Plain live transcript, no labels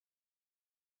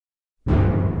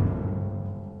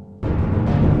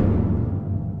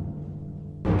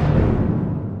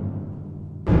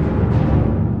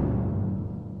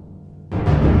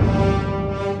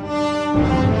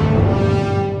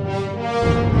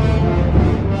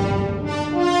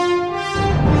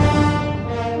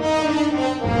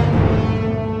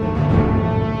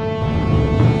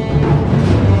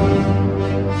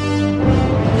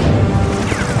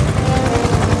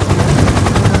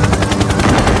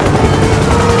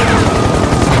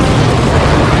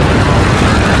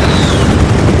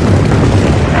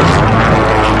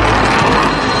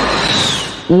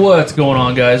What's going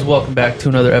on, guys? Welcome back to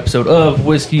another episode of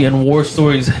Whiskey and War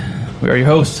Stories. We are your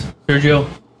hosts, Sergio.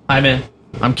 Hi, man.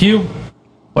 I'm Q.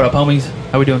 What up, homies?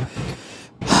 How we doing?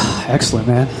 Excellent,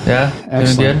 man. Yeah?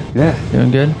 Excellent. Doing good? Yeah.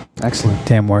 Doing good? Excellent.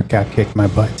 Damn workout kicked my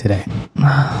butt today.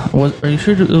 Are you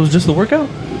sure it was just the workout?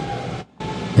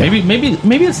 Yeah. Maybe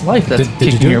it's life that's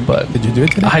kicking your butt. Did you do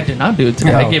it today? I did not do it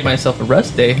today. I gave myself a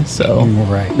rest day, so...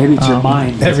 Right. Maybe it's your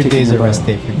mind. Every day's a rest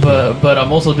day for you. But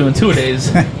I'm also doing 2 days,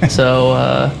 so...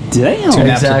 Damn. 2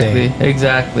 naps a day.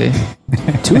 Exactly.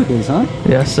 2 days, huh?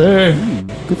 Yes, sir.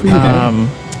 Good for you,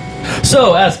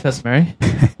 So, as customary,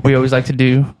 we always like to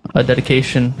do a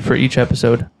dedication for each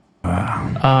episode.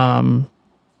 Sergio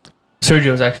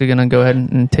is actually going to go ahead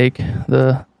and take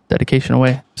the dedication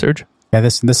away. Serge? Yeah,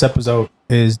 this episode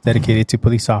is dedicated to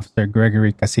Police Officer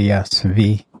Greggory Casillas,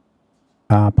 V.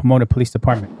 Pomona Police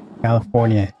Department,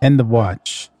 California, end of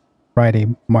watch, Friday,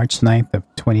 March 9th of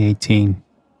 2018.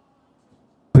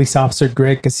 Police Officer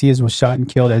Greg Casillas was shot and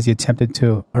killed as he attempted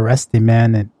to arrest a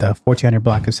man at the 1400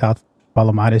 block of South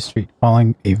Palomada Street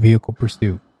following a vehicle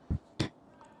pursuit.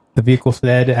 The vehicle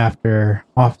fled after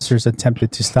officers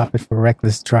attempted to stop it for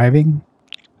reckless driving.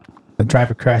 The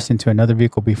driver crashed into another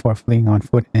vehicle before fleeing on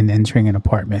foot and entering an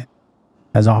apartment.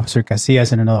 As Officer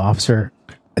Casillas and another officer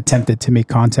attempted to make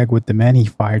contact with the man, he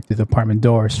fired through the apartment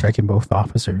door, striking both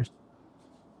officers.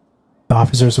 The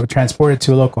officers were transported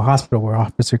to a local hospital where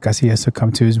Officer Casillas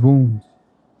succumbed to his wounds.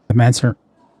 The man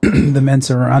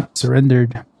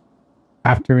surrendered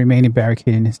after remaining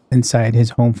barricaded inside his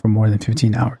home for more than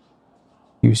 15 hours.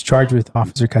 He was charged with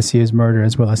Officer Casillas' murder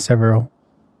as well as several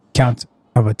counts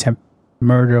of attempt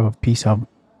murder of a peace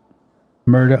officer.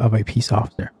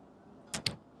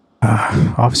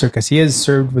 Officer Casillas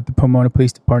served with the Pomona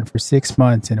Police Department for 6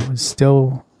 months and was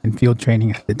still in field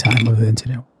training at the time of the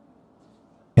incident.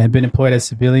 He had been employed as a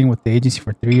civilian with the agency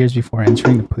for 3 years before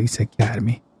entering the police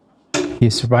academy. He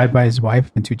is survived by his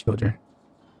wife and 2 children.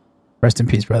 Rest in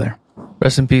peace, brother.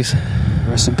 Rest in peace.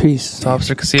 Rest in peace. To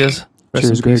Officer Casillas. Rest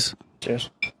Cheers, in peace. Cheers.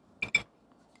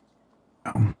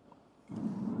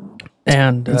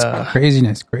 And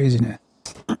craziness.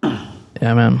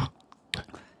 Yeah, man.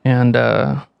 And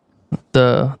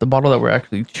the bottle that we're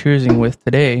actually cheersing with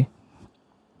today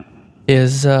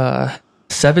is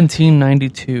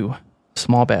 1792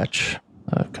 small batch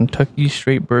Kentucky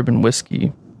straight bourbon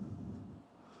whiskey.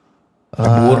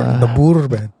 The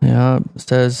bourbon. Yeah, it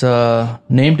says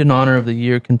named in honor of the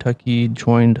year Kentucky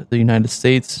joined the United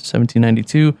States,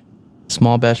 1792.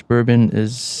 Small batch bourbon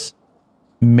is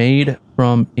made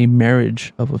from a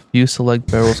marriage of a few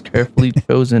select barrels carefully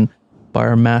chosen by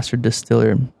our master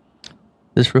distiller.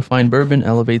 This refined bourbon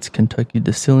elevates Kentucky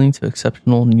distilling to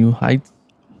exceptional new heights,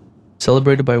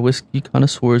 celebrated by whiskey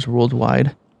connoisseurs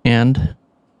worldwide and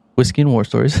Whiskey and War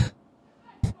Stories.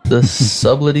 The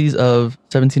subtleties of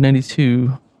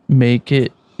 1792 make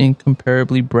it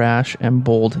incomparably brash and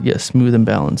bold, yet smooth and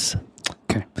balanced.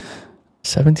 Okay.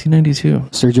 1792.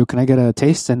 Sergio, can I get a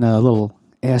taste and a little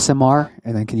ASMR?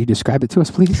 And then can you describe it to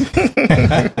us, please?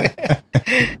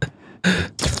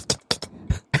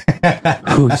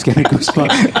 Ooh, just gave me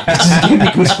goosebumps. Just gave me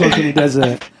goosebumps when he does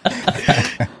that.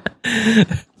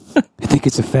 I think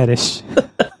it's a fetish.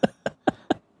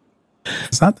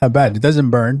 It's not that bad. It doesn't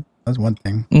burn. That's one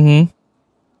thing. Mm-hmm.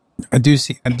 I do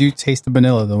taste the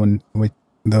vanilla though, with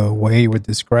the way you were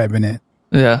describing it.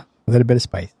 Yeah. A little bit of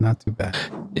spice, not too bad.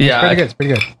 Yeah, It's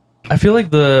pretty good. I feel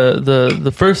like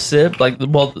the first sip,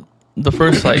 the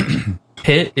first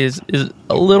hit is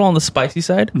a little on the spicy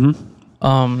side. Mm-hmm.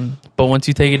 But once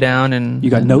you take it down and you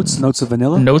got notes of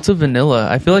vanilla.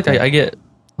 I feel like I get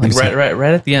like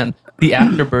right at the end. The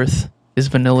afterbirth is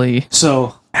vanilla-y.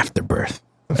 So Afterbirth.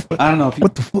 I don't know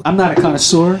if I'm not a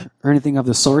connoisseur or anything of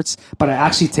the sorts, but I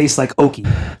actually taste like oaky.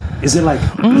 Is it like?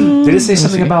 Did it say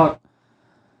something about?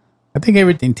 I think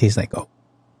everything tastes like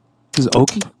Is it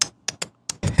oaky?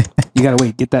 You gotta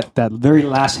wait. Get that very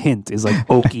last hint is like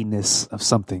oakiness of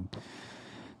something.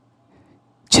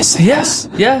 Just say yes.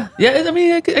 Yeah. I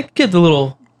mean, I could get the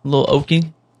little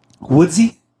oaky.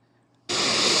 Woodsy.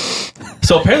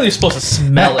 So apparently you're supposed to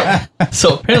smell it. It's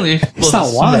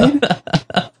not wine.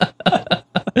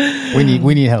 We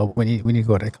need help. We need to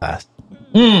go to class.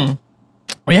 We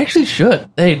actually should.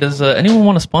 Hey, does anyone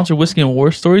want to sponsor Whiskey and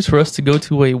War Stories for us to go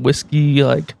to a whiskey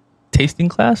tasting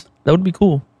class? That would be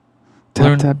cool.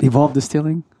 Tap, Evolve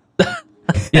Distilling.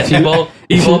 Yeah, Evolve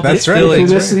That's right. If Distilling. you're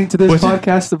listening to this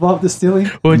podcast, Evolve Distilling.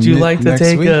 Would you like to Next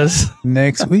take week? us?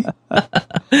 Next week? All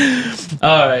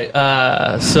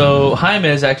right. So Jaime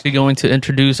is actually going to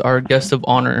introduce our guest of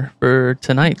honor for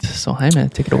tonight. So Jaime,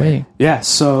 take it away. Yeah.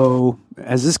 So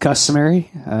as is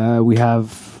customary, we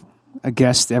have a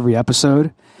guest every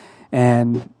episode,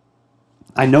 And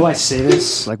I know I say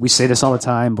this, like we say this all the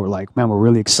time. We're like, man, we're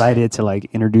really excited to like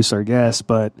introduce our guests,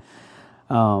 but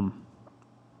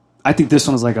I think this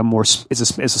one is like it's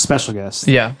a special guest.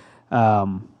 Yeah.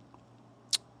 Our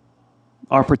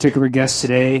particular guest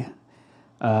today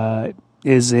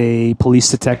is a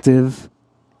police detective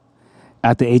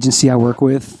at the agency I work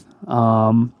with.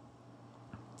 Been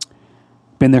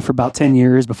there for about 10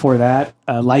 years. Before that,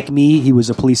 like me, he was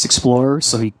a police explorer.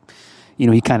 So he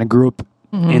kind of grew up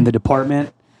in the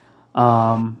department.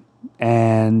 And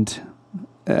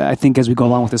I think as we go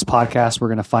along with this podcast, we're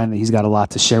going to find that he's got a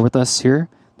lot to share with us here.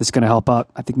 That's going to help out,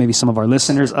 I think, maybe some of our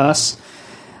listeners, us.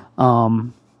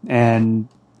 And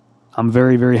I'm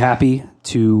very, very happy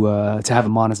to have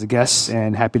him on as a guest,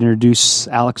 and happy to introduce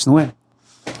Alex Nguyen.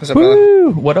 What's up, brother?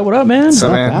 What up, man? What's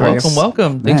up, man?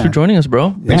 Welcome. Thanks for joining us,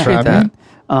 bro. Thanks for having me.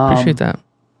 Appreciate that.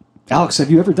 Alex, have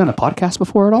you ever done a podcast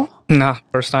before at all? Nah,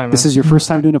 first time. Man. This is your first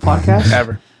time doing a podcast?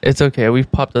 Ever. It's okay. We've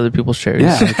popped other people's cherries.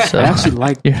 Yeah, so I actually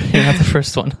like... You're not the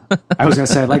first one. I was going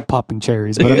to say I like popping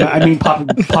cherries, but I mean popping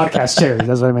podcast cherries.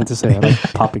 That's what I meant to say. I like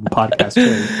popping podcast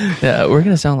cherries. Yeah, we're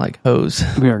going to sound like hoes.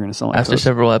 We are going to sound like after hoes.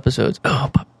 several episodes. Oh,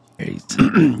 popping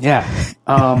cherries.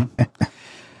 Yeah.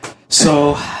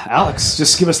 So, Alex,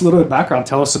 just give us a little bit of background.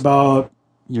 Tell us about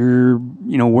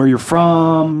where you're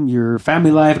from, your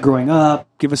family life growing up.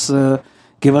 Give us and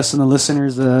the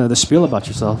listeners the spiel about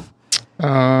yourself.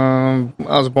 I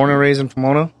was born and raised in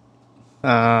Pomona.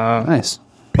 Nice.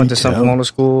 Went to some Pomona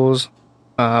schools.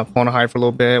 Pomona High for a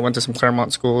little bit. Went to some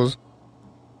Claremont schools.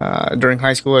 During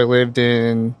high school, I lived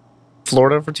in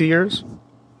Florida for 2 years.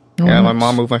 Oh, yeah, nice. my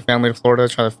mom moved my family to Florida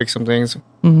to try to fix some things.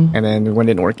 Mm-hmm. And then when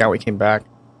it didn't work out, we came back.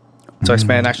 So I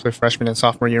spent actually freshman and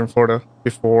sophomore year in Florida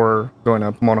before going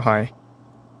to Pomona High.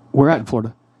 Where at in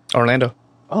Florida? Orlando.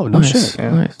 Oh, no Nice. shit. Yeah.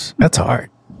 Nice. That's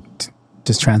hard.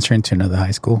 Just transferring to another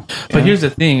high school. But here's the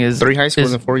thing: is 3 high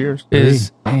schools in 4 years.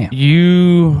 Is Damn.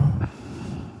 you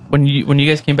when you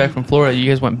guys came back from Florida, you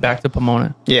guys went back to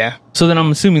Pomona. Yeah. So then I'm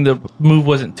assuming the move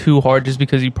wasn't too hard, just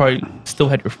because you probably still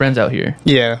had your friends out here.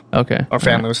 Yeah. Okay. Our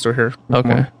family was still here.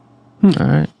 Okay. All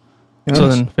right. Yeah. So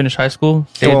then finish high school.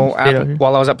 Stayed out here?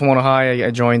 While I was at Pomona High,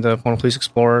 I joined the Pomona Police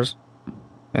Explorers,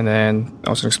 and then I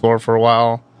was an explorer for a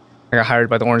while. I got hired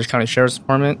by the Orange County Sheriff's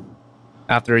Department.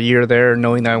 After a year there,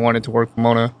 knowing that I wanted to work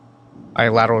Pomona, I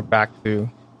lateraled back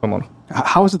to Pomona.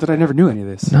 How is it that I never knew any of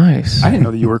this? Nice. I didn't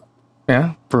know that you worked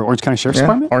Yeah, for Orange County Sheriff's yeah.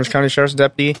 Department? Orange County Sheriff's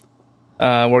Deputy.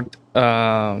 Worked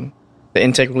the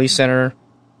Intake Release Center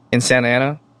in Santa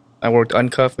Ana. I worked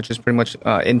Uncuff, which is pretty much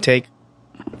intake.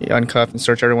 You uncuff and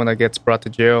search everyone that gets brought to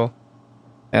jail.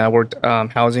 And I worked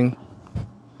housing.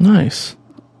 Nice.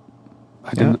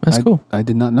 That's cool. I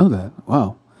did not know that.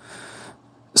 Wow.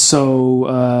 So,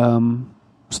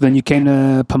 so then you came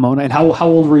to Pomona, and how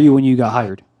old were you when you got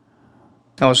hired?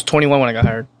 I was 21 when I got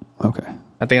hired. Okay.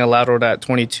 I think I lateraled at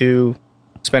 22,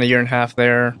 spent a year and a half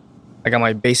there. I got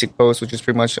my basic post, which is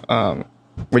pretty much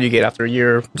what you get after a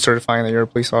year certifying that you're a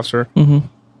police officer. Mm-hmm.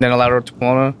 Then I lateraled to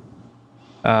Pomona.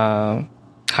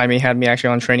 Jaime had me actually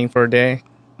on training for a day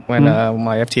when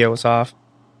my FTO was off.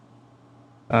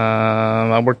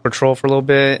 I worked patrol for a little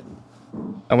bit.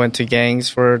 I went to gangs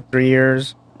for 3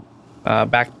 years.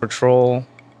 Back to patrol.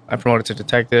 I promoted to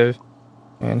detective,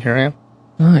 and here I am.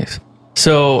 Nice.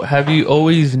 So, have you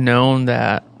always known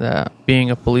that being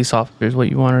a police officer is what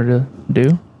you wanted to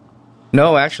do?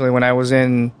 No, actually, when I was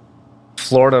in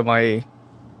Florida, my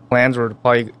plans were to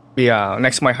probably be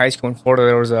next to my high school in Florida.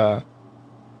 There was a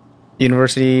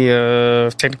University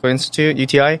Technical Institute,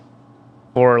 UTI,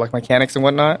 for like mechanics and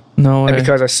whatnot. No way. And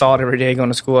because I saw it every day going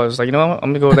to school, I was like, you know what?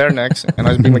 I'm gonna go there next, and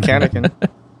I'll just be a mechanic, and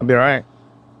I'll be all right.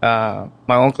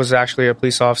 My uncle's actually a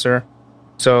police officer,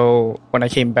 so when I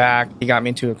came back, he got me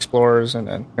into Explorers, and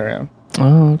then here I am.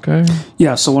 Oh, okay.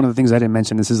 Yeah, so one of the things I didn't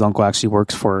mention is his uncle actually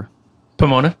works for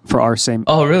Pomona? our same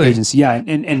really? agency. Yeah,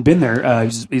 and been there.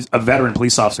 He's a veteran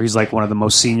police officer. He's like one of the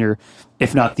most senior,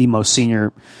 if not the most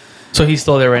senior. So he's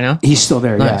still there right now? He's still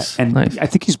there, Nice, yeah. And nice. I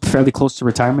think he's fairly close to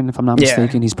retirement, if I'm not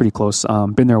mistaken. He's pretty close.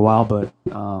 Been there a while, but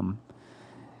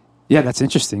yeah, that's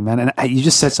interesting, man. And you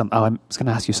just said something. Oh, I was going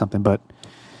to ask you something, but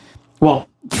well,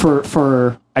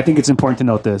 for I think it's important to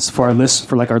note this for our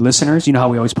listeners. You know how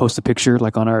we always post a picture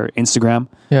like on our Instagram.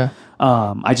 Yeah.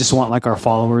 I just want like our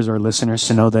followers or listeners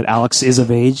to know that Alex is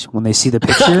of age when they see the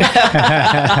picture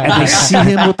and they see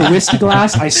him with the whiskey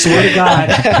glass. I swear to God,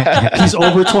 he's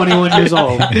over 21 years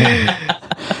old.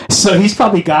 So he's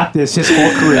probably got this his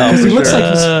whole career. 'Cause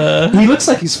he looks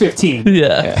like he's 15.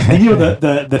 Yeah. And you know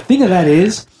the thing of that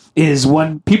is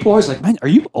when people are always like, man, are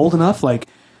you old enough? Like,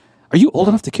 are you old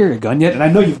enough to carry a gun yet? And I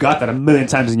know you've got that a million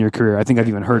times in your career. I think I've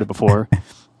even heard it before.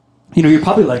 you know, you're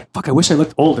probably like, fuck, I wish I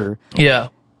looked older. Yeah.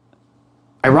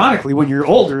 Ironically, when you're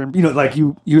older, and you know, like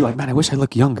you're like, man, I wish I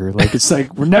looked younger. Like it's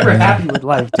like we're never happy with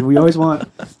life. Do we always want?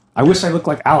 I wish I looked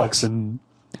like Alex, and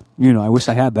you know, I wish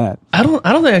I had that. I don't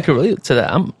think I could relate to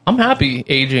that. I'm happy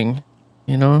aging,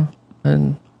 you know,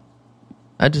 and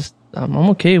I'm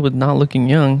okay with not looking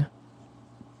young.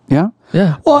 Yeah.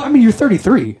 Yeah. Well, I mean, you're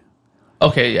 33.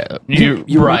 Okay. Yeah.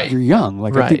 You're right. You're young.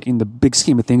 Like I Right. think in the big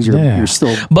scheme of things, you're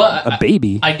still But a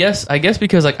baby. I guess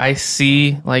because like I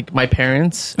see like my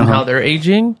parents and how they're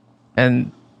aging,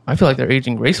 and I feel like they're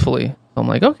aging gracefully. So I'm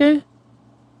like, okay.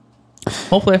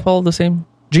 Hopefully, I follow the same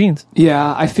genes.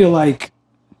 Yeah, I feel like,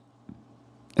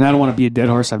 and I don't want to be a dead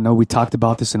horse. I know we talked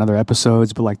about this in other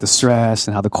episodes, but like the stress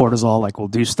and how the cortisol like will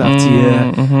do stuff to you.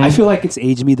 Mm-hmm. I feel like it's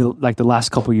aged me the last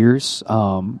couple years.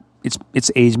 It's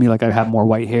aged me like I have more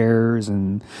white hairs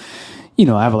and you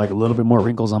know I have like a little bit more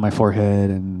wrinkles on my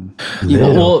forehead and you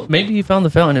know. Well, maybe you found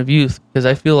the fountain of youth because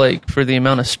I feel like for the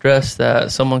amount of stress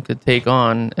that someone could take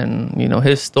on, and you know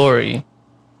his story,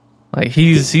 like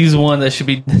he's one that should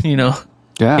be, you know,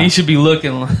 he should be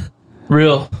looking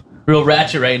real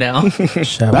ratchet right now.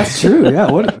 That's true.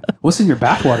 Yeah. What's in your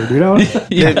backwater, dude?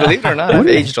 Yeah, believe it or not, I've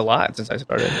aged a lot since I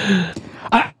started.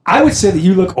 I would say that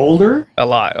you look older. A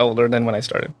lot older than when I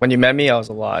started. When you met me, I was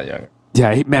a lot younger.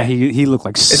 Yeah, he looked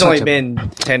like. It's only been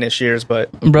 10-ish years,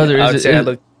 but Brother, I would say I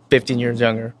look 15 years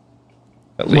younger.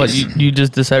 At What, least. you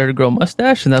just decided to grow a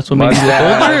mustache, and that's what made you look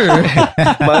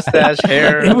older? Mustache,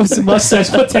 hair. It was a mustache.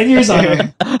 Put 10 years on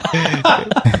him.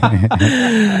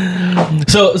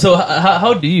 So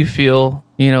how do you feel,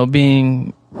 you know,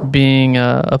 being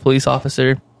a police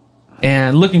officer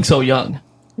and looking so young?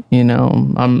 You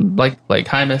know, I'm like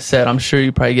Jaime said, I'm sure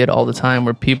you probably get it all the time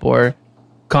where people are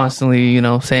constantly, you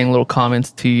know, saying little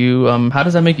comments to you. How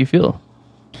does that make you feel?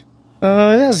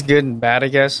 That's good and bad, I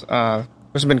guess.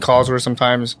 There's been calls where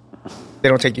sometimes they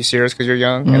don't take you serious because you're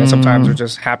young, and then sometimes they're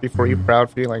just happy for you,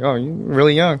 proud for you, like, oh, you're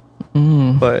really young.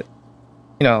 But,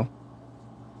 you know,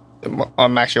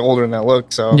 I'm actually older than I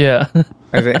look, so Yeah.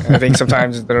 I think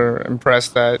sometimes they're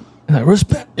impressed that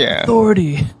Respect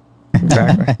authority.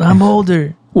 exactly. I'm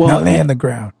older. Well, Now lay on the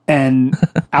ground. and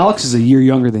Alex is a year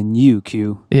younger than you,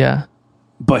 Q. Yeah.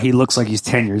 But he looks like he's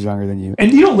 10 years younger than you.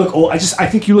 And you don't look old. I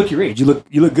think you look your age. You look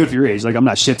good for your age. Like, I'm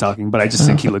not shit talking, but I just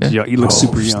think he looks young. He looks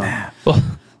super young. Well,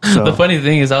 So- the funny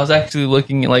thing is, I was actually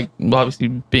looking, like, obviously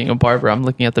being a barber, I'm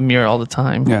looking at the mirror all the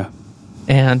time. Yeah.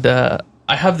 And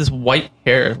I have this white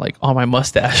hair, like, on my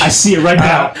mustache. I see it right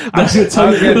now. I'm just going to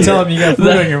tell you. Tell him you got food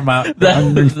on your mouth,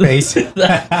 on your face. And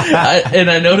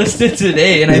I noticed it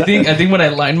today, and I think when I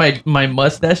lined my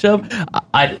mustache up,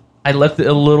 I left it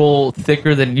a little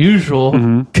thicker than usual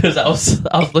because I was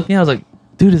looking. I was like,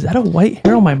 dude, is that a white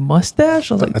hair on my mustache?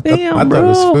 I was like, damn, I bro. thought it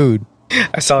was food.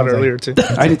 I saw it earlier, too.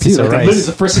 I did too. of Like, rice. this is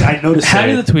the first thing I noticed.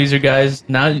 Happy the tweezer guys.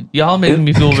 Now y'all making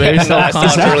me feel very I saw it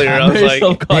self-conscious. earlier. I was Very like,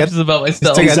 self-conscious about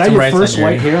myself. still Is got that some your rice first on your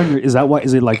white hair on your? Is that why?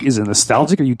 Is it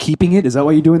nostalgic? Are you keeping it? Is that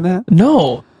why you're doing that?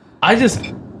 No,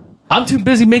 I'm too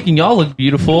busy making y'all look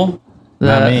beautiful.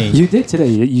 Not me. You did today.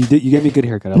 You did. You gave me a good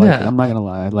haircut. I like Yeah. it. I'm not gonna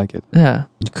lie. I like it. Yeah.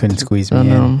 You couldn't squeeze me I in.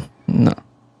 know. No.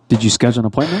 Did you schedule an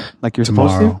appointment like you're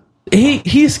supposed Tomorrow. to?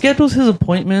 He schedules his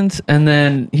appointments and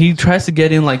then he tries to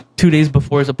get in like 2 days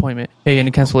before his appointment. Hey,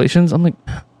 any cancellations? I'm like,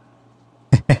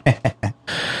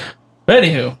 but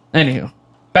anywho,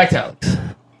 back to Alex.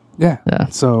 Yeah. Yeah.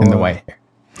 So In the white hair.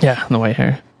 Yeah, the white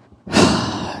hair.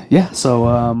 Yeah.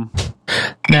 So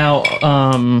Now,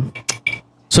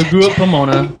 so grew up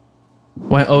Pomona,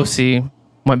 went OC,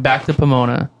 went back to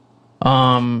Pomona.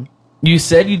 You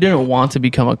said you didn't want to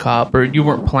become a cop, or you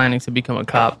weren't planning to become a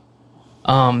cop.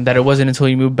 That it wasn't until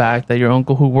you moved back that your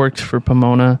uncle who worked for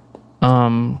Pomona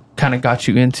kind of got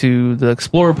you into the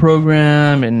Explorer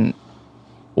program. And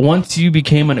once you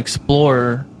became an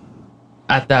Explorer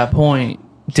at that point,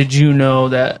 did you know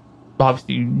that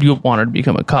obviously you wanted to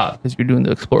become a cop because you're doing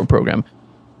the Explorer program?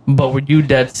 But were you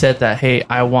dead set that, hey,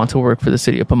 I want to work for the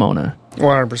city of Pomona?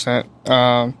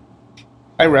 100%.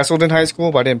 I wrestled in high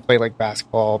school, but I didn't play like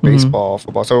basketball, baseball,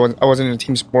 football. So I wasn't in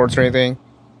team sports or anything.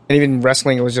 And even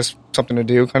wrestling, it was just something to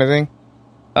do kind of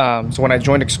thing. So when I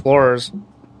joined Explorers,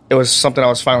 it was something I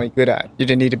was finally good at. You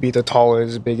didn't need to be the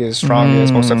tallest, biggest,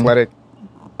 strongest, most athletic.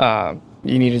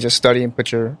 You need to just study and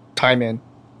put your time in.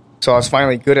 So I was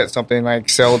finally good at something. I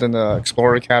excelled in the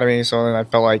Explorer Academy. So then I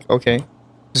felt like, okay,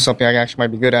 this is something I actually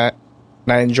might be good at.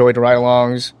 And I enjoyed the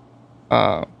ride-alongs.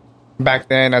 Back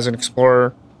then, as an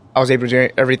Explorer, I was able to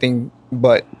do everything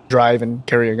but drive and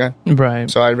carry a gun. Right.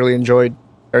 So I really enjoyed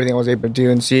everything I was able to do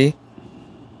and see.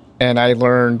 And I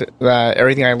learned that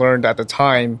everything I learned at the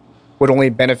time would only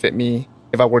benefit me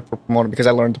if I worked for Pomona because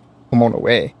I learned the Pomona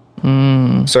way.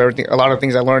 So a lot of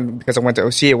things I learned because I went to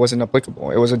OC, it wasn't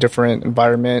applicable. It was a different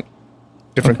environment,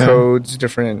 different codes,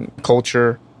 different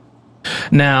culture.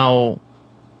 Now,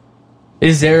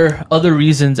 is there other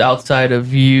reasons outside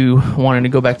of you wanting to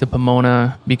go back to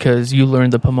Pomona because you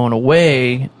learned the Pomona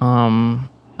way?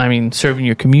 I mean, serving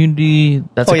your community,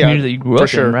 that's a community that you grew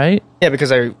up in, right? Yeah,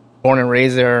 because I born and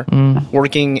raised there.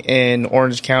 Working in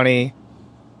Orange County,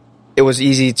 it was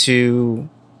easy to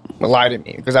lie to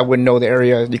me because I wouldn't know the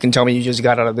area. You can tell me you just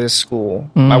got out of this school.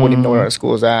 I wouldn't even know where the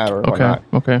school is at or whatnot.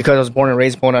 Okay. Because I was born and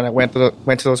raised in Pomona and I went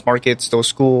to those markets, those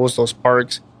schools, those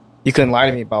parks. You couldn't lie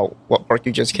to me about what park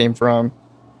you just came from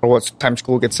or what time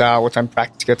school gets out, what time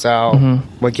practice gets out,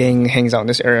 what gang hangs out in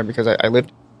this area because I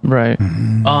lived. Right.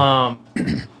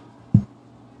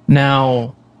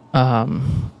 Now,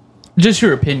 just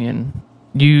your opinion.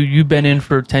 You've been in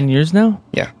for 10 years now?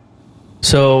 Yeah.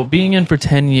 So being in for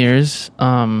 10 years,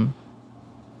 do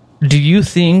you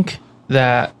think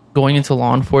that going into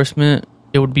law enforcement,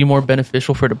 it would be more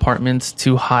beneficial for departments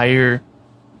to hire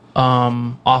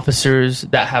officers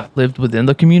that have lived within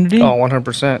the community? Oh,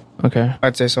 100%. Okay.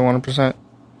 I'd say so, 100%.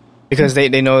 Because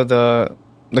they know the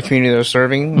community they're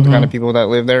serving, the kind of people that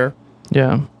live there.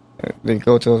 Yeah. They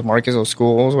go to those markets, those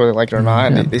schools, whether they like it or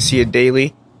not. They see it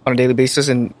daily, on a daily basis.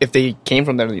 And if they came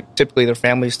from there, typically their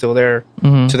family's still there.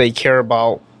 So they care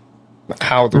about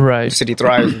how the city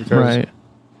thrives because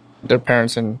their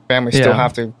parents and family still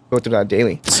have to go through that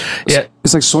daily.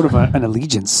 It's like sort of an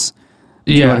allegiance.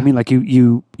 You know what I mean? Like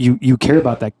you care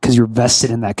about that because you're vested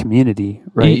in that community,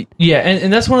 right? Yeah,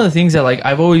 and that's one of the things that like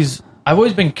I've always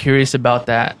been curious about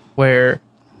that. Where,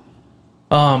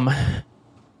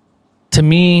 to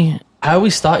me, I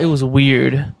always thought it was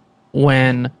weird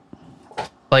when,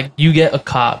 like, you get a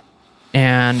cop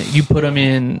and you put them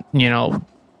in, you know,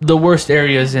 the worst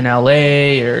areas in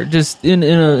LA or just in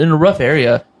a rough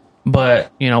area.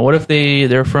 But, you know, what if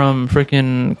they're from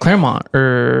freaking Claremont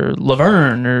or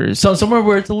Laverne or somewhere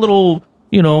where it's a little,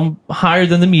 you know, higher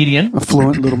than the median.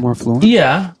 Affluent, a little more affluent.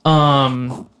 Yeah.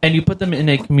 And you put them in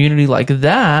a community like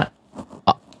that.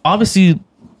 Obviously,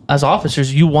 as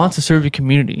officers, you want to serve your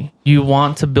community. You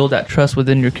want to build that trust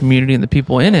within your community and the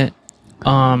people in it.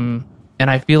 And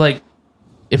I feel like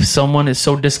if someone is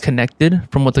so disconnected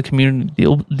from what the community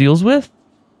deals with,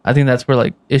 I think that's where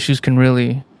like issues can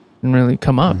really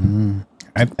come up.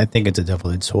 I think it's a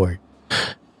double-edged sword.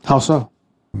 How so?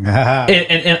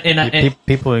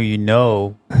 People you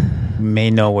know may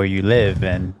know where you live,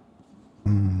 and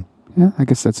yeah, I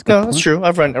guess that's a good point. That's true.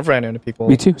 I've ran into people.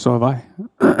 Me too. So have I.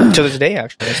 To this day,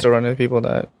 actually, I still run into people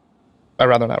that I'd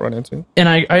rather not run into. And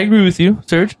I agree with you,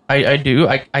 Serge. I do.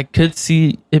 I could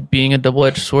see it being a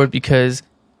double-edged sword because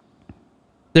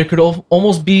there could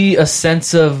almost be a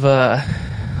sense of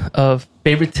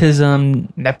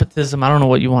favoritism, nepotism. I don't know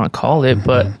what you want to call it,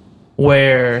 but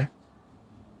where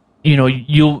you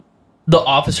know the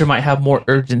officer might have more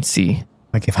urgency.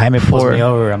 Like if Jaime pulls me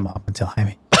over, I'm up until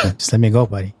Jaime. Just let me go,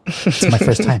 buddy. It's my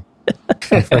first time.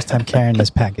 My first time carrying this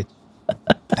package.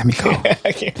 Let me go. Let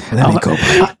me go,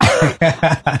 buddy.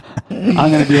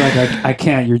 I'm gonna be like, I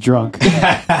can't. You're drunk.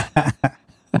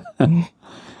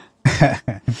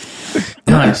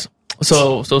 Nice.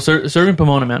 So serving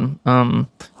Pomona, man.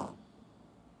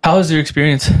 How has your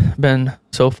experience been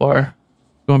so far?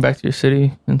 Going back to your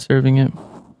city and serving it.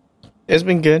 It's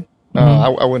been good.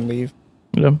 I wouldn't leave.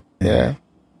 Yeah.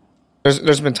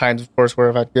 There's been times, of course, where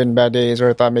I've had good and bad days,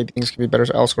 or I thought maybe things could be better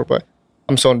elsewhere. But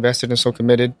I'm so invested and so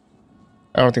committed.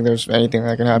 I don't think there's anything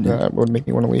that can happen that would make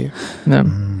me want to leave. Yeah.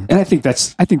 And I think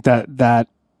that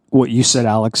what you said,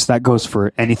 Alex, that goes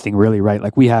for anything really, right?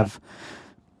 Like we have.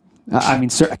 I mean,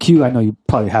 Q, I know you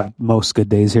probably have most good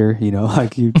days here, you know,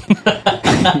 like you,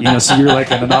 you know, so you're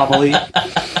like an anomaly.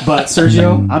 But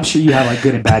Sergio, I'm sure you have like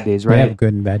good and bad days, right? I have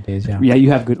good and bad days, yeah. Yeah,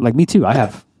 you have good, like me too. I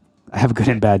have good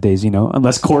and bad days, you know,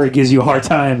 unless Corey gives you a hard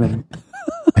time. And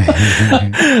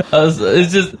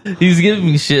it's just, he's giving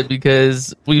me shit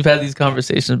because we've had these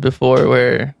conversations before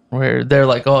where they're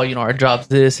like, oh, you know, our job's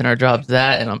this and our job's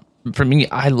that. And for me,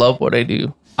 I love what I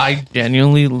do. I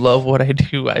genuinely love what I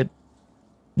do. I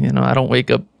don't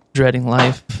wake up dreading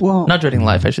life. Well, not dreading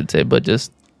life, I should say, but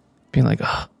just being like,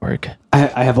 oh, work.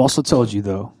 I have also told you,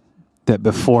 though, that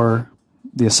before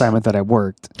the assignment that I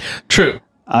worked,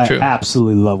 I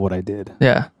absolutely love what I did.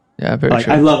 Yeah, very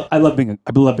true. I love being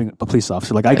a police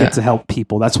officer. Like I get to help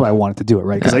people. That's why I wanted to do it,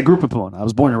 right? Because I grew up in Pomona. I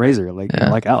was born and raised there,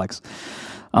 like Alex.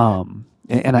 And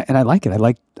I like it. I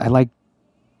like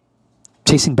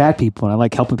chasing bad people, and I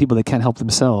like helping people that can't help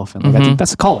themselves. And like, I think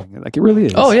that's a calling. Like it really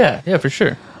is. Oh yeah, for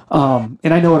sure. And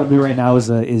I know what I'm doing right now is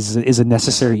a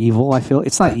necessary evil. I feel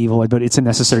it's not evil, but it's a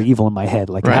necessary evil in my head.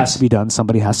 Like it has to be done.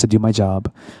 Somebody has to do my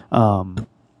job,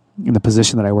 in the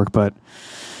position that I work. But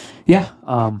yeah.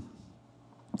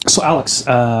 So Alex,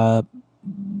 I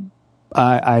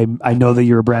know that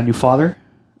you're a brand new father.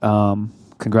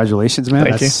 Congratulations, man.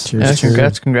 Thank you.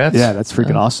 Cheers. Congrats. Yeah, that's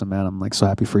freaking awesome, man. I'm like so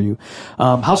happy for you.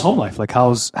 How's home life? Like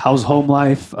how's home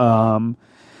life?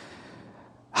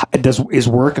 Is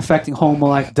work affecting home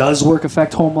life? Does work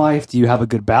affect home life? Do you have a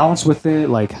good balance with it?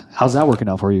 Like how's that working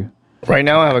out for you? Right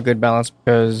now I have a good balance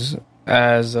because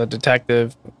as a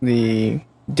detective, the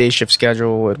day shift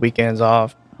schedule with weekends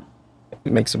off,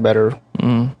 it makes it better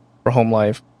for home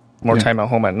life. More time at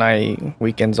home at night,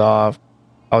 weekends off.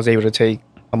 I was able to take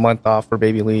a month off for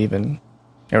baby leave, and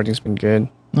everything's been good.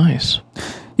 Nice.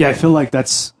 Yeah, I feel like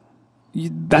that's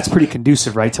pretty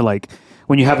conducive, right? To like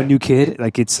when you have a new kid,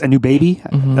 like it's a new baby.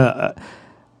 I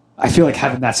feel like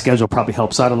having that schedule probably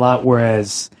helps out a lot.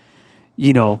 Whereas,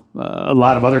 a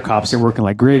lot of other cops are working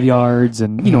like graveyards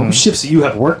and shifts that you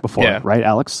have worked before, right,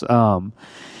 Alex?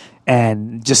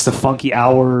 And just the funky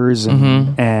hours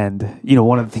and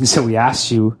one of the things that we asked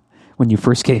you when you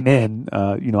first came in,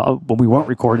 when we weren't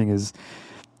recording is,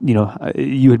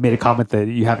 you had made a comment that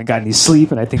you haven't gotten any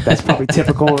sleep, and I think that's probably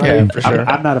typical, right? Yeah, for sure.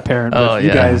 I'm not a parent, but you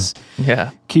guys,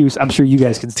 Q's, I'm sure you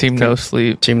guys can No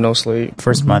sleep. Team no sleep.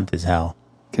 First month is hell.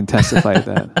 can testify to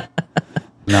that.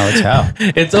 No, it's hell.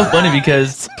 It's so funny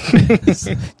because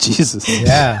Jesus,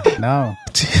 Yeah, no.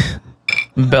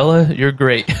 Bella, you're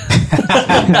great.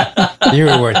 You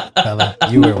were worth it, fella.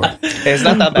 You were worth it. It's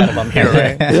not that bad if I'm here,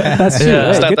 right? yeah, that's true. Yeah. Hey,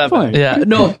 It's not good that point. Yeah,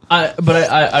 no,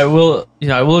 I will,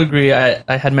 I will agree. I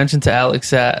had mentioned to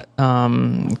Alex that,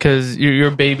 cause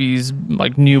your baby's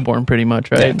like newborn pretty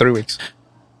much, right? Yeah, 3 weeks.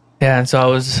 Yeah. And so I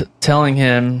was telling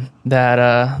him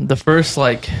that, the first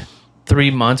like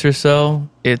 3 months or so,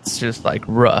 it's just like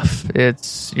rough.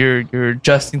 You're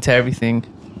adjusting to everything.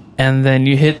 And then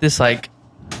you hit this like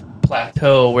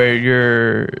plateau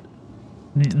where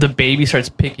the baby starts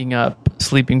picking up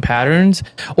sleeping patterns,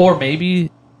 or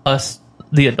maybe us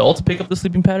the adults pick up the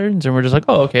sleeping patterns and we're just like,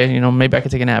 oh, okay, maybe I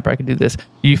could take a nap or I could do this.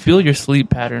 You feel your sleep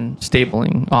pattern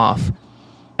stabling off,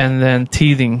 and then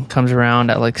teething comes around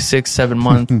at like 6-7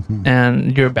 months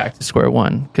and you're back to square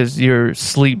one because your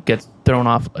sleep gets thrown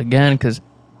off again because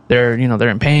they're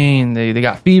in pain, they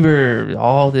got fever,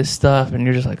 all this stuff, and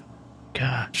you're just like,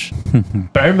 gosh.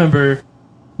 But I remember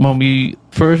when the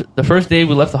first day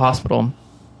we left the hospital,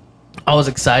 I was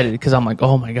excited because I'm like,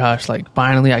 oh my gosh, like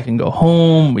finally I can go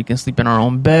home. We can sleep in our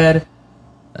own bed.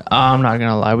 I'm not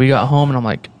gonna lie, we got home and I'm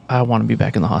like, I want to be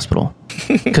back in the hospital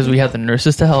because we had the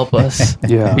nurses to help us.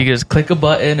 Yeah, you just click a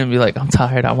button and be like, I'm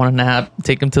tired, I want a nap.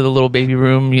 Take them to the little baby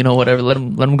room, whatever. Let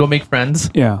them go make friends.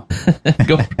 yeah.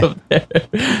 Go from there.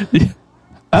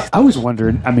 I was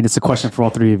wondering. I mean, it's a question for all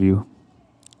three of you.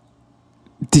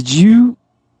 Did you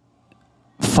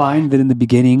find that in the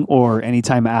beginning or any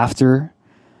time after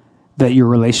that your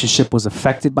relationship was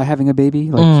affected by having a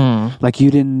baby? Like you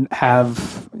didn't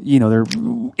have,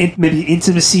 maybe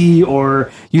intimacy,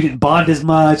 or you didn't bond as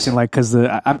much, and like, because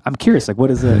I'm curious, like,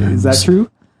 what is that true?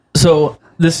 So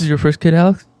this is your first kid,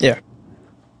 Alex? Yeah.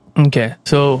 Okay,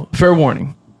 so fair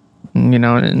warning,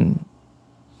 and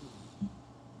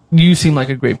you seem like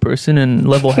a great person and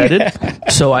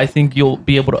level-headed, so I think you'll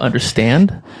be able to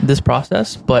understand this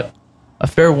process. But a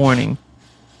fair warning,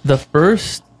 the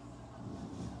first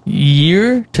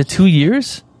year to 2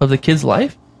 years of the kid's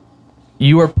life,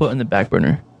 you are put in the back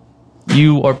burner.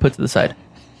 You are put to the side.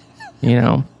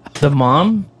 The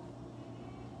mom,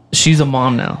 she's a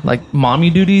mom now. Like, mommy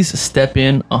duties step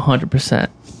in 100%.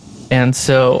 And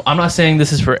so I'm not saying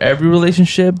this is for every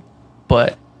relationship,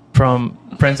 but from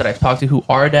friends that I've talked to who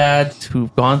are dads,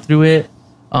 who've gone through it,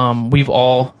 we've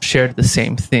all shared the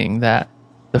same thing, that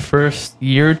the first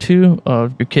year or two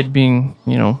of your kid being,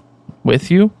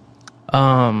 with you,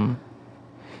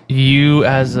 you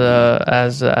as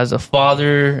a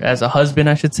father, as a husband,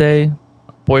 I should say,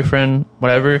 boyfriend,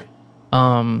 whatever,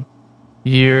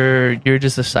 you're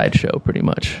just a sideshow pretty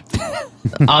much.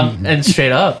 And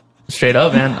straight up,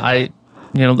 man,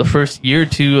 the first year or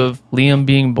two of Liam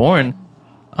being born,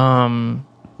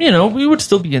 we would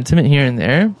still be intimate here and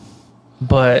there,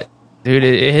 but dude,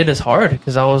 it hit us hard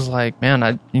because I was like,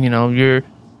 man, you're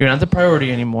not the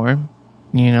priority anymore.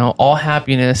 All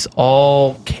happiness,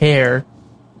 all care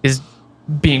is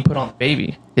being put on the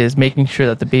baby, is making sure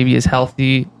that the baby is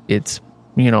healthy. It's,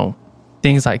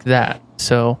 things like that.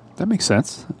 So That makes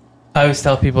sense. I always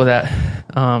tell people that,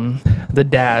 the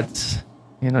dads,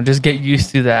 just get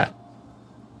used to that.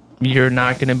 You're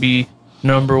not going to be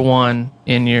number one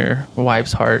in your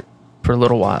wife's heart. for a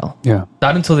little while. Yeah.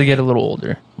 Not until they get a little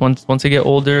older. Once they get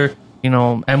older,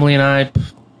 Emily and I,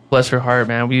 bless her heart,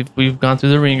 man, we've gone through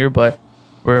the ringer, but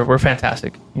we're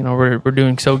fantastic. We're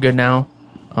doing so good now.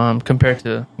 Compared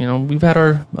to we've had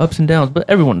our ups and downs, but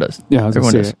everyone does. Yeah, I was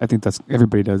everyone gonna say, does. I think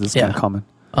everybody does. It's kind of common.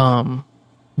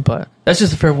 But that's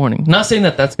just a fair warning. Not saying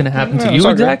that that's going to happen to it's you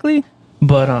all good. exactly,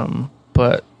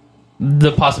 but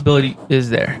the possibility is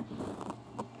there.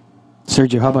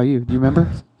 Sergio, how about you? Do you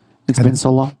remember? It's been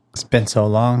so long. It's been so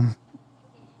long.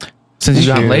 Since you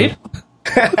got laid?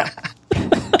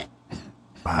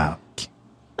 Wow.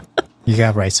 You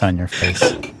got rice on your face.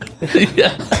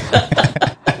 Yeah.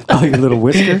 Oh, your little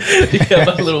whisker. Yeah,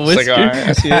 my little It's whisker. like, all right,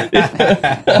 I see it.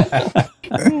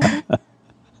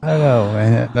 I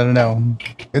don't know.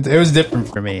 It was different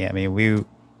for me. I mean,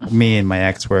 me and my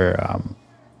ex were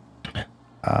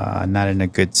not in a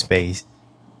good space.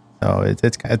 So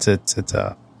it's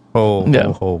a whole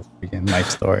freaking life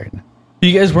story.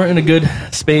 You guys weren't in a good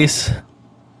space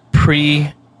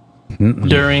pre,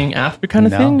 during, after kind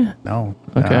of thing? No.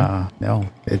 Okay. No.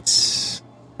 It's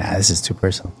this is too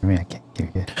personal for me. I can't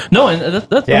give you. No, and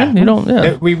that's fine. You don't.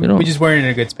 Yeah, We you don't. just weren't in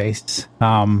a good space.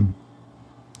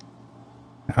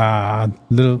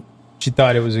 She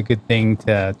thought it was a good thing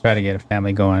to try to get a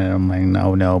family going, and I'm like,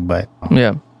 no, but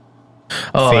Yeah.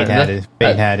 Oh, fate had it.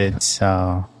 Fate had its.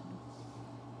 I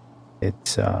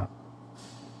don't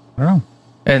know.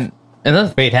 and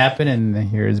that's, Fate happened, and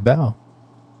here's Belle.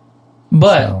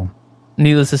 but So-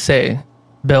 needless to say,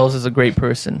 Bells is a great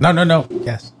person. No.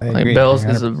 Yes, I agree. Bells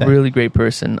is a 100%. really great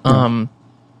person.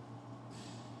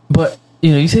 But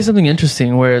you say something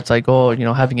interesting where it's like, oh,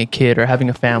 having a kid or having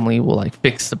a family will like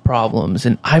fix the problems,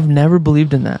 and I've never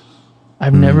believed in that.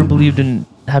 I've never believed in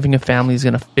having a family is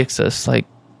gonna fix us. Like,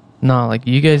 no, like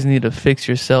you guys need to fix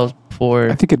yourselves before.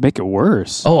 I think it'd make it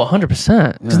worse. Oh,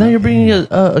 100%. Because now you're bringing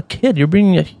a kid, you're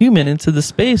bringing a human into the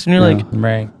space, and you're like,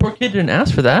 Right. poor kid didn't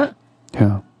ask for that.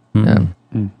 Yeah. Yeah.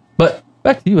 But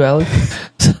back to you, Alex.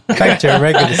 Back to a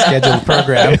regular scheduled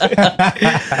program.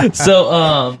 So,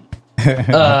 are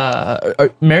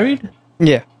married?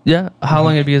 Yeah, Yeah. How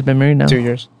long have you guys been married now? 2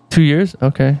 years. 2 years?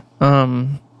 Okay.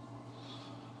 Now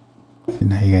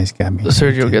you guys got me.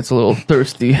 Sergio gets a little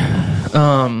thirsty.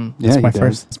 Yeah,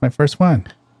 It's my first one.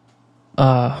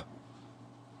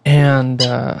 And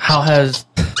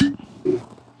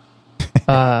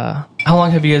how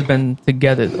long have you guys been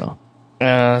together though?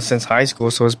 Since high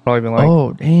school, so it's probably been like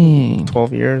Oh, dang.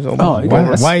 12 years. Oh,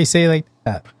 Why you say it like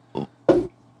that?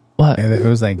 What? It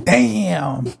was like,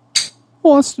 damn.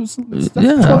 Well, that's 12 years.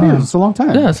 It's a long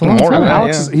time. Yeah, it's a long More time. than that,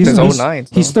 Alex, yeah. he's Since 09.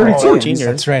 He's so 32. 14 years.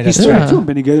 That's right. He's That's 32 right. and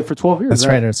been together for 12 years. That's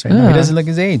right. That's right. Yeah. No, he doesn't look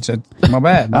his age. My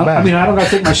bad. My bad. I mean, I don't got to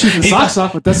take my shoes and socks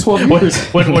off, but that's 12 years.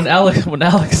 When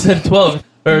Alex said 12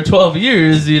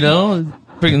 years,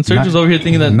 freaking Sergio's over here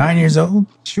thinking that 9 years old?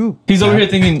 Shoot. he's over here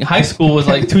thinking high school was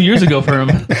like 2 years ago for him.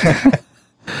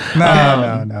 No.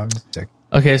 I'm just checking.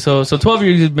 Okay, so 12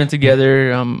 years you've been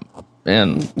together,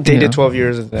 and Dated 12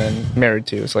 years and then married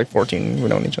too. It's like 14. We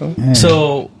known each other. Yeah.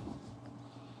 So,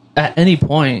 at any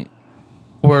point,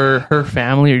 were her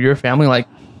family or your family like,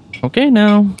 okay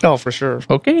now, Oh, for sure.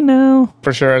 okay now?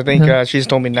 For sure. I think Uh-huh. she's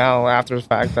told me now after the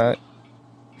fact that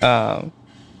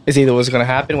it's either was going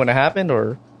to happen when it happened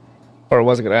or it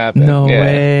wasn't going to happen. No Yeah.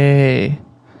 way.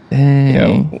 Dang.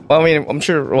 Yeah. Well, I mean, I'm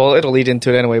sure. Well, it'll lead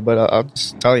into it anyway, but I'll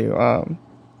just tell you,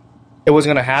 it was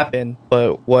gonna happen.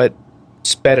 But what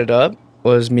sped it up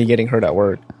was me getting hurt at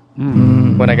work.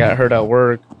 When I got hurt at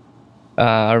work,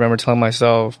 I remember telling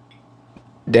myself,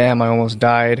 "Damn, I almost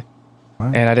died,"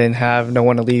 and I didn't have no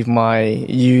one to leave my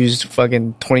used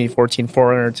fucking 2014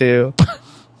 4Runner to.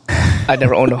 I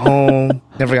never owned a home,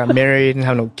 never got married, didn't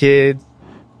have no kids.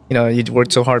 You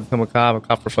worked so hard to become a cop. A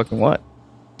cop for fucking what?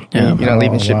 Yeah. You're not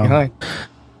leaving shit wow. behind.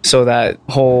 So that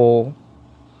whole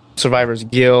survivor's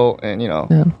guilt and,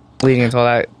 leading into all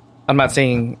that, I'm not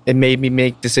saying it made me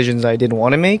make decisions I didn't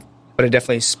want to make, but it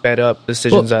definitely sped up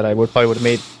decisions that I probably would have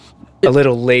made a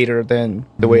little later than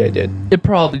the way I did. It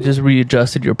probably just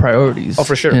readjusted your priorities. Oh,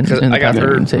 for sure. in- Because in I got the path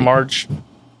you're hurt taking. March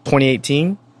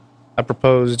 2018. I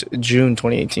proposed June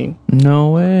 2018.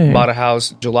 No way. Bought a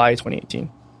house July 2018.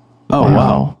 Oh,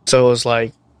 wow. So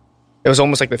it was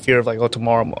almost like the fear of like, oh,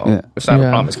 tomorrow, it's not Yeah. a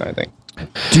promise kind of thing.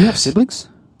 Do you have siblings?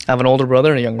 I have an older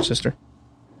brother and a younger sister.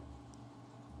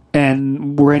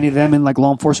 And were any of them in like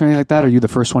law enforcement or anything like that? Or are you the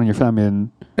first one in your family?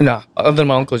 Nah, other than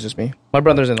my uncle, it's just me. My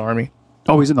brother's in the army.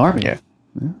 Oh, he's in the army. Yeah.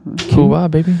 Ooh-wah,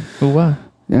 baby. Ooh-wah.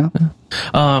 Yeah.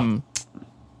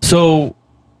 So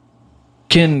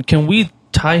can we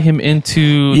tie him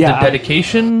into Yeah, the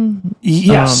dedication?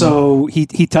 Yeah. So he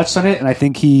touched on it, and I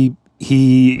think he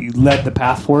led the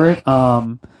path for it.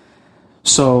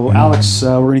 So, Alex,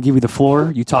 we're going to give you the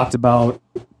floor. You talked about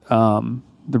part of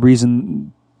the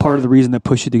reason that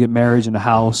pushed you to get married and a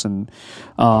house, and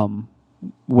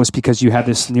was because you had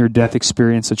this near-death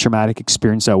experience, a traumatic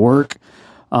experience at work.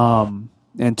 And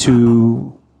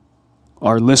to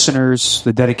our listeners,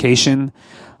 the dedication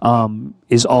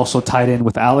is also tied in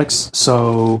with Alex.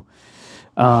 So,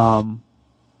 I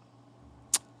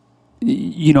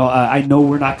know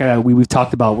we're not gonna. We've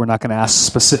talked about we're not gonna ask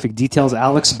specific details,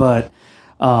 Alex, but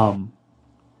how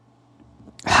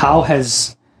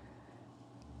has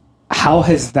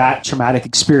that traumatic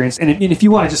experience? And if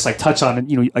you want to just like touch on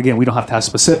it, again, we don't have to have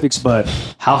specifics, but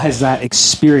how has that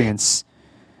experience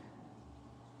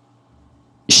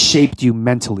shaped you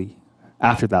mentally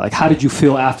after that? Like, how did you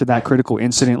feel after that critical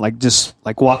incident? Like, just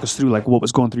like walk us through like what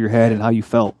was going through your head and how you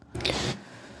felt.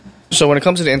 So when it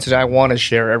comes to the incident, I want to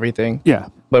share everything. Yeah.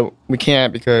 But we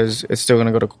can't because it's still going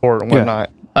to go to court and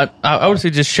whatnot. I would say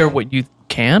just share what you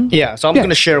can. Yeah, so I'm going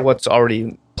to share what's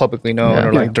already publicly known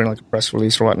or like during like a press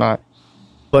release or whatnot.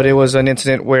 But it was an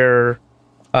incident where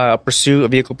a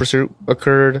vehicle pursuit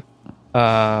occurred.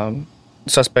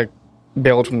 Suspect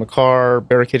bailed from the car,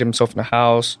 barricaded himself in the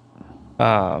house.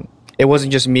 It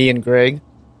wasn't just me and Greg.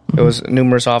 It was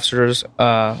numerous officers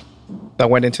that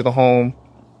went into the home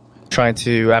trying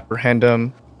to apprehend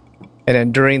him. And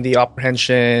then during the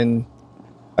apprehension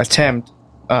attempt,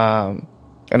 an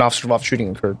officer-involved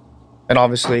shooting occurred. And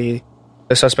obviously,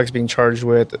 the suspect's being charged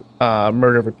with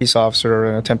murder of a peace officer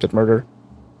and attempted murder.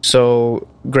 So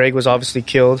Greg was obviously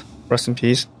killed, rest in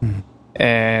peace.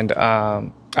 And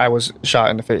I was shot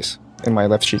in the face, in my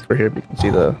left cheek right here. You can see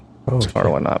the scar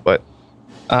and whatnot. But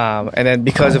and then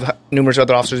because of numerous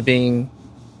other officers being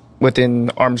within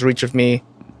arm's reach of me,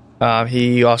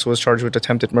 he also was charged with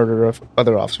attempted murder of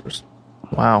other officers.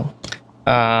 Wow.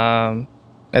 I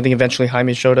think eventually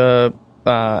Jaime showed up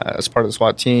as part of the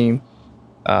SWAT team.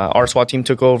 Our SWAT team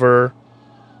took over.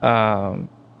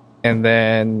 And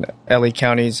then LA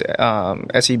County's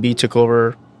SEB took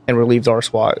over and relieved our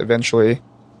SWAT eventually.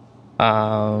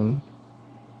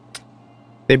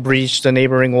 They breached the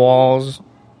neighboring walls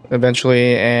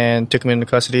eventually and took him into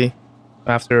custody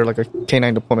after like a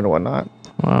canine deployment and whatnot.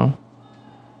 Wow.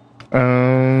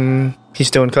 He's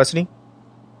still in custody.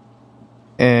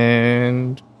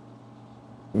 And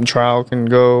trial can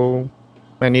go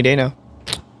any day now.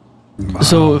 Wow.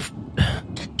 So,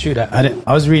 Shoot, I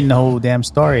was reading the whole damn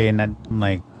story, and I'm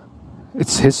like,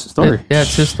 It's his story. yeah,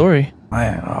 it's his story.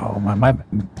 my.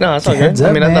 No, that's all good. Heads up,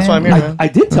 I mean, that's why I'm here, man. I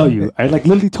did tell you. I like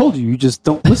literally told you. You just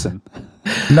don't listen.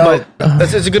 No,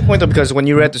 That's a good point, though, because when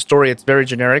you read the story, it's very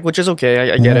generic, which is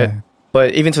okay. I get it.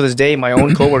 But even to this day, my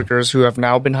own coworkers who have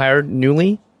now been hired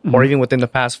newly, or even within the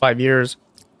past 5 years,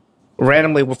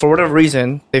 randomly, for whatever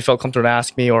reason, they felt comfortable to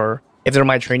ask me, or if they're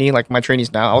my trainee, like my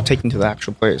trainees now, I'll take them to the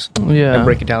actual place Yeah. and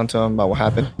break it down to them about what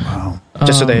happened. wow.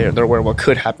 Just so they're aware of what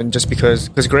could happen, just because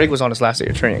Greg was on his last day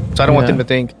of training. So I don't want them to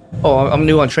think, oh, I'm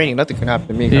new on training, nothing can happen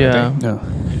to me. Kind of thing.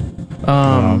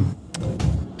 Yeah.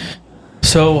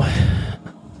 So,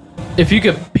 if you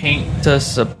could paint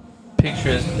us a picture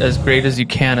as great as you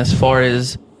can, as far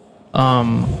as,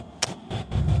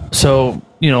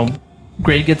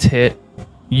 Greg gets hit,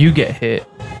 you get hit,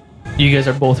 you guys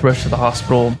are both rushed to the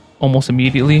hospital almost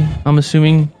immediately, I'm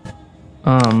assuming.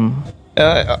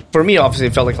 For me, obviously,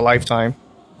 it felt like a lifetime.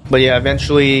 But yeah,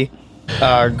 eventually,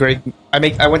 Greg, I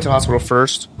went to the hospital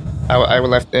first. I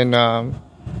left in, I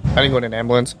didn't go in an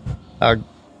ambulance.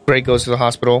 Greg goes to the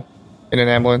hospital in an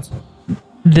ambulance.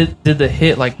 Did the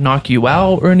hit like knock you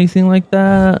out or anything like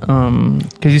that?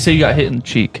 Because you said you got hit in the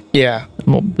cheek. Yeah.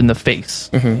 Well, in the face.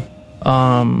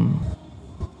 How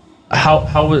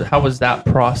was that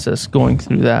process going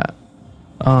through that?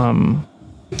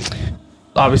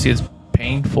 Obviously it's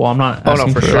painful. I'm not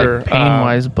asking for sure. Like, pain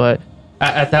wise, but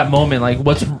at that moment, like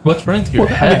what's running through your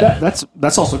head? I mean,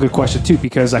 that's also a good question too,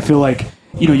 because I feel like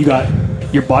you got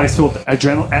your body's filled with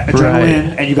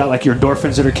adrenaline, and you got like your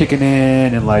endorphins that are kicking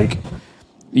in, and like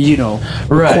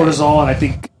cortisol, and I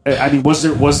think. I mean, was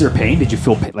there pain? Did you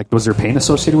feel pain? Like, was there pain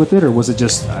associated with it, or was it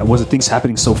things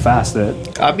happening so fast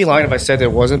that? I'd be lying if I said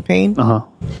there wasn't pain.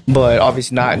 But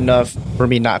obviously not enough for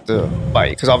me not to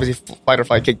fight, because obviously fight or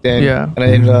flight kicked in, and I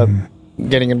ended up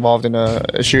getting involved in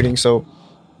a shooting. So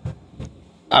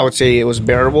I would say it was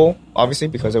bearable, obviously,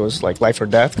 because it was like life or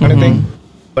death kind of thing.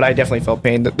 But I definitely felt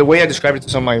pain. The way I described it to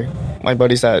some of my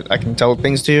buddies that I can tell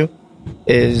things to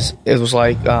is it was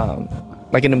like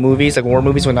in the movies, like war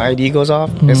movies, when the ID goes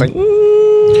off, it's like,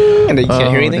 and then you can't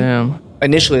hear anything. Damn.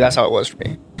 Initially, that's how it was for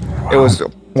me. It was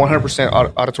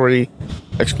 100% auditory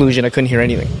exclusion. I couldn't hear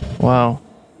anything. Wow.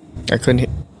 I couldn't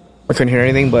hear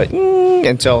anything, but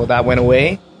until that went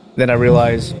away, then I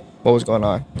realized what was going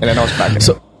on, and then I was back in.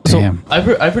 So Damn. I've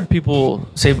heard people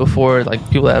say before, like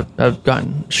people that have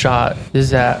gotten shot,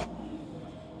 is that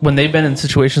when they've been in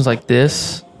situations like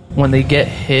this, when they get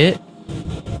hit,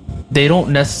 they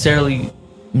don't necessarily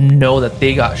know that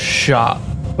they got shot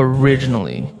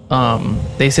originally.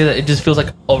 They say that it just feels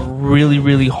like a really,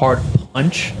 really hard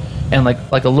punch and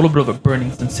like a little bit of a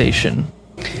burning sensation.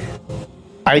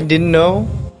 I didn't know.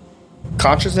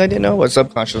 Consciously, I didn't know, but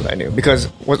subconsciously, I knew, because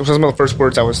some of the first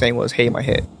words I was saying was, "Hey, my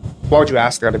hit." Why would you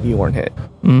ask that if you weren't hit?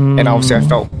 And obviously, I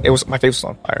felt my face was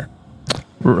on fire.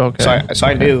 Okay. So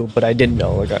I knew, but I didn't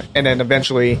know. And then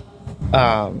eventually,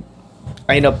 I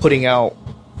ended up putting out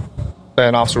that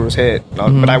an officer was hit,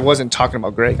 but I wasn't talking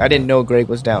about Greg. I didn't know Greg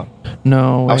was down.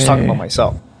 No way. I was talking about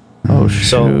myself. Oh shoot.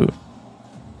 So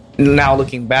now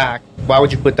looking back, why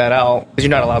would you put that out? Because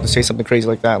you're not allowed to say something crazy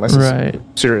like that unless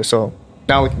it's serious. So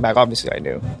now looking back, obviously I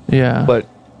knew. Yeah. But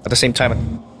at the same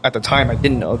time, at the time, I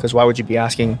didn't know, because why would you be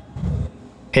asking,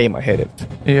 "Hey, am I hit?"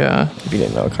 If you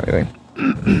didn't know, kind of thing.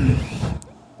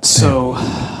 So,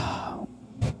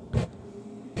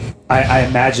 I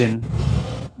imagine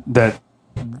that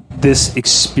this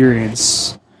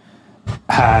experience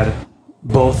had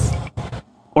both,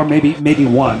 or maybe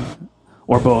one,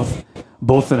 or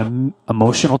both an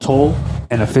emotional toll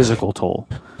and a physical toll.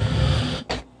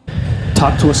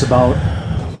 Talk to us about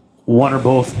one or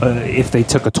both, if they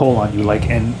took a toll on you, like,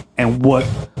 and what.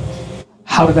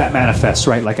 How did that manifest?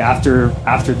 Right, like after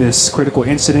this critical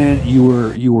incident,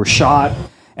 you were shot,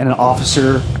 and an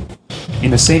officer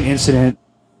in the same incident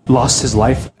lost his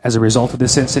life as a result of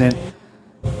this incident.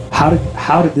 How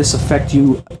did this affect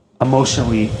you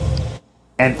emotionally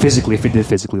and physically? If it did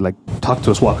physically, like, talk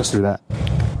to us, walk us through that.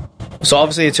 So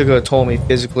obviously, it took a toll on me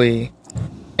physically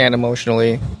and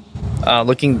emotionally.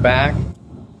 Looking back,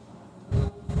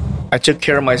 I took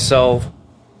care of myself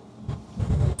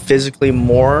physically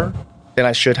more than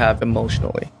I should have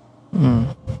emotionally.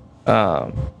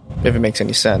 If it makes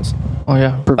any sense. Oh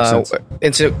yeah.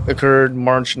 Incident occurred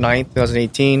March 9th,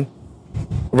 2018.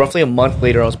 Roughly a month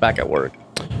later, I was back at work.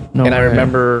 No and way. I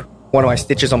remember one of my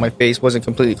stitches on my face wasn't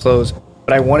completely closed,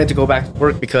 but I wanted to go back to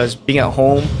work because being at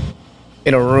home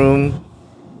in a room,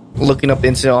 looking up the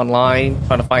incident online,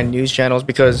 trying to find news channels,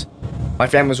 because my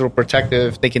family was real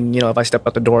protective, thinking, if I step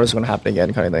out the door, it's going to happen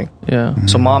again, kind of thing. Yeah.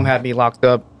 So mom had me locked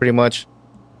up pretty much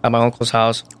at my uncle's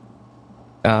house.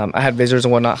 I had visitors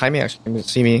and whatnot. Jaime actually came to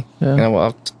see me. Yeah. And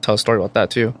I'll tell a story about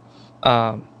that too.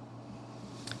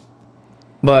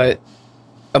 But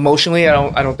emotionally,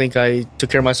 I don't think I took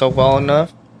care of myself well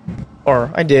enough.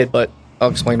 Or I did, but I'll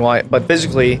explain why. But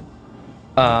physically,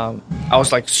 I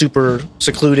was like super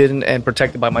secluded and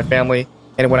protected by my family.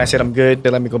 And when I said I'm good, they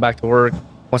let me go back to work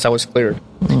once I was cleared.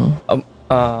 I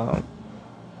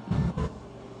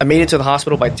made it to the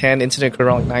hospital by 10. Incident occurred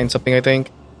around 9 something, I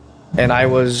think. And I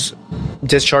was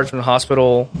discharged from the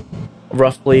hospital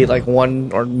roughly like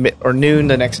 1 or noon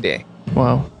the next day.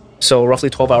 Wow. So roughly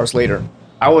 12 hours later.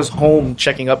 I was home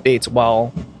checking updates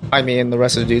while and the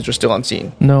rest of the dudes were still on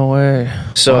scene. No way.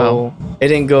 So Wow. it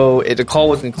didn't go. The call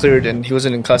wasn't cleared, and he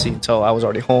wasn't in custody until I was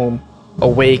already home,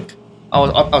 awake. I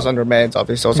was under meds,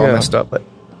 obviously. So I was all messed up. But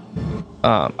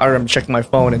I remember checking my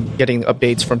phone and getting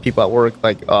updates from people at work,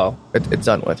 like, "Oh, it's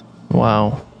done with."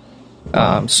 Wow.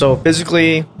 So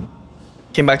physically,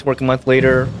 came back to work a month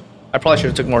later. I probably should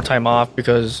have took more time off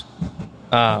because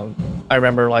I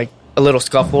remember like a little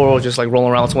scuffle or just like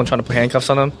rolling around with someone trying to put handcuffs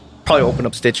on them. Probably open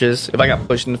up stitches if I got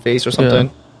pushed in the face or something.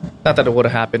 Yeah. Not that it would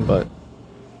have happened, but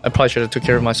I probably should have took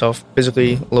care of myself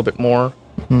physically a little bit more.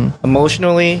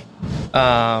 Emotionally,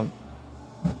 I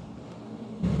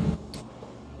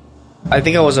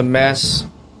think I was a mess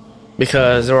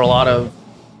because there were a lot of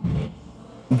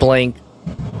blanks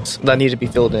that needed to be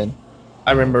filled in.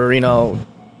 I remember,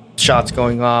 shots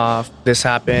going off, this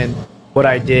happened, what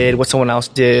I did, what someone else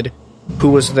did, who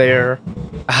was there.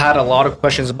 I had a lot of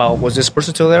questions about, was this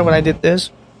person still there when I did this?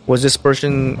 Was this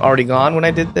person already gone when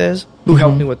I did this? Who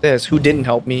helped me with this? Who didn't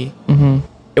help me?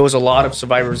 It was a lot of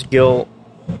survivor's guilt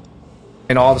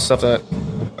and all the stuff that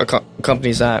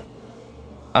accompanies that.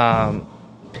 I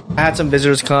had some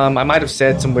visitors come. I might have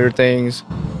said some weird things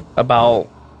about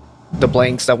the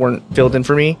blanks that weren't filled in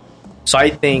for me. So I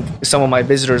think some of my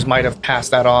visitors might have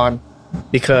passed that on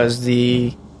because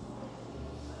the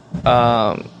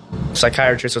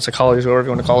psychiatrist or psychologist, or whatever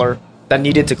you want to call her, that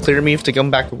needed to clear me to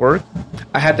come back to work,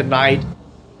 I had denied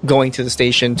going to the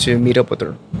station to meet up with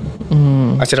her.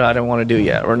 I said I didn't want to do it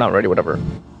yet, or not ready, whatever.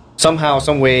 Somehow,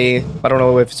 some way, I don't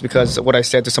know if it's because of what I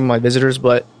said to some of my visitors,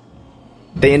 but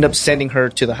they end up sending her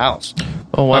to the house.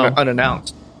 Oh, wow.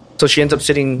 Unannounced. So she ends up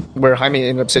sitting where Jaime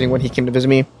ended up sitting when he came to visit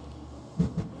me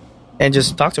and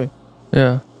just talk to me.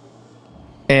 Yeah.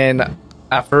 And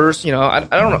at first, you know, I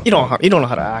don't know. You don't know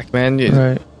how to act, man.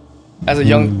 Right. As a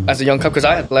young cop, because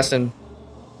I had less than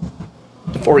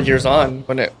 4 years on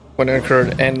when it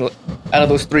occurred, and out of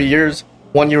those 3 years,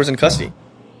 1 year was in custody.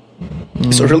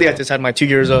 So really, I just had my 2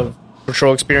 years of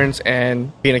patrol experience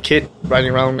and being a kid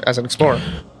riding around as an explorer.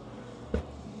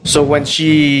 So when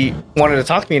she wanted to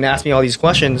talk to me and ask me all these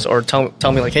questions, or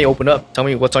tell me like, hey, open up, tell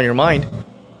me what's on your mind,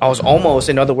 I was almost,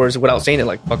 in other words, without saying it,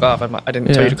 like, fuck off, I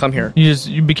didn't tell you to come here.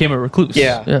 You became a recluse.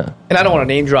 Yeah. And I don't want to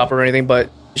name drop her or anything,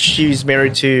 but she's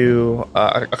married to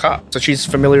a cop, so she's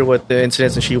familiar with the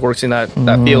incidents, and she works in that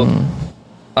field,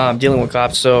 dealing with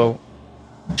cops. So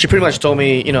she pretty much told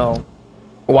me, you know,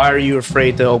 why are you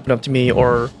afraid to open up to me?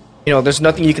 Or, you know, there's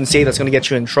nothing you can say that's going to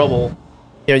get you in trouble.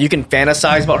 You know, you can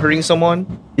fantasize about hurting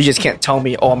someone. You just can't tell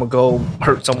me, oh, I'm going to go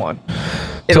hurt someone.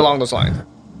 It's along those lines.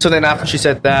 So then after she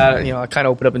said that, you know, I kind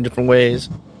of opened up in different ways.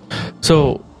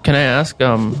 So can I ask,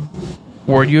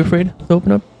 were you afraid to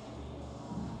open up?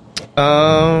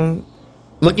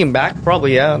 Looking back,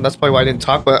 probably, yeah. That's probably why I didn't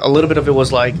talk. But a little bit of it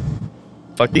was like,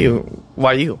 fuck you.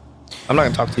 Why you? I'm not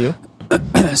going to talk to you.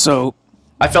 So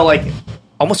I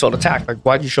almost felt attacked. Like,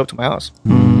 why did you show up to my house?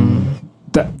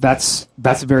 That's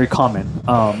very common.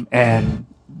 And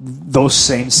those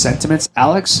same sentiments,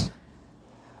 Alex,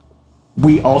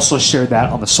 we also shared that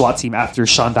on the SWAT team after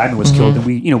Sean Diamond was killed. And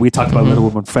we talked about it a little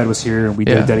when Fred was here, and we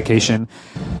did a dedication.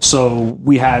 So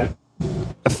we had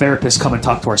a therapist come and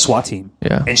talk to our SWAT team.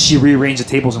 Yeah. And she rearranged the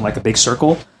tables in like a big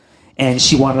circle, and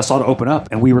she wanted us all to open up.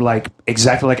 And we were like,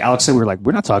 exactly like Alex said, we were like,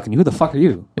 we're not talking to you. Who the fuck are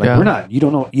you? Like, we're not. You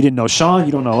don't know. You didn't know Sean.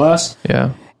 You don't know us.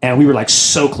 Yeah. And we were like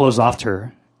so closed off to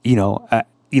her. We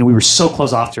were so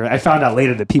close off to her. I found out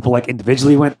later that people like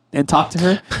individually went and talked to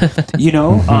her,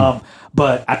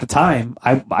 but at the time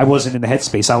I wasn't in the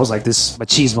headspace. I was like this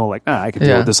machismo, like, I could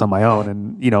deal with this on my own.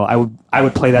 And, I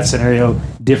would play that scenario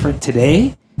different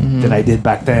today than I did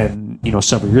back then,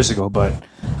 several years ago. But,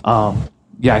 I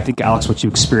think Alex, what you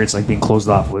experienced, like being closed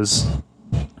off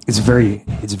it's very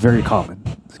common.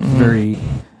 It's very,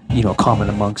 common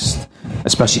amongst,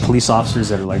 especially police officers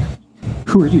that are like,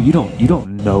 who are you? You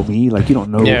don't know me. Like, you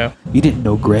don't know. Yeah. You didn't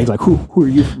know Greg. Like, who are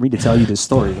you for me to tell you this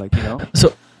story? Like,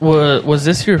 So, was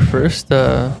this your first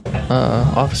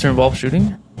officer involved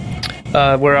shooting?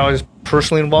 Where I was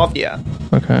personally involved, yeah.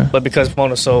 Okay. But because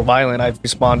Pomona's so violent, I've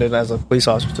responded as a police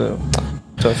officer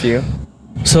to a few.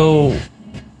 So,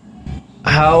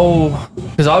 how?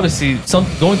 Because obviously,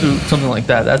 going through something like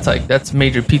that's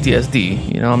major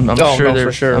PTSD. I'm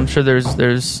sure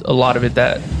there's a lot of it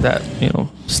that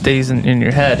stays in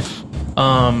your head.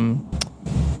 How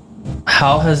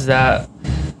has that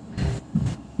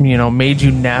made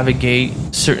you navigate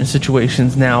certain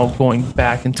situations now going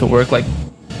back into work? Like,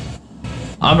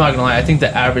 I'm not gonna lie, I think the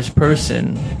average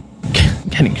person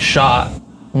getting shot,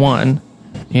 and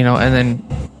then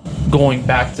going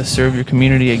back to serve your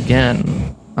community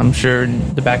again, I'm sure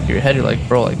in the back of your head you're like,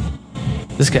 bro, like,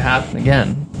 this could happen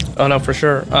again. Oh no, for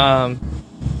sure.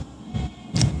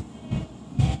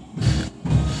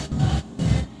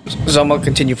 So I'm gonna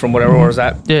continue from whatever was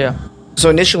at. Yeah. So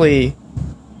initially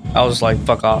I was like,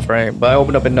 fuck off, right? But I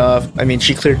opened up enough. I mean,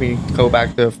 she cleared me to go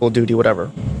back to full duty,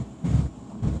 whatever.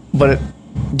 But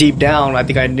deep down, I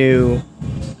think I knew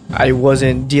I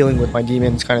wasn't dealing with my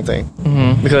demons, kind of thing.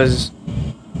 Because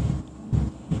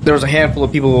there was a handful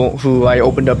of people who I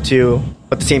opened up to,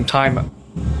 but at the same time,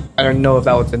 I don't know if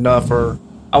that was enough, or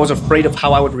I was afraid of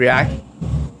how I would react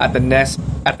at the next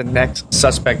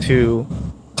suspect who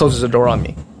closes the door on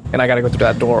me, and I got to go through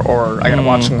that door, or I got to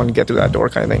watch someone get through that door,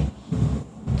 kind of thing.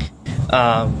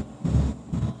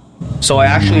 So I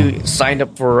actually signed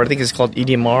up for, I think it's called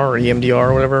EDMR or EMDR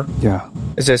or whatever. Yeah.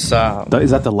 Is this? Is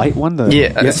that the light one?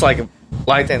 Yeah, it's like a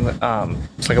light, and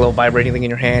it's like a little vibrating thing in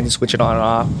your hand. You switch it on and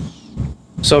off.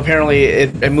 So apparently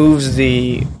it moves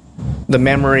the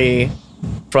memory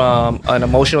from an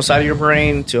emotional side of your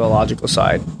brain to a logical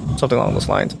side, something along those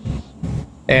lines.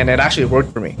 And it actually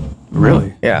worked for me.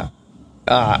 Really? Yeah.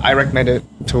 I recommend it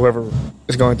to whoever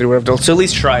is going through whatever. To at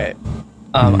least try it.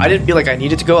 I didn't feel like I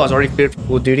needed to go. I was already cleared for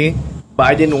full duty. But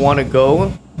I didn't want to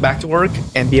go back to work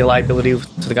and be a liability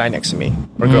to the guy next to me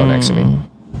or girl next to me.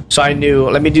 So I knew,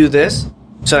 let me do this,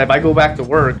 so that if I go back to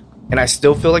work and I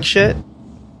still feel like shit,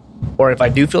 or if I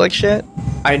do feel like shit,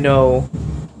 I know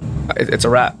it's a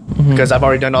wrap. Because I've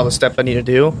already done all the steps I need to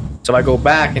do. So if I go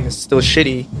back and it's still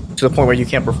shitty to the point where you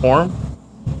can't perform,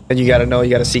 then you got to know you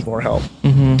got to seek more help.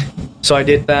 So I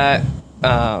did that.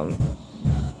 And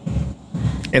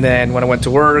then when I went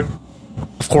to work,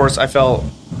 of course, I felt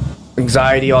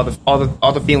anxiety, all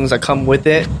the feelings that come with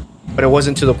it, but it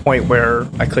wasn't to the point where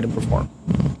I couldn't perform.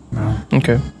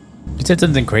 Okay. You said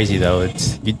something crazy though.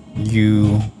 It's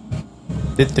you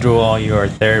did through all your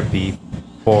therapy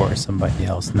for somebody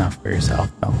else, not for yourself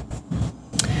though.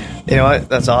 You know what?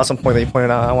 That's an awesome point that you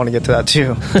pointed out. I want to get to that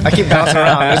too. I keep bouncing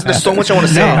around. There's so much I want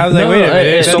to say. I was like, wait a minute.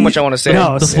 There's so much I want to say.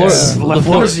 No, The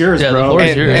floor is yours, yeah, bro. the floor is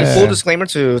And, yours. and full disclaimer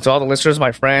to all the listeners,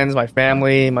 my friends, my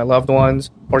family, my loved ones,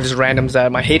 or just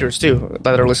randoms my haters too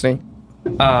that are listening.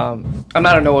 I'm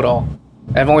not a know-it-all.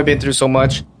 I've only been through so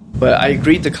much, but I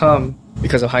agreed to come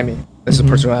because of Jaime. This is the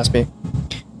person who asked me.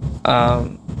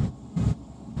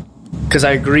 Because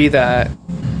I agree that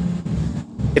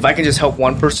if I can just help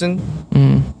one person,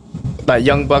 that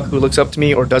young buck who looks up to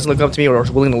me or doesn't look up to me or is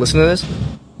willing to listen to this,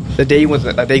 the day when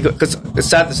that they go, because it's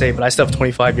sad to say, but I still have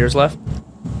 25 years left.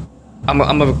 I'm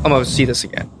gonna see this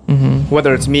again,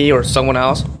 whether it's me or someone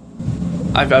else.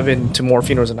 I've been to more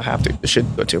funerals than I have to. I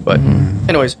should go to, but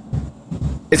anyways,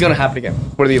 it's gonna happen again,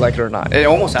 whether you like it or not. It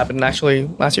almost happened actually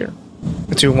last year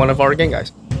to one of our gang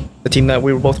guys, the team that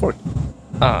we were both working.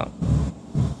 But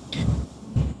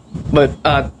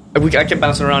I kept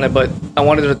bouncing around it, but I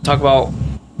wanted to talk about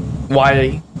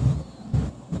why,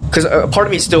 because a part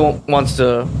of me still wants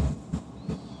to,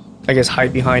 I guess,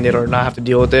 hide behind it or not have to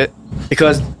deal with it,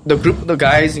 because the group of the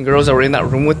guys and girls that were in that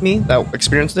room with me that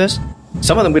experienced this,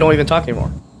 some of them we don't even talk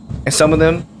anymore, and some of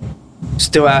them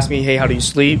still ask me, hey, how do you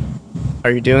sleep, how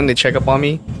are you doing, they check up on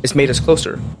me. It's made us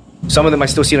closer. Some of them I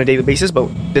still see on a daily basis, but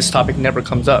this topic never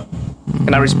comes up,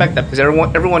 and I respect that, because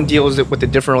everyone deals with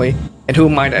it differently, and who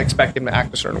am I to expect them to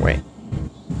act a certain way.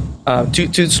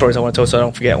 Two stories I want to tell so I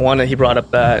don't forget. One, that he brought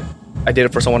up that I did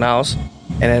it for someone else,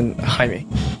 and then Jaime.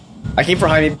 I came for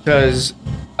Jaime because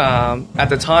at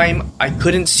the time I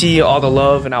couldn't see all the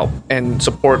love and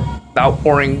support, the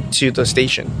outpouring to the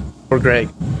station for Greg.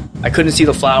 I couldn't see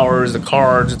the flowers, the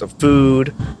cards, the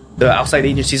food, the outside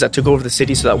agencies that took over the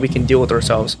city so that we can deal with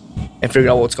ourselves and figure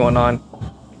out what's going on.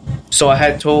 So I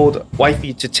had told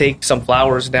Wifey to take some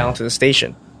flowers down to the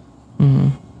station.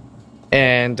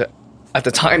 And at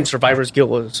the time, survivor's guilt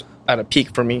was at a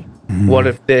peak for me. What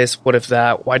if this? What if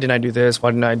that? Why didn't I do this? Why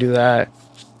didn't I do that?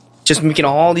 Just making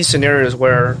all these scenarios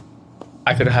where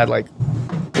I could have had, like,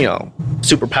 you know,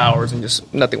 superpowers and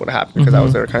just nothing would have happened because I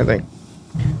was there, kind of thing.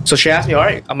 So she asked me, all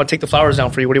right, I'm going to take the flowers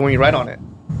down for you. What do you want me to write on it?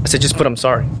 I said, just put I'm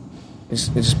sorry.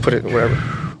 Just put it wherever.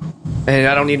 And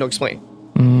I don't need to explain.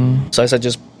 So I said,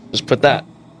 just put that.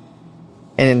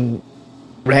 And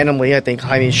randomly, I think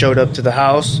Jaime showed up to the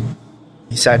house.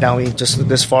 He sat down with me just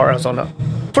this far.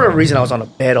 For a reason, I was on a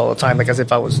bed all the time, like as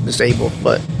if I was disabled.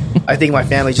 But I think my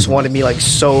family just wanted me, like,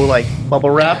 so, like, bubble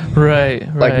wrap.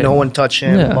 Right. Like, no one touch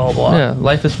him, Yeah. blah, blah. Yeah,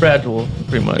 life is fragile,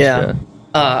 pretty much. Yeah.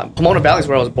 Pomona Valley is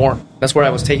where I was born. That's where I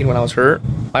was taken when I was hurt.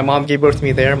 My mom gave birth to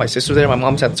me there. My sister there. My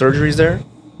mom's had surgeries there.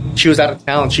 She was out of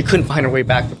town. She couldn't find her way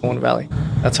back to Pomona Valley.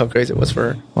 That's how crazy it was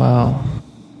for her. Wow.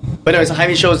 But anyways,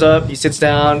 Jaime shows up. He sits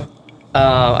down.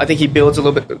 I think he builds a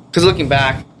little bit. Because looking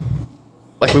back,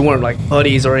 like, we weren't, like,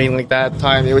 buddies or anything like that at the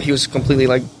time. He was completely,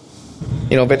 like,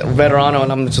 you know, veterano,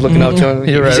 and I'm just looking up to him.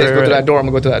 He says, go to that door. I'm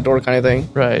going to go to that door, kind of thing.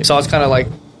 Right. So I was kind of, like,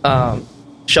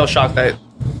 shell-shocked that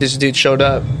this dude showed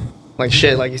up. Like,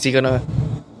 shit, like, is he going to...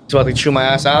 He's about to chew my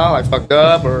ass out? I fucked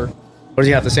up? Or what does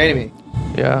he have to say to me?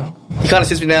 Yeah. He kind of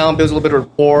sits me down, builds a little bit of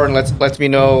rapport, and lets me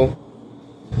know,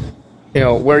 you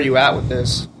know, where are you at with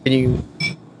this? Can you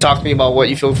talk to me about what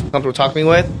you feel comfortable talking to me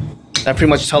with? And I pretty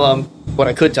much tell him what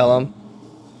I could tell him,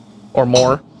 or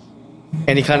more.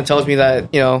 And he kind of tells me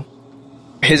that, you know,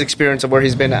 his experience of where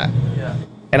he's been at. Yeah.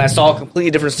 And I saw a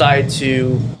completely different side to,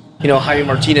 you know, Jaime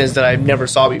Martinez that I never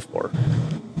saw before.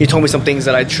 He told me some things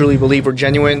that I truly believe were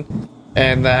genuine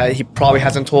and that he probably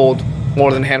hasn't told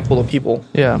more than a handful of people.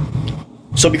 Yeah.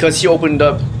 So because he opened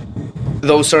up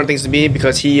those certain things to me,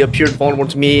 because he appeared vulnerable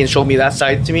to me and showed me that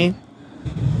side to me,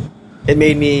 it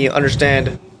made me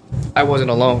understand I wasn't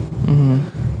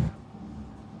alone.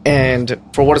 And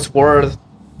for what it's worth,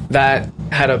 that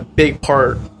had a big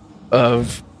part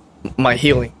of my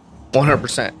healing,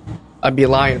 100%. I'd be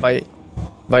lying if I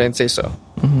didn't say so.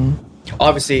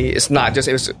 Obviously, it's not just,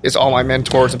 it's all my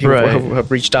mentors and people who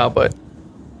have reached out, but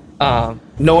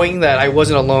knowing that I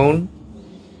wasn't alone,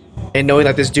 and knowing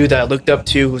that this dude that I looked up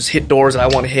to, who's hit doors that I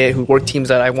want to hit, who worked teams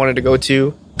that I wanted to go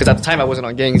to, because at the time I wasn't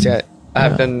on gangs yet. I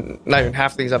have done not even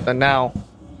half the things I've done now.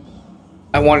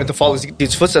 I wanted to follow this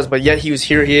dude's footsteps, but yet he was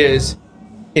here. He is,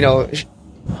 you know,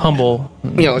 Humble.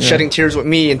 you know, shedding tears with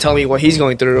me and telling me what he's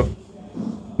going through.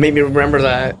 Made me remember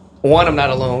that, one, I'm not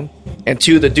alone, and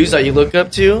two, the dudes that you look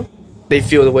up to, they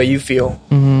feel the way you feel.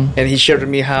 And he shared with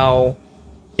me how,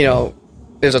 you know,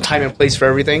 there's a time and place for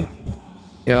everything.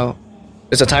 You know,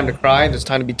 there's a time to cry, there's a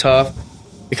time to be tough,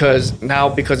 because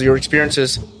of your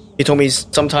experiences, he told me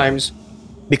sometimes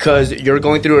because you're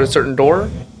going through a certain door,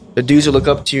 the dudes who look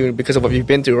up to you because of what you've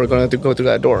been through are going to go through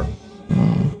that door.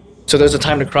 So there's a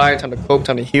time to cry, time to cope,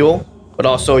 time to heal, but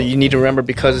also you need to remember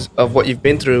because of what you've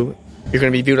been through, you're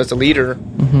going to be viewed as a leader,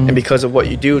 and because of what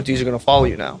you do, dudes are going to follow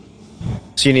you now.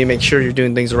 So you need to make sure you're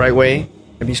doing things the right way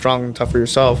and be strong and tough for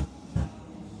yourself.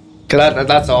 Because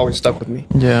that's always stuck with me.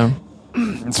 Yeah.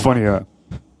 It's funny. I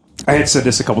had said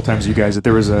this a couple times to you guys that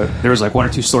there was like one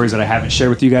or two stories that I haven't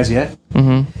shared with you guys yet.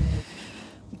 And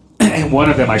one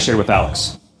of them I shared with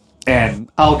Alex. And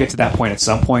I'll get to that point at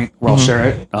some point where I'll share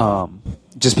it.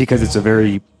 Just because it's a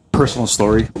very personal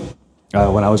story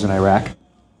when I was in Iraq.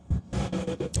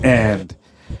 And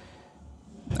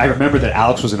I remember that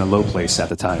Alex was in a low place at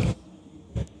the time.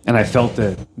 And I felt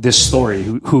that this story,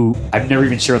 who I've never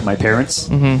even shared with my parents.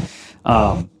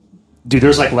 Dude,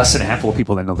 there's like less than a handful of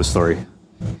people that know the story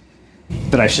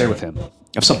that I shared with him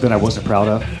of something I wasn't proud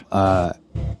of.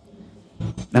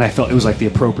 And I felt it was like the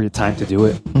appropriate time to do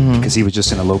it because he was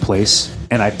just in a low place.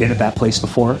 And I've been at that place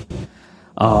before.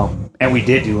 And we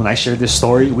did, dude. When I shared this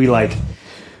story, we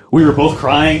were both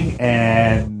crying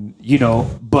and,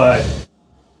 but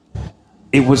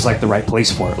it was like the right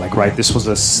place for it. Like, right, this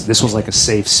was like a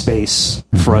safe space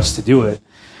for us to do it.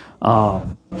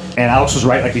 And Alex was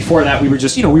right. Like before that, we were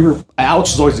just,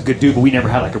 Alex was always a good dude, but we never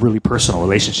had like a really personal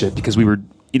relationship because we were,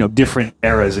 different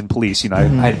eras in police. I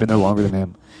had been there longer than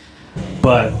him,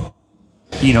 but,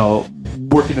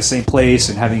 working the same place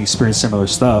and having experienced similar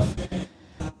stuff,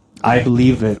 I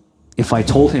believe that if I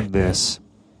told him this,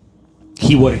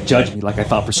 he wouldn't judge me like I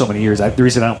thought for so many years. The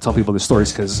reason I don't tell people the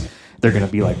stories because they're going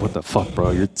to be like, what the fuck,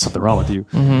 bro? You're something wrong with you.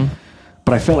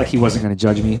 But I felt like he wasn't going to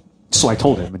judge me. So I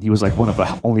told him, and he was like one of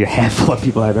only a handful of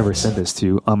people I've ever said this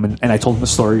to. And I told him the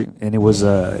story, and it was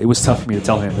tough for me to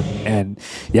tell him. And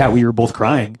yeah, we were both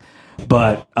crying,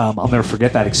 but I'll never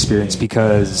forget that experience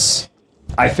because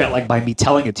I felt like by me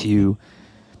telling it to you,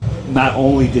 not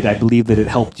only did I believe that it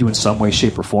helped you in some way,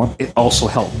 shape, or form, it also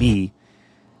helped me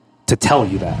to tell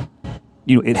you that.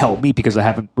 It helped me because I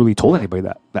haven't really told anybody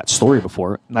that story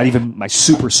before. Not even my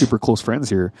super, super close friends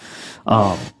here.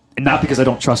 And not because I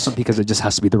don't trust them, because it just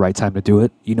has to be the right time to do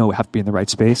it. We have to be in the right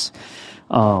space.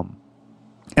 And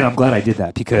I'm glad I did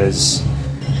that because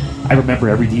I remember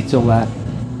every detail of that.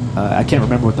 I can't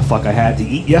remember what the fuck I had to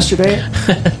eat yesterday,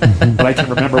 but I can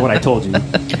remember what I told you.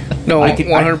 No,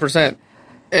 100%.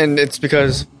 And it's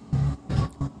because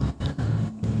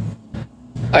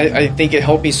I think it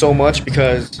helped me so much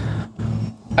because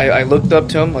I looked up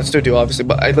to him. I still do, obviously,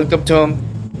 but I looked up to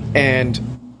him, and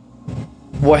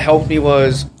what helped me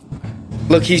was,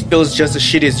 look, he feels just as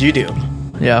shitty as you do.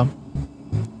 Yeah.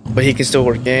 But he can still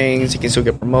work gangs. He can still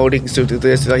get promoted. He can still do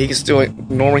this. Like, he can still a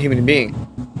normal human being.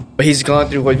 But he's gone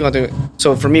through what he's gone through.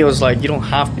 So for me, it was like, you don't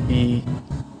have to be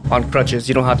on crutches.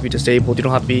 You don't have to be disabled. You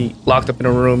don't have to be locked up in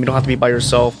a room. You don't have to be by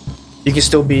yourself. You can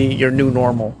still be your new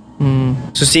normal.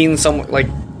 So seeing someone, like,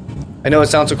 I know it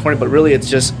sounds so corny, but really it's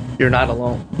just, you're not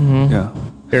alone. Yeah.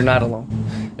 You're not alone.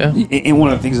 Yeah. And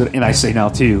one of the things that, and I say now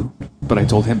too, but I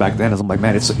told him back then, is I'm like,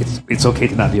 man, it's okay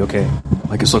to not be okay.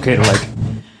 Like, it's okay to, like,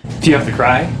 if you have to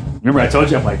cry. Remember I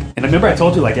told you, I'm like, and I remember I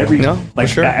told you, like,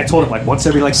 sure. I told him, like, once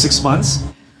every, like, 6 months.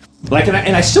 Like, and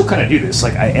I still kind of do this.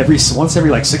 Like, once every,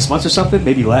 like, 6 months or something,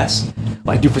 maybe less.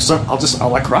 Like, dude, I'll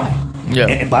like, cry. Yeah.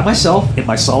 And by myself, in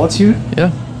my solitude.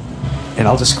 Yeah. And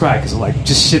I'll just cry because, like,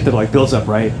 just shit that, like, builds up,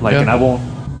 right? Like, and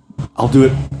I'll do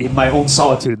it in my own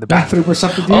solitude in the bathroom or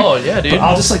something, dude. Oh, yeah, dude. But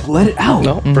I'll just, like, let it out.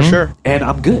 No, for sure. And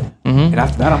I'm good. And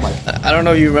after that, I'm like... I don't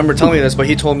know if you remember telling me this, but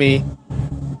he told me,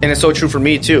 and it's so true for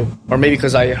me, too. Or maybe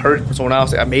because I heard it from someone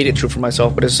else, I made it true for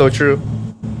myself, but it's so true.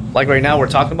 Like, right now, we're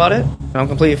talking about it, and I'm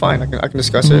completely fine. I can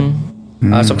discuss it.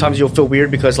 Sometimes you'll feel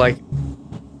weird because, like,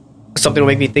 something will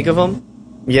make me think of him.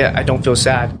 Yeah, I don't feel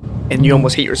sad. And you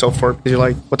almost hate yourself for it because you're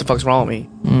like, what the fuck's wrong with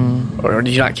me? Or do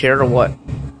you not care or what?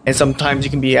 And sometimes I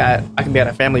can be at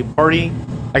a family party.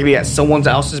 I can be at someone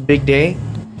else's big day.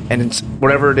 And it's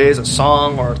whatever it is, a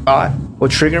song or a thought will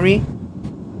trigger me.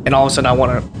 And all of a sudden I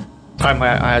want to cry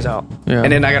my eyes out. Yeah.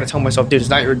 And then I got to tell myself, dude, it's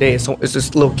not your day. It's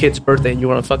this little kid's birthday. And you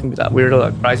want to fucking be that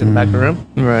weirdo that cries in the back of the room.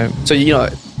 Right. So,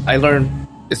 I learned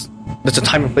there's a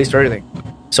time and place for everything.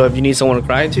 So if you need someone to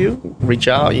cry to, reach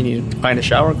out. You need to cry in the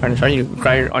shower. You need to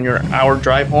cry on your hour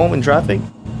drive home in traffic.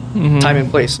 Time and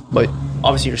place. But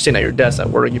obviously you're sitting at your desk at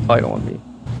work. You probably don't want to be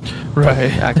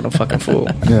acting a fucking fool.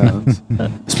 Yeah.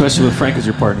 Especially with Frank as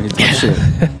your partner. He's like shit.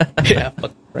 Yeah,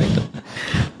 fuck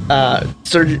Frank.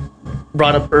 Serge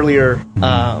brought up earlier,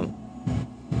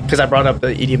 because I brought up the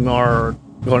EDMR or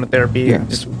going to therapy. Yeah.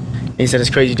 He said it's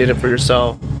crazy you did it for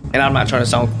yourself. And I'm not trying to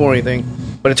sound cool or anything,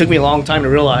 but it took me a long time to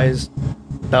realize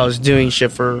that I was doing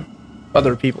shit for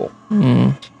other people.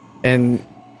 And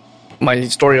my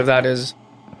story of that is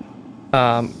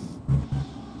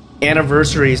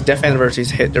anniversaries, death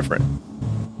anniversaries hit different.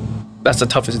 That's the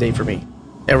toughest day for me.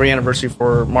 Every anniversary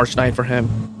for March 9th for him,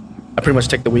 I pretty much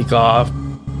take the week off.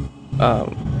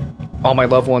 All my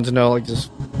loved ones know, like,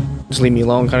 just leave me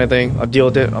alone kind of thing. I'll deal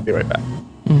with it. I'll be right back.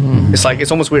 Mm-hmm.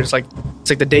 It's almost weird. It's like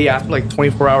the day after, like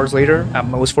 24 hours later, at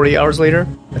most 48 hours later,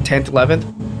 the 10th,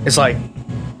 11th. It's like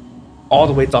all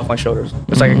the weight's off my shoulders.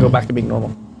 It's like I can go back to being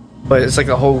normal. But it's like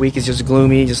the whole week is just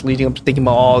gloomy, just leading up to thinking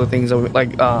about all the things.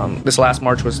 This last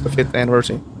March was the 5th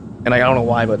anniversary. And I don't know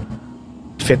why, but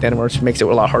the 5th anniversary makes it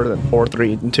a lot harder than 4,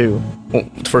 3, and 2. Well,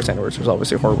 the first anniversary was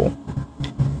obviously horrible.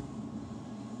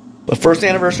 But first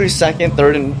anniversary, 2nd,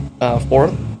 3rd, and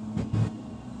 4th,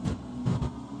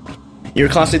 you're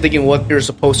constantly thinking what you're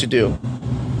supposed to do,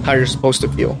 how you're supposed to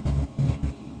feel.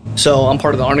 So I'm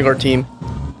part of the honor guard team.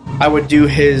 I would do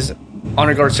his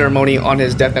honor guard ceremony on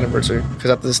his death anniversary because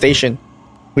at the station,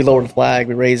 we lower the flag,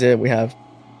 we raise it, we have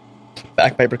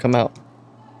bagpiper come out,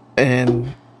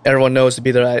 and everyone knows to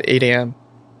be there at 8 a.m.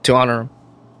 to honor him.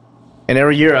 And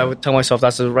every year I would tell myself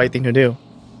that's the right thing to do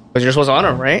because you're supposed to honor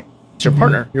him, right? It's your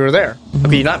partner. You were there. How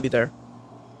could you not be there?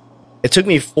 It took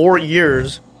me 4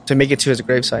 years to make it to his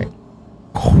gravesite.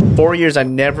 4 years I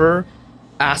never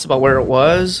asked about where it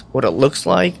was, what it looks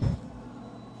like,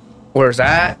 where it's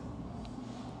at,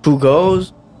 who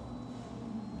goes.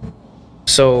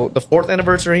 So the 4th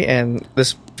anniversary and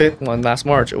this 5th one last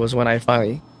March, it was when I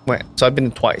finally went. So I've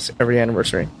been twice, every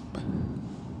anniversary.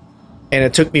 And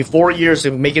it took me 4 years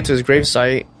to make it to his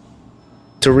gravesite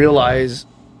to realize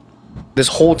this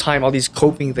whole time all these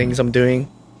coping things I'm doing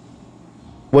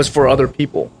was for other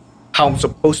people. How I'm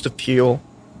supposed to feel,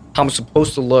 how I'm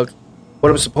supposed to look, what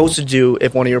I'm supposed to do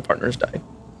if one of your partners died.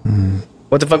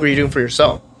 What the fuck were you doing for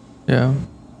yourself? Yeah.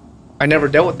 I never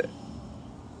dealt with it.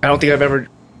 I don't think I've ever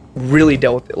really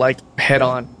dealt with it, like, head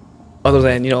on, other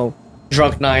than,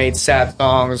 drunk nights, sad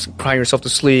songs, crying yourself to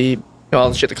sleep, all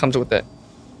the shit that comes with it.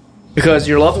 Because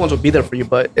your loved ones will be there for you,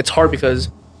 but it's hard because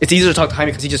it's easier to talk to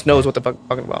Jaime because he just knows what the fuck I'm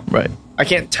talking about. Right. I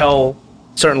can't tell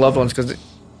certain loved ones because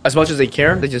as much as they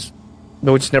care, they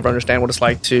would just never understand what it's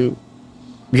like to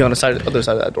be on the other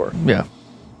side of that door. Yeah.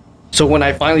 So when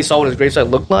I finally saw what his gravesite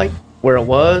looked like, where it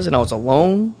was, and I was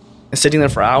alone and sitting there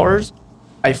for hours,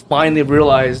 I finally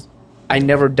realized I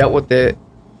never dealt with it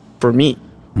for me.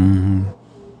 Mm-hmm.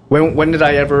 When did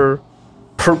I ever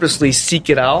purposely seek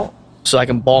it out so I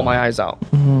can bawl my eyes out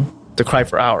to cry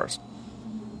for hours?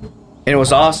 And it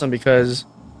was awesome because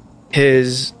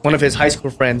one of his high school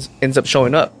friends ends up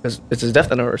showing up because it's his death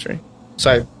anniversary.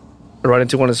 So I run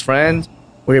into one of his friends.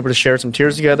 We were able to share some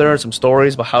tears together, some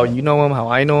stories about how you know him, how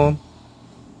I know him.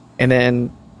 And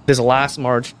then this last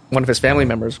March, one of his family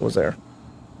members was there.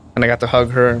 And I got to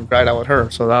hug her and cried out with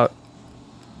her. So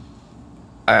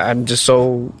I'm just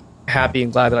so happy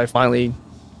and glad that I finally,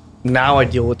 now I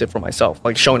deal with it for myself.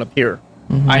 Like showing up here.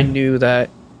 Mm-hmm. I knew that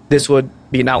this would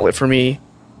be an outlet for me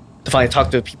to finally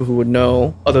talk to people who would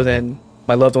know, other than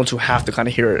my loved ones who have to kind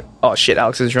of hear it. Oh shit,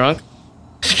 Alex is drunk.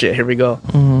 Shit, here we go.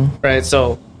 Mm-hmm. Right?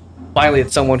 So finally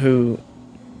it's someone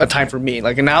a time for me.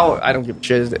 Like, and now I don't give a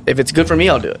shit. If it's good for me,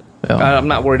 I'll do it. Yeah. I'm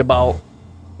not worried about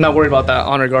that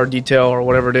honor guard detail or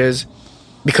whatever it is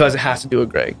because it has to do with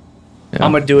Greg. Yeah.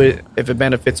 I'm going to do it if it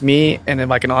benefits me, and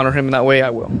if I can honor him in that way, I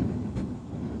will.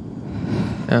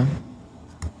 Yeah.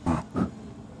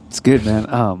 It's good,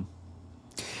 man.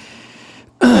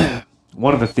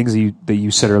 One of the things that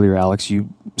you said earlier, Alex, you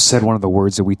said one of the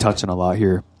words that we touch on a lot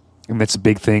here, and that's a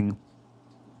big thing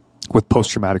with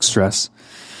post-traumatic stress,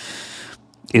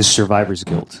 is survivor's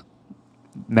guilt.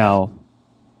 Now,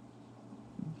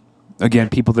 again,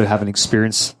 people that haven't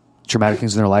experienced traumatic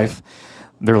things in their life,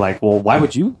 they're like, well, why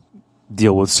would you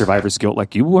deal with survivor's guilt?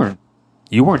 Like, you weren't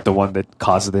the one that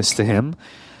caused this to him.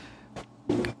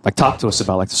 Like, talk to us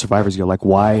about, like, the survivor's guilt. Like,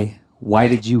 why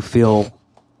did you feel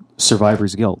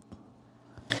survivor's guilt?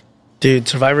 Dude,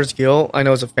 survivor's guilt, I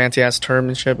know it's a fancy ass term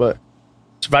and shit, but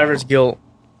survivor's guilt,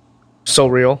 so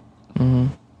real.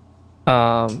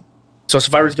 Mm-hmm. So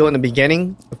survivor's guilt in the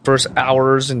beginning, the first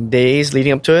hours and days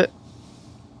leading up to it,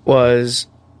 was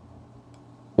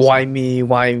why me,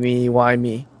 why me, why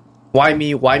me? Why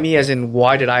me? Why me as in,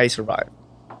 why did I survive?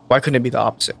 Why couldn't it be the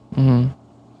opposite? Mm-hmm.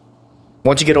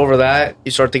 Once you get over that, you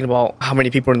start thinking about how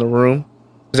many people are in the room.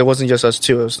 Because it wasn't just us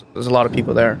two. There's a lot of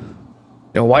people there.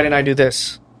 Why didn't I do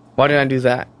this? Why didn't I do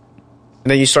that?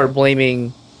 And then you start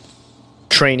blaming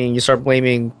training. You start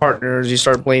blaming partners. You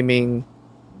start blaming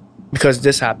because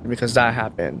this happened, because that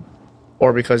happened.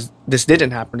 Or because this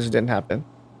didn't happen, this didn't happen.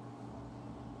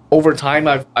 Over time,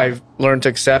 I've learned to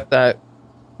accept that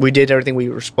we did everything we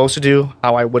were supposed to do,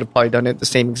 how I would have probably done it the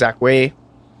same exact way.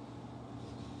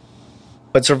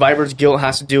 But survivor's guilt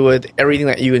has to do with everything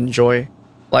that you enjoy.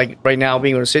 Like right now,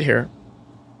 being able to sit here.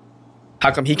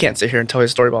 How come he can't sit here and tell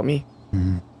his story about me?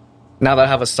 Mm-hmm. Now that I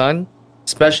have a son,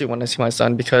 especially when I see my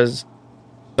son, because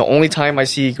the only time I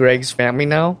see Greg's family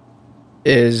now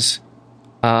is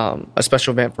a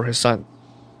special event for his son,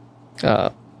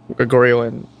 Greggory,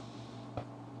 and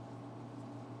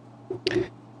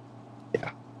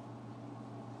yeah.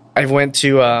 I go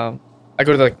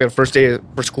to like the first day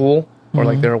for school or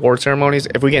like their award ceremonies.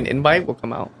 If we get an invite, we'll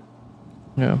come out.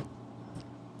 Yeah.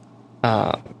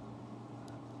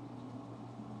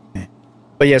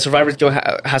 But yeah, survivor's guilt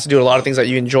has to do with a lot of things that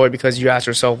you enjoy because you ask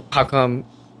yourself, how come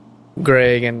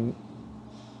Greg and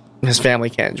his family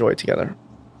can't enjoy it together?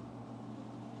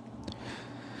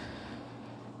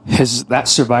 Has that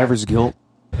survivor's guilt,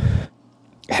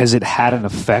 has it had an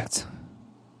effect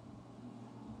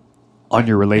on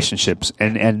your relationships?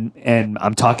 And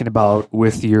I'm talking about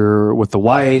with the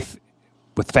wife,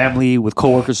 with family, with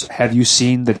coworkers. Have you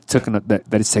seen that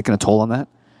it's taken a toll on that?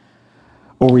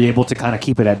 Or were you able to kind of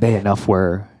keep it at bay enough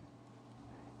where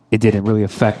it didn't really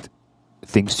affect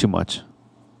things too much?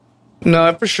 No,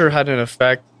 it for sure had an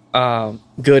effect,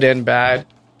 good and bad.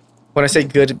 When I say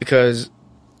good, because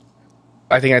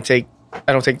I think I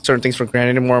don't take certain things for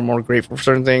granted anymore. I'm more grateful for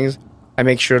certain things. I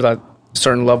make sure that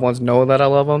certain loved ones know that I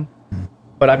love them.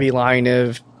 But I'd be lying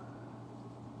if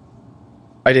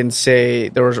I didn't say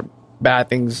there was bad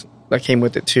things that came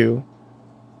with it too,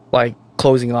 like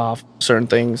closing off certain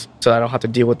things so I don't have to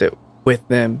deal with it with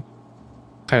them,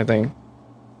 kind of thing.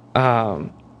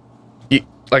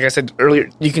 Like I said earlier,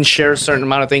 you can share a certain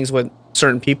amount of things with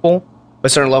certain people,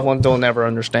 but certain loved ones don't ever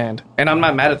understand. And I'm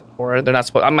not mad at them for it. They're not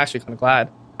supposed. I'm actually kind of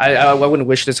glad. I wouldn't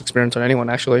wish this experience on anyone.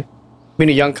 Actually, being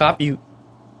a young cop, you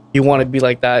want to be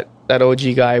like that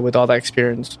OG guy with all that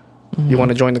experience. Mm-hmm. You want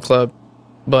to join the club,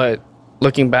 but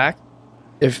looking back,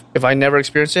 if I never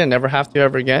experienced it and never have to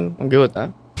ever again, I'm good with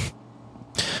that.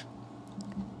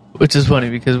 Which is funny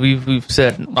because we've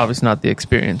said, obviously not the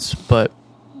experience, but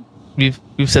we've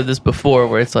said this before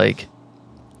where it's like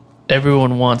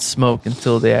everyone wants smoke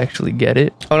until they actually get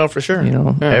it. Oh no, for sure.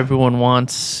 Everyone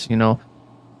wants,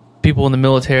 people in the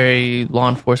military, law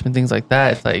enforcement, things like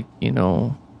that. It's like,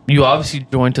 you obviously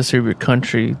joined to serve your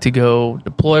country, to go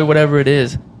deploy, whatever it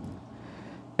is. And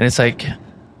it's like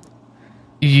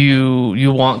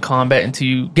you want combat until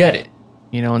you get it.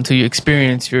 Until you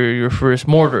experience your first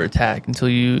mortar attack, until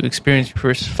you experience your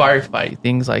first firefight,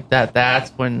 things like that.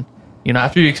 That's when,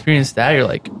 after you experience that, you're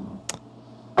like,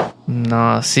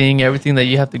 nah, seeing everything that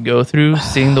you have to go through,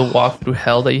 seeing the walk through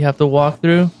hell that you have to walk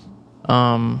through,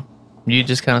 you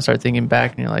just kind of start thinking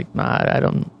back and you're like, nah, I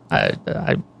don't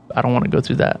want to go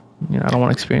through that. I don't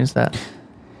want to experience that.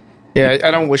 Yeah,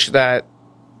 I don't wish the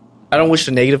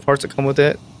negative parts that come with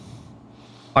it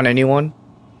on anyone.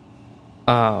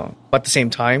 But at the same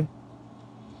time,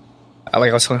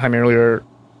 like I was telling Jaime earlier,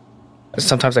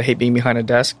 sometimes I hate being behind a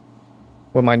desk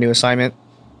with my new assignment.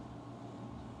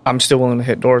 I'm still willing to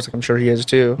hit doors, like I'm sure he is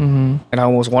too. Mm-hmm. And I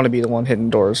almost want to be the one hitting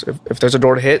doors. If there's a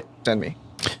door to hit, send me.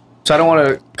 So I don't want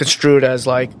to construe it as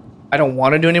like I don't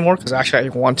want to do anymore, because actually I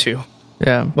want to.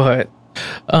 Yeah. But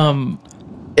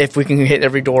if we can hit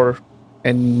every door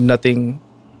and nothing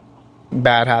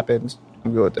bad happens,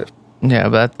 I'm good with it. Yeah,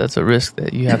 but that's a risk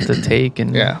that you have to take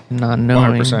and not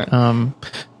knowing. 100%.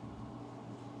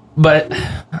 But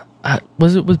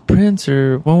was it with Prince,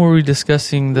 or when were we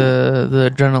discussing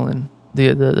the adrenaline?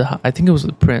 The I think it was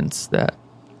with Prince that.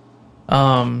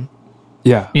 I've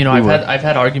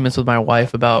had arguments with my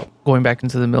wife about going back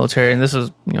into the military, and this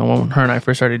was when her and I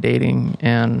first started dating,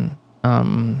 and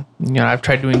I've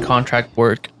tried doing contract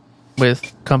work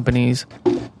with companies,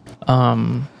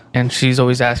 and she's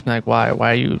always asked me like, why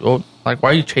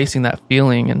are you chasing that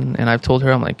feeling? And I've told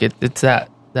her, I'm like, it's that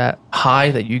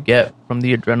high that you get from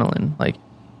the adrenaline. Like,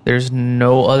 there's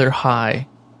no other high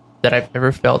that I've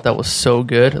ever felt that was so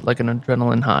good, like an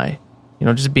adrenaline high.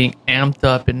 Just being amped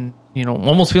up and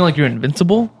almost feeling like you're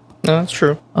invincible. No, that's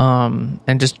true.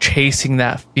 And just chasing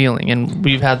that feeling. And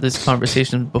we've had this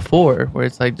conversation before where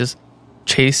it's like just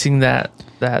chasing that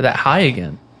high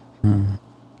again.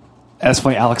 That's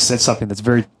funny. Alex said something that's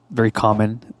very, very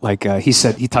common. Like he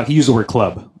used the word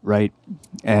club, right?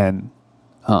 And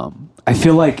I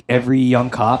feel like every young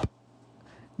cop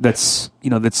that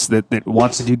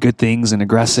wants to do good things and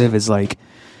aggressive is like,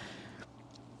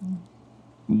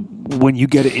 when you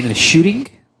get it in a shooting,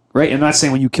 right? I'm not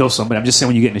saying when you kill somebody. I'm just saying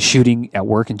when you get in a shooting at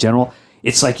work in general,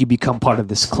 it's like you become part of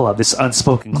this club, this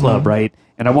unspoken club, right?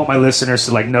 And I want my listeners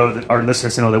to know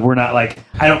that we're not like,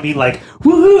 I don't mean like,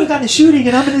 woohoo, I got a shooting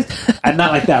and I'm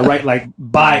not like that, right? Like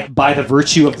by the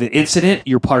virtue of the incident,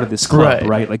 you're part of this club,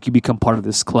 right? Like you become part of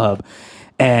this club.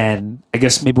 And I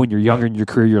guess maybe when you're younger in your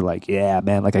career, you're like, yeah,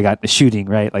 man, like I got in a shooting,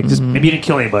 right? Like just maybe you didn't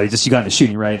kill anybody, just you got in a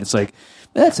shooting, right? And it's like,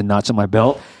 that's a notch on my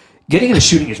belt. Getting in a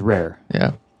shooting is rare.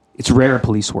 Yeah. It's rare in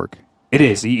police work. It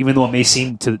is, even though it may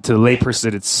seem to the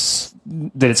layperson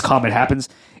that it's common, it happens.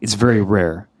 It's very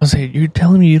rare. I was like, you're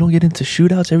telling me you don't get into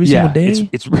shootouts every single day?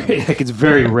 It's like it's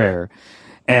very rare.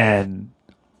 And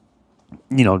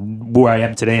you know where I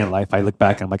am today in life, I look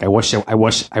back and I'm like, I wish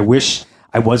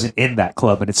I wasn't in that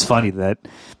club. And it's funny that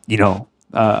I don't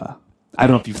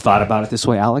know if you've thought about it this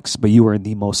way, Alex, but you were in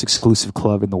the most exclusive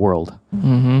club in the world.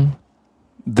 Mm-hmm.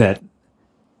 That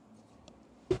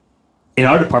in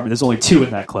our department, there's only 2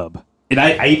 in that club. And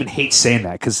I even hate saying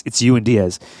that because it's you and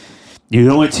Diaz. You're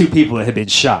the only 2 people that have been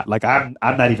shot. Like I'm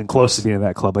not even close to being in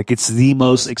that club. Like it's the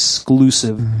most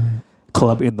exclusive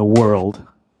club in the world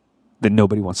that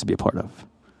nobody wants to be a part of.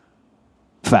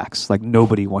 Facts. Like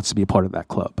nobody wants to be a part of that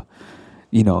club.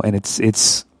 And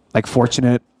it's like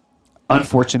fortunate,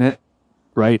 unfortunate,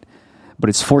 right? But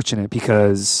it's fortunate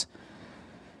because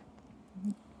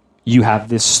you have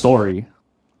this story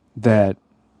that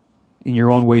in your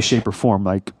own way, shape, or form,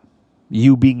 like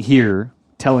you being here,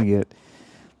 telling it,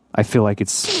 I feel like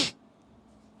it's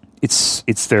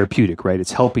therapeutic, right?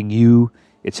 It's helping you,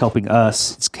 it's helping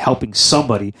us, it's helping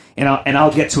somebody, and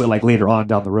I'll get to it like later on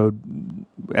down the road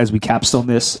as we capstone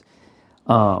this.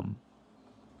 But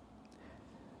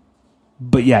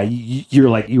yeah,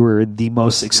 you were the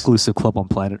most exclusive club on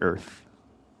planet Earth.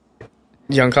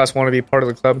 Young cops want to be part of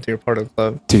the club until you're part of the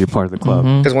club. Till you're part of the club.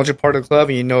 Because once you're part of the club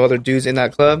and you know other dudes in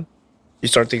that club, you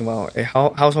start thinking about, hey,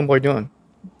 how's homeboy doing?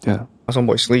 Yeah. How's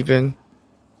homeboy sleeping?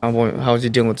 How's he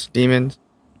dealing with demons?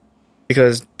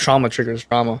 Because trauma triggers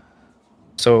trauma.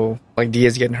 So, like,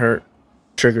 Diaz getting hurt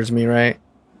triggers me, right?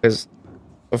 Because,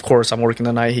 of course, I'm working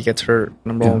the night, he gets hurt,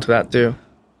 and I'm rolling to that, too.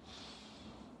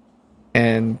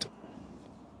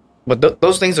 But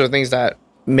those things are things that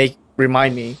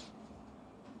remind me.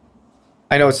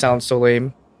 I know it sounds so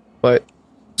lame, but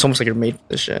it's almost like you're made for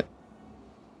this shit.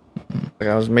 Like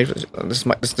I was made for this. This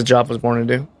is the job I was born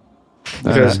to do.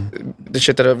 Because the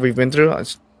shit that we've been through, I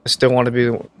still want to be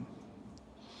the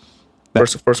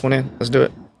first one in. Let's do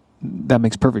it. That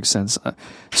makes perfect sense.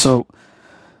 So,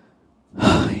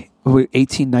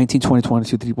 18, 19, 20,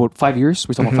 22, 23, 5 years?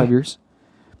 We're talking about 5 years?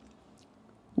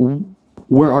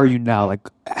 Where are you now? Like,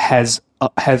 has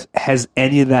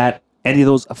any of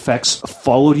those effects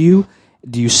followed you?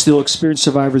 Do you still experience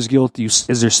survivor's guilt?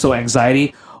 Is there still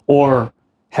anxiety? Or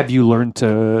have you learned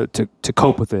to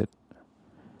cope with it?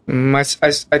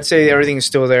 I'd say everything is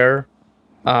still there.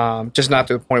 Just not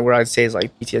to the point where I'd say it's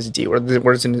like PTSD,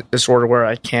 where it's a disorder where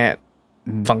I can't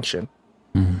function.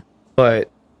 Mm-hmm.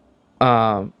 But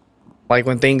like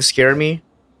when things scare me,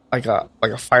 like a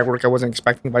firework I wasn't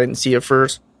expecting, but I didn't see it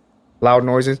first, loud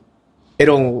noises,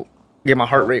 it'll get my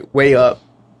heart rate way up,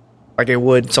 like it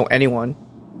would anyone.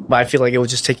 But I feel like it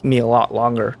was just taking me a lot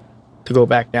longer to go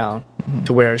back down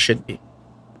to where it should be.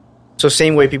 So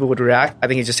same way people would react, I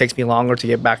think it just takes me longer to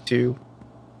get back to.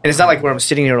 And it's not like where I'm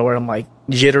sitting here where I'm like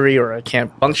jittery or I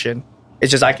can't function.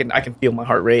 It's just I can feel my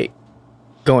heart rate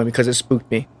going because it spooked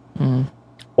me.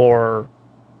 Or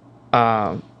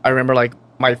I remember like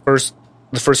the first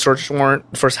search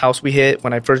warrant, the first house we hit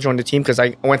when I first joined the team, because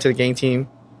I went to the gang team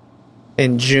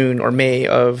in June or May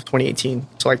of 2018.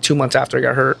 So like 2 months after I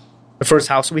got hurt. The first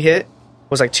house we hit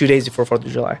was like 2 days before 4th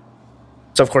of July.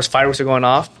 So of course fireworks are going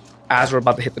off as we're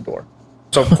about to hit the door.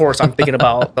 So of course I'm thinking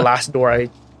about the last door I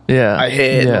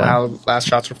hit and how last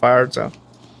shots were fired. So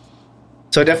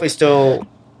it definitely still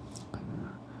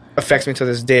affects me to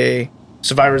this day.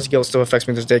 Survivor's guilt still affects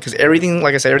me to this day because everything,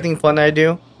 like I said, everything fun that I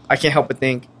do, I can't help but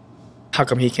think, how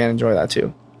come he can't enjoy that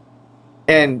too?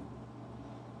 And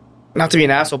not to be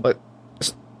an asshole, but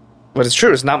it's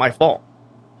true. It's not my fault.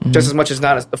 Just as much as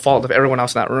not the fault of everyone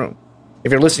else in that room.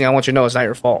 If you're listening, I want you to know it's not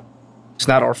your fault. It's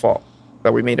not our fault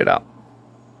that we made it out.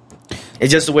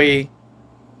 It's just the way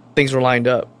things were lined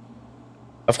up.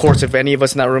 Of course, if any of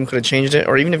us in that room could have changed it,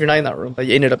 or even if you're not in that room, but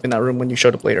you ended up in that room when you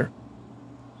showed up later.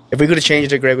 If we could have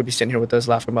changed it, Greg would be sitting here with us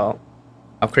laughing about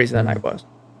how crazy that night was.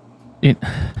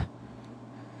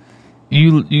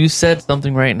 You said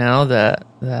something right now that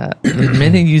the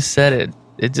minute you said it,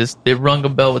 it rung a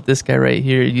bell with this guy right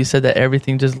here. You said that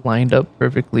everything just lined up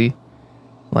perfectly,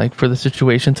 like for the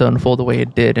situation to unfold the way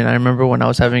it did. And I remember when I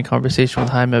was having a conversation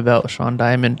with Jaime about Sean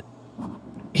Diamond,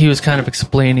 he was kind of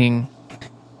explaining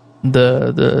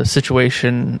the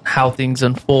situation, how things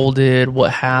unfolded,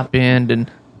 what happened,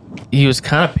 and he was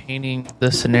kind of painting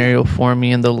the scenario for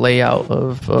me and the layout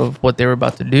of what they were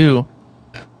about to do.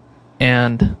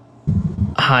 And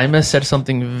Jaime said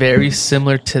something very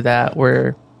similar to that,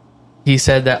 where he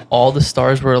said that all the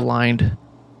stars were aligned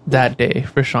that day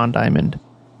for Sean Diamond.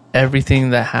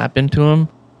 Everything that happened to him,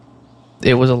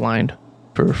 it was aligned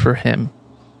for him.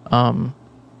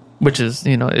 Which is,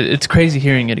 it's crazy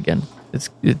hearing it again.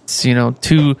 It's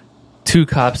two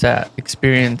cops that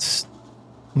experience,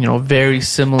 very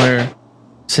similar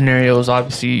scenarios.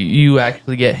 Obviously, you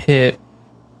actually get hit.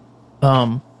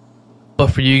 But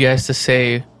for you guys to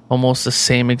say almost the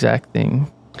same exact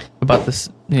thing about this,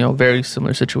 very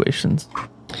similar situations.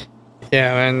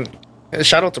 Yeah, man. And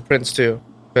shout out to Prince too,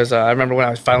 because I remember when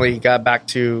I finally got back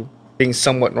to being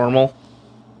somewhat normal.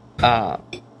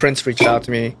 Prince reached out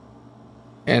to me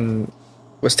and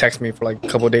was texting me for like a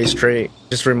couple of days straight,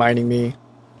 just reminding me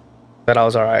that I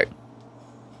was all right.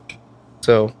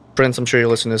 So, Prince, I'm sure you'll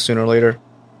listen to this sooner or later.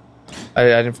 I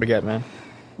didn't forget, man.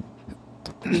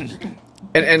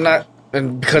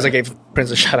 And because I gave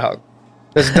Prince a shout out,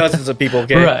 there's dozens of people.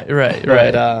 Okay?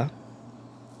 Right.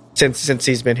 Since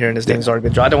he's been here and his name's already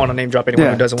been dropped, I don't want to name drop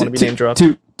anyone who doesn't want to be name dropped.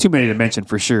 Too many to mention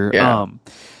for sure. Yeah.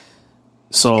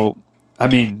 So, I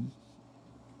mean,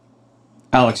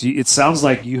 Alex, it sounds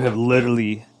like you have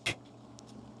literally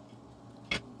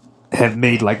have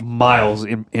made like miles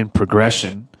in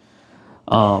progression.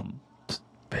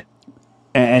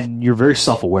 And you're very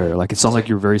self-aware. Like, it sounds like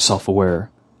you're very self-aware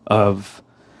of,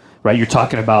 right? You're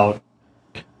talking about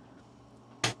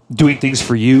doing things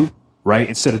for you, right?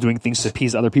 Instead of doing things to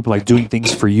appease other people, like doing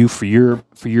things for you, for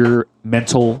your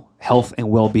mental health and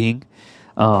well-being.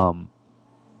 And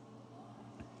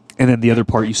then the other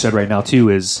part you said right now too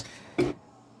is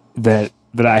that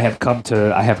I have come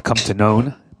to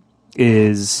known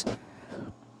is,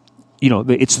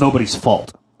 it's nobody's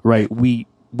fault, right? We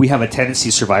have a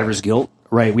tendency, survivor's guilt,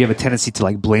 right? We have a tendency to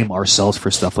like blame ourselves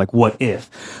for stuff. Like, what if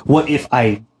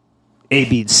I A,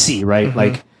 B, and C, right? Mm-hmm.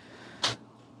 Like,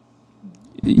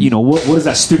 what is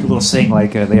that stupid little saying?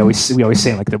 Like, we always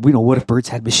say like that. What if birds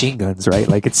had machine guns, right?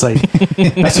 Like, it's like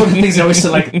that's one of the things they always say.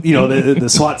 Like, the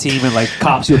SWAT team and like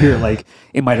cops, you'll hear it like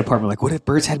in my department, like, what if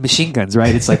birds had machine guns,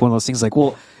 right? It's like one of those things. Like,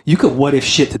 well, you could what if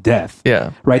shit to death,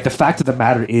 yeah, right? The fact of the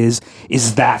matter is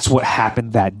that's what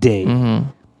happened that day, mm-hmm.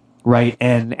 right?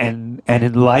 And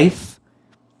in life,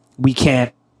 we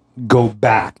can't go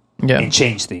back and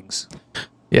change things,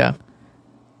 yeah,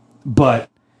 but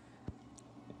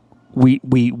we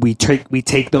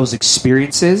take those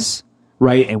experiences,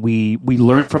 right, and we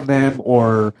learn from them,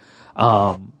 or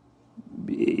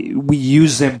we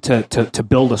use them to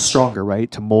build us stronger,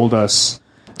 right, to mold us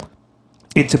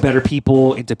into better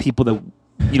people, into people that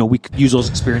we could use those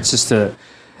experiences to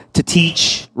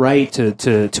teach, right,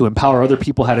 to empower other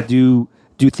people how to do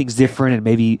things different, and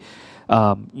maybe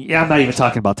I'm not even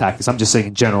talking about tactics. I'm just saying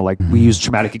in general, like, we use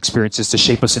traumatic experiences to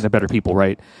shape us into better people,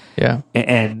 right? Yeah.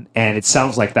 And it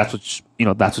sounds like that's what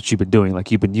you've been doing.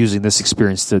 Like, you've been using this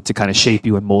experience to kind of shape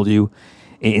you and mold you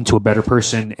into a better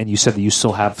person. And you said that you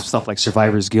still have stuff like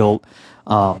survivor's guilt,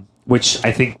 which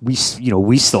I think we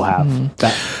still have. Mm-hmm.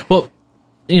 That. Well,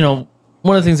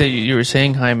 one of the things that you were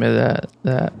saying, Jaime,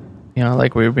 that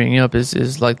like we were bringing up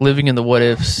is like living in the what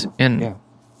ifs, and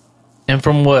and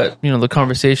from what the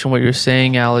conversation, what you're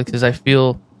saying, Alex, is I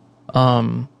feel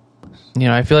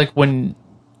like when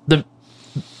the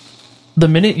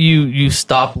minute you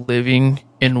stop living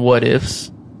in what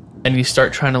ifs and you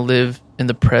start trying to live in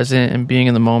the present and being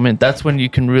in the moment, that's when you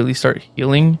can really start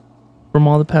healing from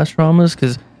all the past traumas.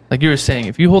 Because like you were saying,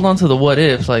 if you hold on to the what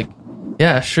ifs, like,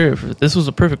 yeah, sure, if this was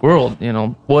a perfect world,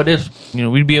 what if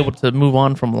we'd be able to move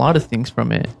on from a lot of things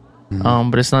from it.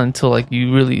 But it's not until like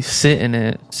you really sit in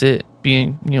it,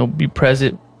 be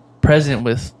present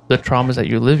with the traumas that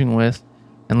you're living with,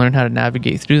 and learn how to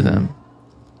navigate through them.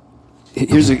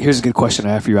 Here's a good question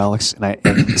I have for you, Alex, and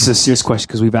this is a serious question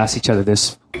because we've asked each other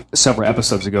this several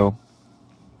episodes ago,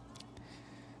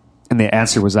 and the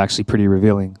answer was actually pretty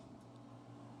revealing.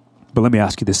 But let me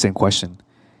ask you the same question: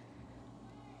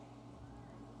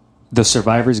 the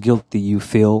survivor's guilt that you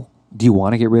feel, do you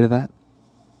want to get rid of that?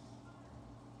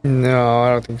 No, I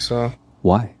don't think so.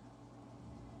 Why?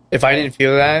 If I didn't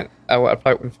feel that, I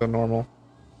probably wouldn't feel normal.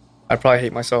 I'd probably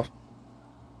hate myself.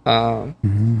 Damn.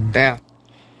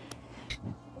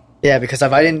 Yeah, because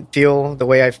if I didn't feel the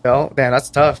way I felt, damn, that's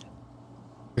tough.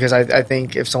 Because I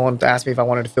think if someone asked me if I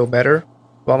wanted to feel better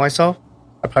about myself,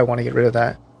 I'd probably want to get rid of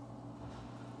that.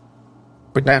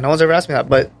 But no one's ever asked me that.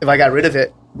 But if I got rid of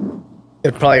it,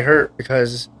 it'd probably hurt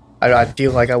because I'd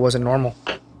feel like I wasn't normal.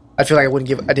 I feel like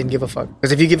I didn't give a fuck.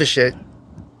 Because if you give a shit,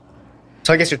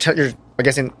 so I guess you're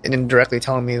indirectly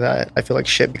telling me that I feel like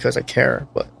shit because I care.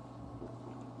 But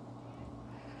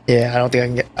yeah, I don't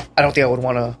think I would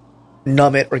want to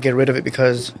numb it or get rid of it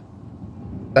because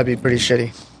that'd be pretty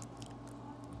shitty.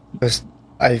 Because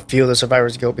I feel the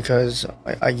survivor's guilt because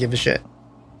I give a shit.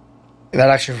 that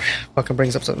actually fucking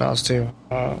brings up something else too.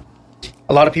 A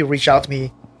lot of people reach out to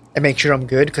me and make sure I'm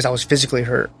good because I was physically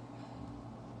hurt,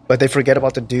 but they forget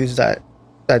about the dudes that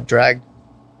dragged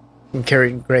and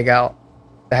carried Greg out,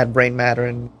 that had brain matter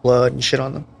and blood and shit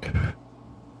on them.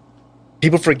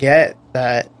 People forget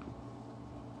that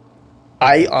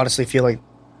I honestly feel like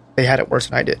they had it worse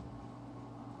than I did.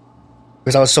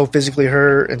 Because I was so physically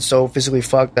hurt and so physically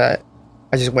fucked that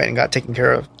I just went and got taken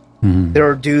care of. Mm-hmm. There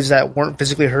were dudes that weren't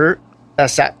physically hurt that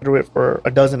sat through it for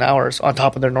a dozen hours on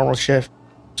top of their normal shift.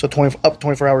 So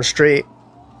 24 hours straight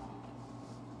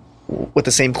with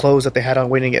the same clothes that they had on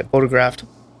waiting to get photographed.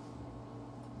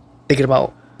 Thinking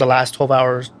about the last 12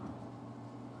 hours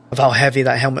of how heavy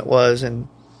that helmet was and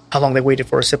how long they waited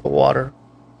for a sip of water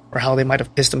or how they might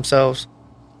have pissed themselves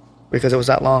because it was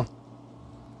that long.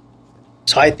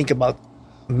 So I think about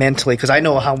mentally, because I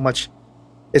know how much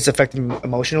it's affecting me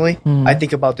emotionally. Mm. I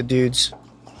think about the dudes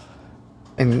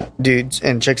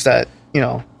and chicks that, you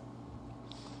know,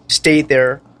 stayed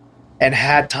there and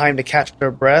had time to catch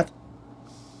their breath,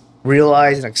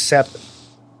 realize and accept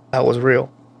that was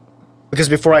real. Because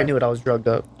before I knew it, I was drugged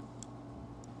up.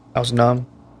 I was numb.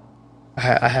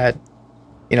 I had,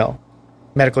 you know,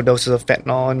 medical doses of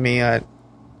fentanyl in me. I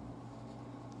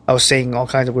was saying all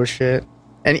kinds of weird shit.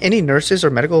 And any nurses or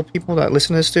medical people that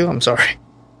listen to this too, I'm sorry.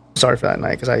 I'm sorry for that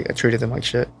night because I treated them like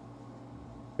shit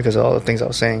because of all the things I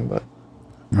was saying. But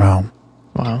wow.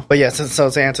 But yeah, so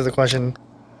to answer the question,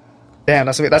 damn,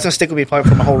 that's gonna stick with me probably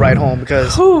for my whole ride home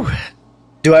because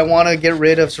do I want to get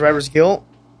rid of survivor's guilt?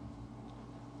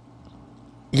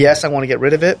 Yes, I want to get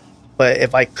rid of it, but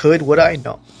if I could, would I?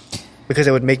 No, because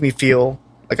it would make me feel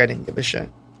like I didn't give a shit.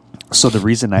 So the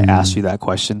reason I asked you that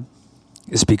question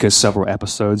is because several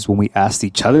episodes when we asked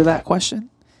each other that question,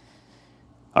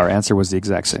 our answer was the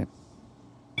exact same.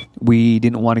 We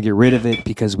didn't want to get rid of it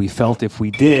because we felt if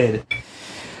we did,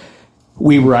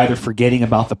 we were either forgetting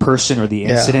about the person or the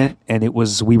incident, and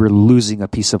we were losing a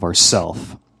piece of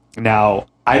ourself. Now,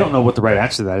 I don't know what the right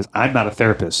answer to that is. I'm not a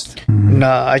therapist.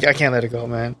 Nah, I can't let it go,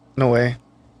 man. No way.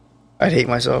 I'd hate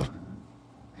myself.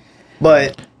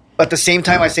 But at the same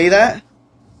time I say that,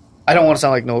 I don't want to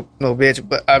sound like no bitch,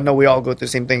 but I know we all go through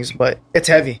the same things, but it's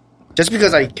heavy. Just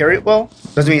because I carry it well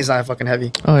doesn't mean it's not fucking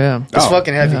heavy. Oh, yeah. It's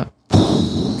fucking heavy. Yeah.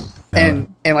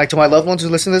 And like to my loved ones who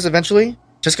listen to this eventually,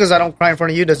 just because I don't cry in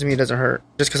front of you doesn't mean it doesn't hurt.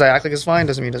 Just because I act like it's fine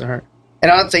doesn't mean it doesn't hurt.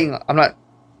 And I'm not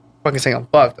fucking saying I'm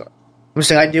fucked. I'm just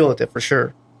saying I deal with it for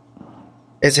sure.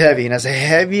 It's heavy, and as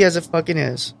heavy as it fucking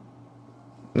is,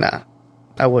 nah,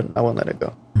 I wouldn't let it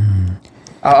go.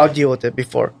 I'll deal with it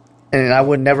before. And I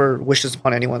would never wish this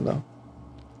upon anyone, though.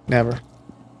 Never.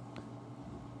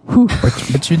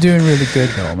 But you're doing really good,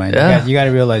 though, man. Yeah. You got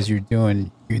to realize you're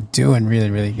doing really,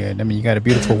 really good. I mean, you got a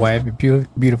beautiful wife, a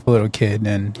beautiful little kid,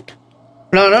 and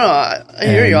no. I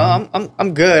hear you.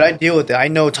 I'm good. I deal with it. I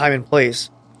know time and place.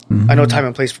 Mm-hmm. I know time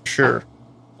and place for sure.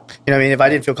 You know what I mean? If I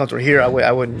didn't feel comfortable here,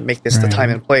 I wouldn't make this the time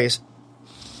and place.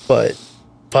 But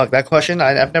fuck that question.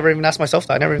 I've never even asked myself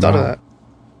that. I never even thought of that.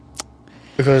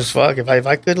 Because fuck, if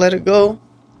I could let it go,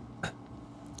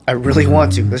 I really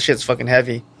want to. This shit's fucking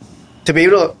heavy. To be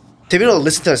able to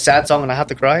listen to a sad song and I have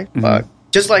to cry, fuck.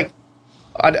 Just like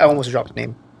I almost dropped a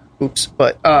name. Oops.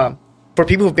 But for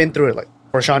people who've been through it, like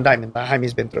for Sean Diamond,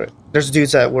 Jaime's been through it. There's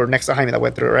dudes that were next to Jaime that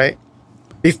went through it, right?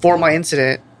 Before my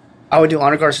incident, I would do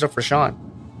honor guard stuff for Sean.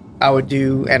 I would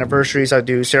do anniversaries, I'd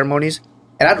do ceremonies,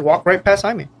 and I'd walk right past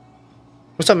Jaime.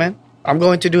 What's up, man? I'm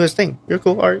going to do his thing. You're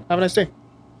cool. All right, have a nice day.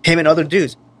 Him and other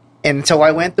dudes. And until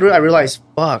I went through it, I realized,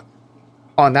 fuck,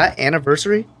 on that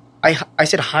anniversary, I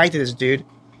said hi to this dude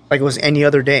like it was any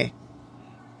other day.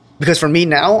 Because for me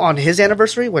now, on his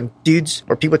anniversary, when dudes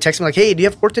or people text me like, hey, do you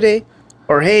have court today?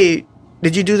 Or, hey,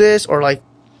 did you do this? Or like,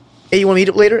 hey, you want to meet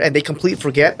up later? And they completely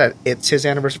forget that it's his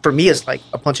anniversary. For me, it's like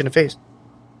a punch in the face.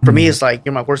 For me, it's like,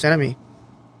 you're my worst enemy.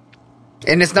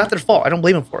 And it's not their fault. I don't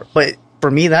blame them for it. But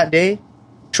for me that day,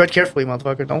 tread carefully,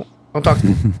 motherfucker. Don't talk to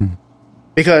me.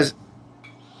 Because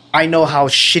I know how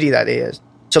shitty that day is.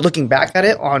 So looking back at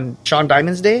it on Sean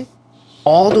Diamond's day,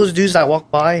 all those dudes that I walked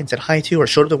by and said hi to or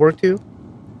showed up to work to,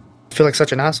 I feel like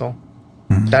such an asshole.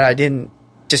 That I didn't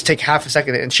just take half a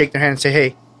second and shake their hand and say,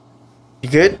 hey, you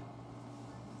good?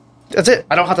 That's it.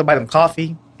 I don't have to buy them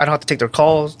coffee. I don't have to take their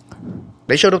calls.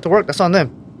 They showed up to work. That's on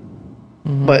them.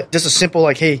 But just a simple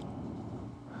like, hey,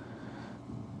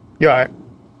 you're all right.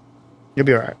 You'll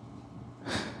be all right.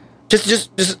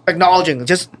 Just acknowledging,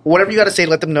 just whatever you got to say,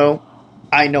 let them know.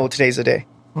 I know today's the day.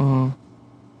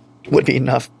 Would be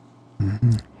enough.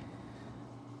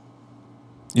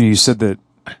 You said that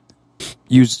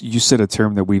you said a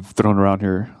term that we've thrown around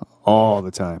here all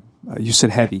the time. You said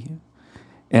heavy,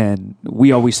 And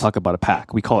we always talk about a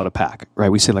pack. We call it a pack, right?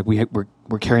 We say like we're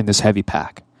carrying this heavy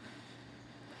pack.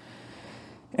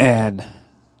 And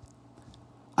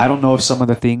I don't know if some of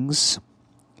the things,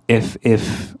 if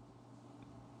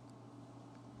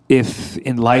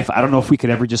in life, I don't know if we could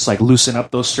ever just like loosen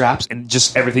up those straps and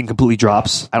just everything completely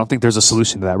drops. I don't think there's a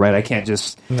solution to that, right? I can't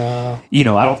just, I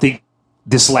don't think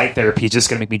this light therapy is just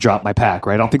going to make me drop my pack,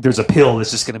 right? I don't think there's a pill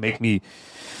that's just going to make me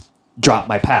drop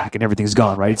my pack and everything's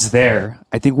gone, right? It's there.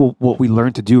 I think what we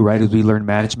learn to do, right, is we learn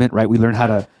management, right? We learn how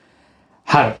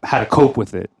to cope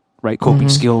with it, right? Coping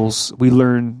skills. We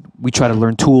try to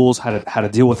learn tools, how to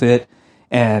deal with it.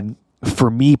 And for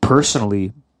me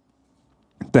personally,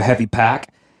 the heavy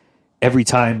pack, every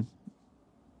time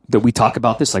that we talk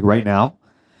about this, like right now,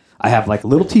 I have like a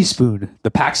little teaspoon.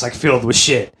 The pack's like filled with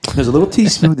shit. There's a little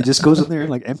teaspoon that just goes in there and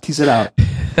like empties it out,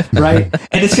 right?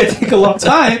 And it's gonna take a long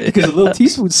time because a little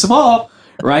teaspoon's small,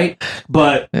 right?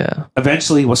 But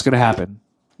eventually, what's gonna happen?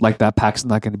 Like that pack's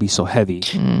not gonna be so heavy,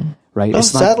 right? Oh,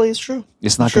 sadly, it's true.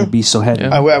 It's not gonna be so heavy.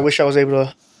 I wish I was able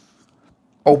to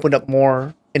open up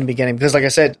more in the beginning because, like I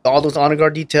said, all those honor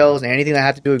guard details and anything that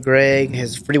had to do with Greg,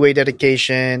 his freeway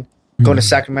dedication, going to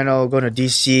Sacramento, going to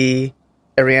DC,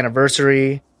 every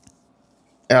anniversary.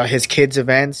 His kids'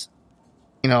 events,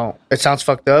 it sounds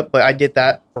fucked up, but I did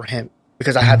that for him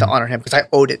because I had to honor him because I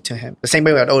owed it to him. The same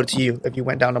way I'd owe it to you if you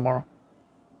went down tomorrow.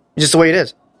 It's just the way it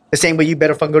is. The same way you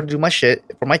better fucking go to do my shit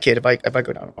for my kid if I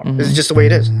go down tomorrow. This is just the way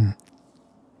it is.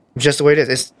 It's just the way it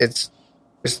is. It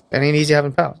ain't easy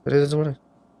having pals, but it is what it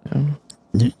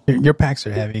is. Your packs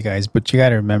are heavy, guys, but you got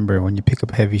to remember when you pick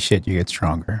up heavy shit, you get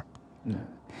stronger.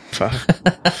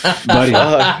 Buddy,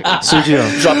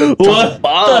 Sergio, dropping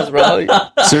bombs, bro.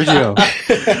 Sergio,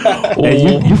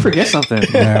 hey, you forget something.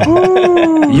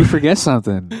 You forget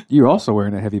something. You're also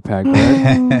wearing a heavy pack,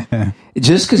 bud.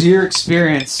 Just because your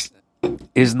experience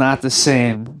is not the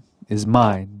same as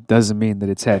mine doesn't mean that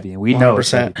it's heavy, and we know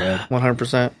it's heavy, bud.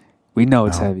 100%. We know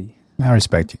it's heavy. I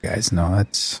respect you guys. No,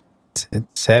 it's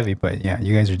heavy, but yeah,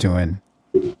 you guys are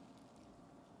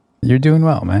you're doing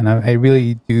well, man. I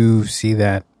really do see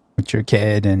that. With your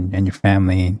kid and your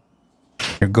family,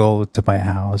 your goal to buy a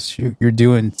house, you're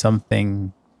doing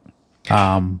something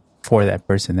for that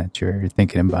person that you're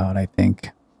thinking about, I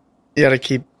think. You gotta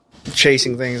keep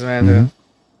chasing things, man.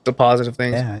 The positive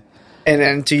things. Yeah.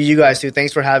 And to you guys too,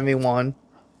 thanks for having me on.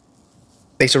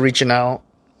 Thanks for reaching out.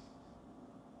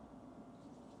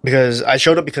 Because I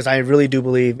showed up because I really do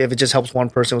believe if it just helps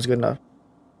one person, it was good enough.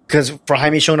 Because for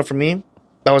Jaime showing up for me,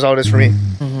 that was all it is for me.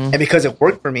 And because it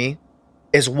worked for me,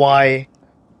 is why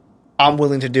I'm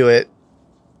willing to do it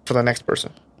for the next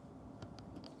person.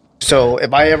 So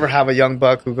if I ever have a young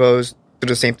buck who goes through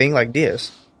the same thing like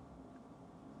Diaz,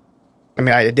 I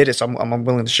mean, I did it, so I'm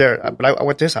willing to share it. But I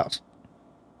went to his house.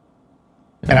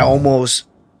 And I almost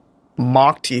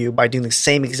mocked you by doing the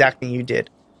same exact thing you did.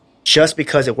 Just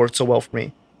because it worked so well for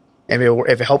me. And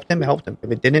if it helped him, it helped him.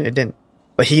 If it didn't, it didn't.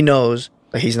 But he knows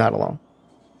that he's not alone.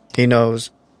 He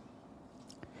knows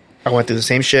I went through the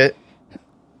same shit.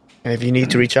 And if you need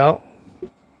to reach out,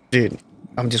 dude,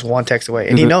 I'm just one text away.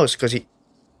 And he knows because he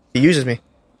uses me.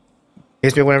 He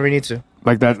hits me whenever he needs to.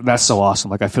 Like that's so awesome.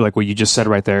 Like I feel like what you just said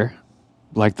right there,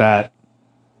 like that.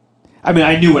 I mean,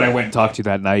 I knew when I went and talked to you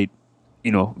that night,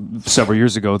 several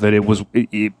years ago, that it was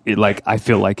it like I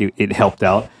feel like it helped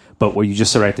out. But what you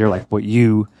just said right there, like what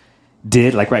you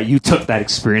did, like right, you took that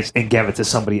experience and gave it to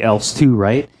somebody else too,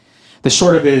 right? The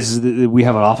short of it is we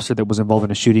have an officer that was involved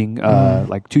in a shooting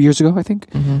like 2 years ago, I think.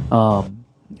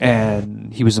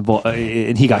 And he was involved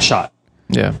and he got shot.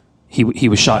 Yeah. He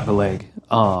was shot in the leg.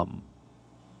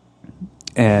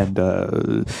 And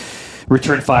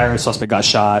returned fire, suspect got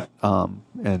shot.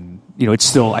 And it's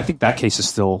still, I think that case is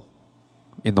still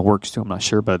in the works too. I'm not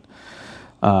sure, but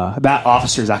that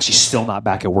officer is actually still not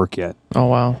back at work yet. Oh,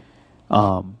 wow.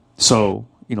 So,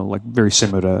 like very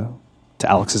similar to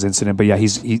Alex's incident, but yeah,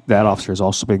 that officer has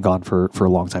also been gone for a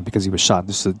long time because he was shot.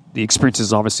 The experience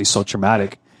is obviously so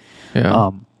traumatic.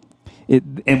 Yeah.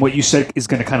 And what you said is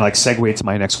going to kind of like segue into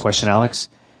my next question, Alex.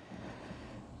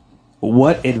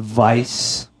 What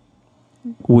advice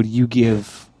would you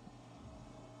give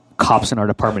cops in our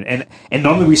department? And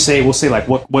normally we'll say like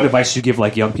what advice you give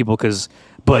like young people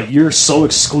but you're so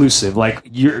exclusive. Like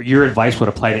your advice would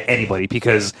apply to anybody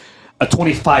because a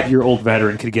 25-year-old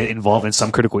veteran could get involved in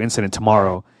some critical incident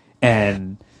tomorrow.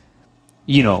 And,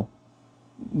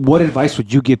 what advice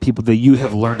would you give people that you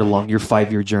have learned along your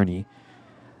 5-year journey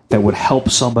that would help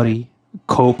somebody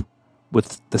cope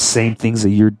with the same things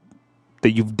that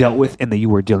you've dealt with and that you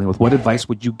were dealing with? What advice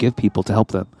would you give people to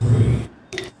help them?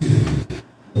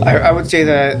 I would say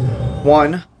that,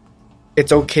 one,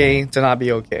 it's okay to not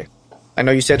be okay. I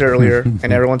know you said it earlier,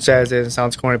 and everyone says it. It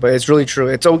sounds corny, but it's really true.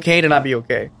 It's okay to not be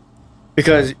okay,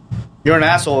 because you're an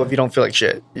asshole if you don't feel like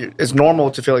shit. It's normal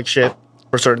to feel like shit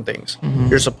for certain things.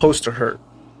 You're supposed to hurt.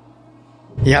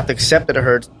 You have to accept that it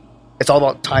hurts. It's all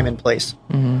about time and place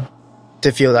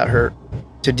to feel that hurt,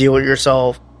 to deal with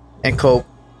yourself and cope.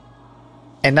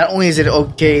 And not only is it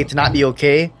okay to not be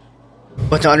okay,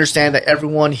 but to understand that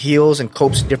everyone heals and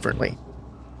copes differently.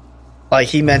 Like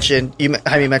Jaime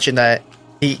mentioned that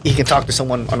he can talk to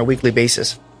someone on a weekly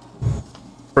basis.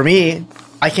 For me,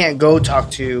 I can't go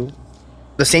talk to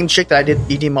the same chick that I did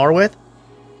EDMR with.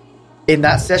 In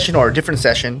that session or a different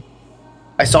session,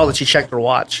 I saw that she checked her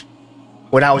watch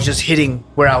when I was just hitting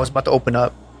where I was about to open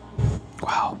up.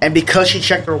 Wow. And because she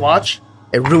checked her watch,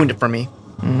 it ruined it for me.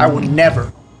 I would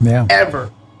never,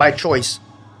 ever, by choice,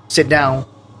 sit down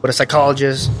with a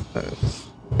psychologist,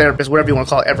 therapist, whatever you want to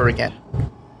call it, ever again.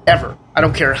 Ever. I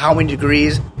don't care how many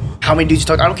degrees, how many dudes you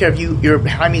talk. I don't care if you're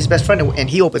Jaime's best friend and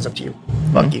he opens up to you.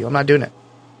 Fuck you. I'm not doing it.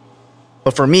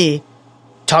 But for me,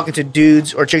 talking to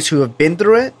dudes or chicks who have been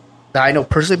through it, that I know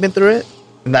personally been through it,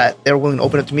 and that they're willing to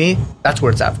open up to me, that's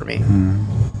where it's at for me.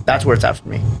 That's where it's at for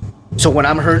me. So when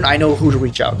I'm hurting, I know who to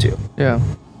reach out to. Yeah.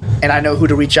 And I know who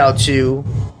to reach out to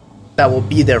that will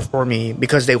be there for me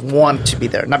because they want to be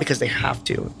there, not because they have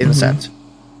to, in a sense.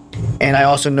 And I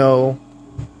also know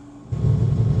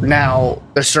now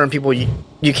there's certain people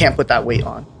you can't put that weight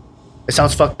on. It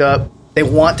sounds fucked up. They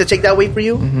want to take that weight for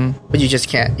you, but you just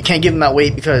can't. You can't give them that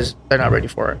weight because they're not ready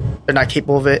for it. They're not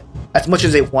capable of it as much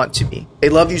as they want to be. They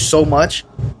love you so much,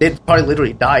 they'd probably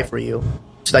literally die for you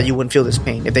so that you wouldn't feel this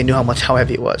pain if they knew how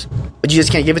heavy it was. But you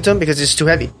just can't give it to them because it's too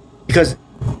heavy. Because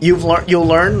you'll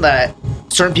learn that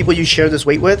certain people you share this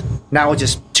weight with, now it's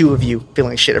just two of you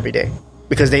feeling like shit every day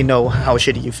because they know how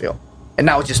shitty you feel. And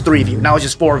now it's just three of you. Now it's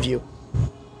just four of you.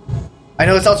 I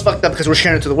know it sounds fucked up because we're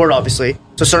sharing it to the world, obviously.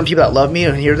 So certain people that love me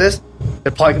and hear this,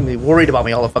 they're probably going to be worried about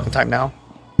me all the fucking time now.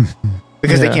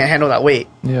 Because they can't handle that weight.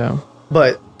 Yeah.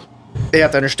 But they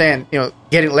have to understand,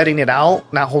 letting it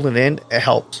out, not holding it in, it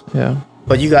helps. Yeah.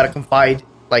 But you got to confide.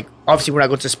 Like, obviously, we're not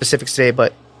going to specifics today,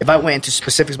 but if I went into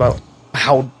specifics about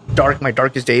how dark my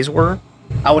darkest days were,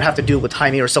 I would have to do it with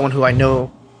Jaime or someone who I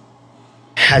know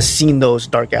has seen those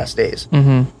dark-ass days.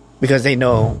 Because they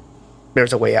know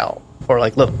there's a way out. Or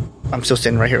like, look, I'm still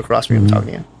sitting right here across from you, I'm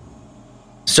talking to you.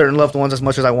 Certain loved ones, as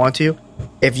much as I want to,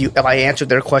 if I answered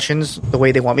their questions the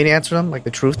way they want me to answer them, like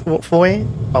the truthful way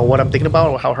about what I'm thinking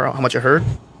about or how much it hurt,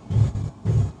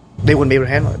 they wouldn't be able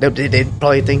to handle it. They'd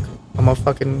probably think I'm a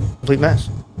fucking complete mess.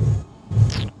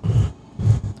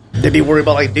 They'd be worried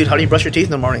about, like, dude, how do you brush your teeth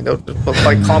in the morning? They'll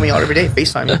like call me out every day,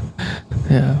 FaceTime me.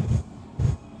 Yeah.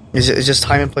 It's just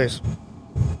time and place.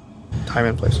 Time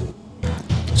and place.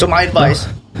 So my advice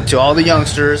to all the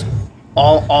youngsters,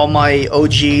 all my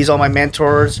OGs, all my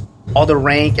mentors, all the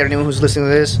rank, everyone who's listening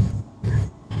to this,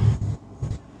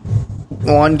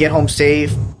 one, get home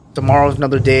safe. Tomorrow's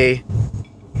another day.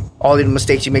 All the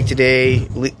mistakes you make today,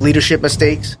 leadership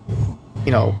mistakes,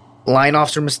 line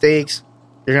officer mistakes,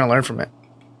 you're going to learn from it.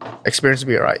 Experience will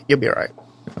be all right. You'll be all right.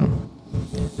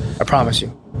 I promise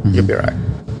you. You'll be all right.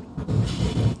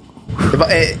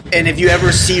 And if you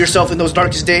ever see yourself in those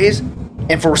darkest days,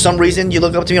 and for some reason you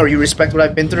look up to me or you respect what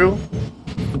I've been through,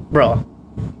 bro,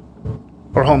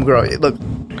 or homegirl, look,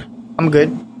 I'm good.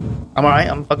 I'm all right.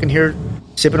 I'm fucking here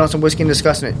sipping on some whiskey and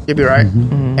discussing it. You'll be all right.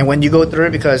 And when you go through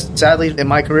it, because sadly, in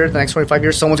my career, the next 25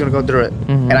 years, someone's going to go through it.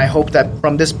 And I hope that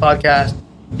from this podcast,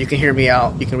 you can hear me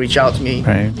out. You can reach out to me,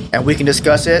 and we can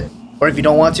discuss it. Or if you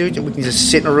don't want to, we can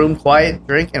just sit in a room, quiet,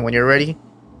 drink, and when you're ready,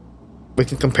 we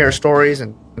can compare stories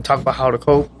and talk about how to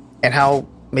cope and how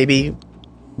maybe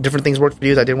different things worked for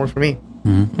you that didn't work for me.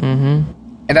 And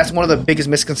that's one of the biggest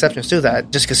misconceptions too,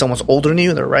 that just because someone's older than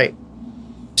you, they're right.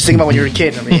 Just think about when you were a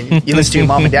kid. I mean, you listen to your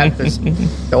mom and dad because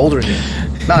they're older than you.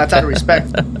 No, that's out of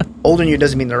respect. Older than you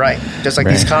doesn't mean they're right. Just like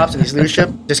these cops and these leadership,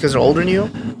 just because they're older than you,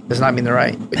 does not mean they're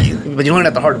right. But you learn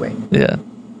it the hard way. Yeah.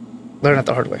 Learn it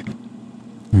the hard way.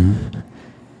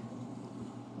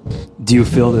 Do you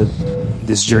feel that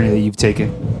this journey that you've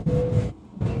taken,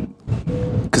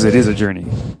 because it is a journey,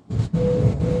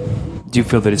 do you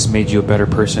feel that it's made you a better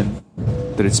person?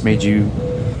 That it's made you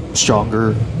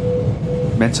stronger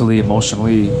mentally,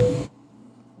 emotionally,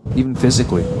 even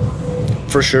physically?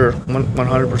 For sure.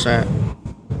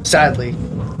 100%. Sadly,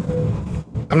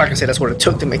 I'm not going to say that's what it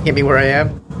took to get me where I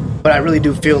am, but I really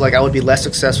do feel like I would be less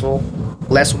successful,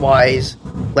 less wise,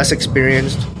 less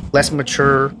experienced, less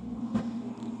mature,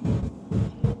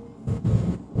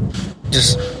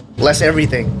 just less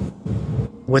everything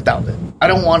without it. I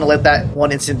don't want to let that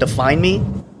one incident define me,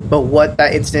 but what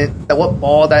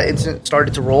ball that incident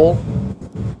started to roll,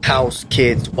 house,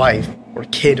 kids, wife, or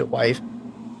kid wife.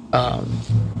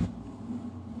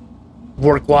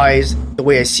 Work-wise, the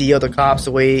way I see other cops,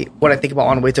 what I think about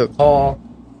on the way to a call,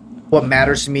 what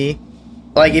matters to me.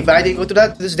 Like, if I didn't go through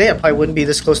that to this day, I probably wouldn't be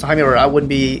this close to Jaime, or I wouldn't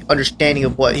be understanding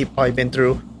of what he's probably been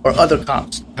through, or other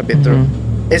cops have been through.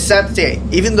 It's sad to say,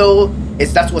 even though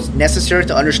that's what's necessary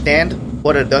to understand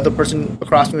what the other person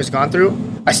across me has gone through,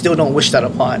 I still don't wish that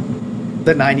upon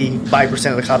the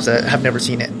 95% of the cops that have never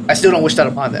seen it. I still don't wish that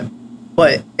upon them.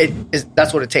 But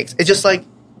that's what it takes. It's just like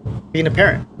being a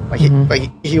parent. Like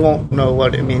he won't know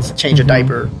what it means to change a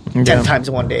diaper 10 times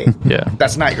in one day. Yeah.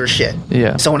 That's not your shit.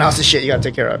 Yeah. Someone else's shit you gotta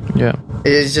take care of. Yeah.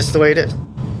 It's just the way it is.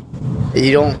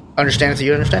 You don't understand it until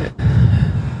you understand it.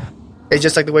 It's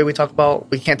just like the way we talk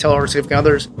about, we can't tell our significant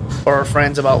others or our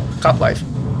friends about cop life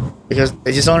because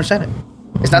they just don't understand it.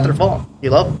 It's not their fault. You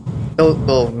love them.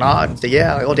 They'll nod and say,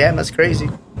 yeah, like, oh, damn, that's crazy.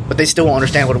 But they still won't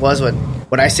understand what it was.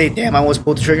 When I say, damn, I almost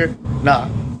pulled the trigger, nah,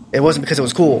 it wasn't because it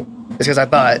was cool. It's because I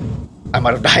thought I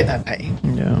might have died that night.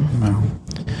 Yeah. Wow.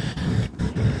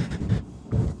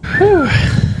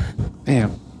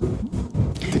 Damn.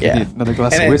 Yeah. Another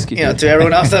glass And of whiskey. to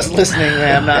everyone else that's listening,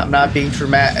 man, I'm not being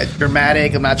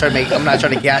dramatic. I'm not trying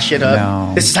to gas shit up.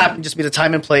 No. This has happened just be the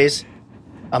time and place.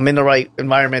 I'm in the right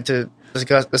environment to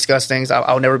discuss things.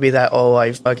 I'll never be that,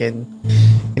 I fucking,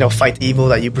 fight the evil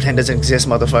that you pretend doesn't exist,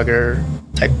 motherfucker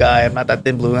type guy. I'm not that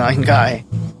thin blue line guy.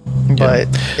 Yeah. But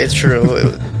it's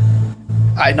true.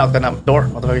 I knocked on that door,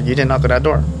 motherfucker. You didn't knock on that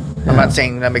door. I'm not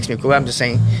saying that makes me cool. I'm just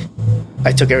saying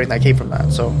I took everything that came from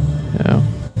that. So Yeah.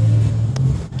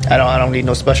 I don't need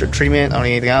no special treatment. I don't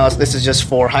need anything else. This is just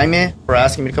for Jaime, for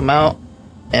asking me to come out,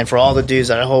 and for all the dudes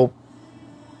that I hope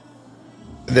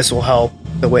this will help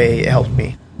the way it helped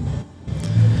me.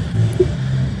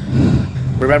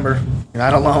 Remember, you're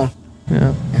not alone.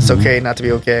 Yeah. It's okay not to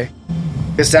be okay.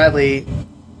 Because sadly,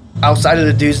 outside of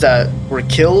the dudes that were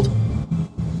killed,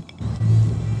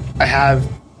 I have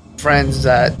friends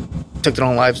that took their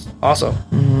own lives also.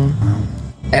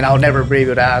 And I'll never be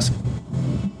able to ask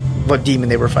what demon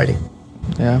they were fighting.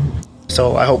 Yeah.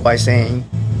 So I hope by saying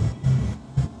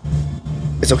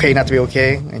it's okay not to be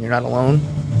okay and you're not alone,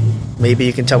 maybe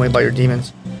you can tell me about your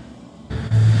demons.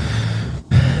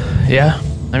 Yeah.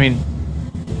 I mean,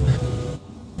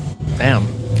 damn.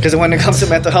 Because when it comes to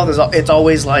mental health, it's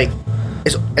always like,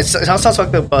 it sounds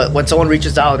fucked up, but when someone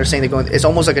reaches out and they're saying they're going, it's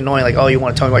almost like annoying, like, oh, you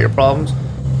want to tell me about your problems?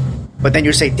 But then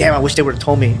you're saying, damn, I wish they would have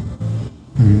told me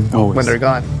when they're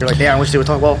gone. You're like, damn, I wish they would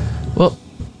have told me. Well,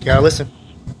 you gotta listen.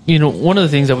 One of the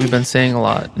things that we've been saying a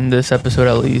lot in this episode,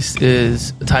 at least,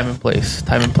 is time and place.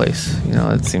 Time and place.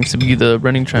 It seems to be the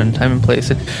running trend, time and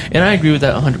place. And I agree with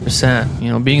that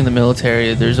 100%. Being in the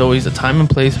military, there's always a time and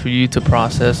place for you to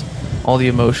process all the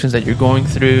emotions that you're going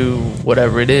through,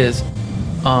 whatever it is.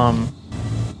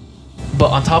 But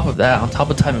on top of that, on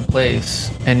top of time and place,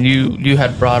 and you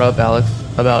had brought up, Alex,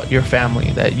 about your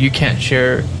family, that you can't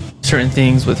share certain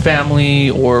things with family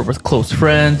or with close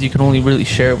friends. You can only really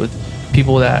share with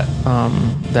people that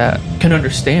can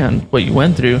understand what you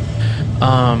went through.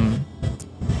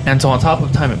 And so on top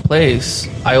of time and place,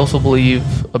 I also believe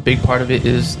a big part of it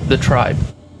is the tribe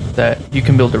that you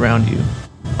can build around you.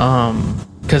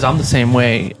 Because I'm the same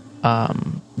way.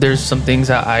 There's some things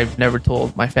that I've never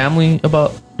told my family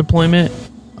about deployment,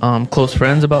 close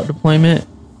friends about deployment,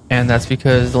 and that's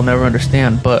because they'll never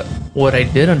understand. But what I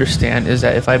did understand is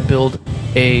that if I build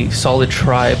a solid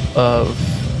tribe of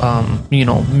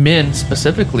men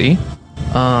specifically,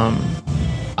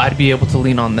 I'd be able to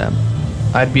lean on them.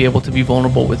 I'd be able to be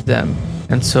vulnerable with them.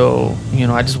 And so,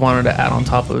 I just wanted to add on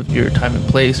top of your time and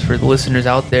place for the listeners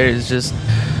out there is just,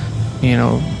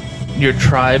 your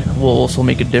tribe will also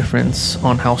make a difference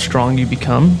on how strong you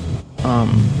become,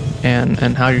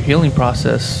 and how your healing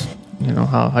process,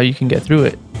 how you can get through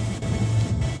it.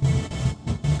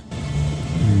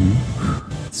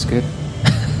 That's good.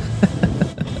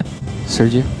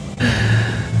 Sergio?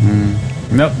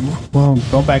 No, well,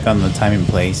 go back on the time and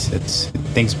place.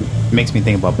 Makes me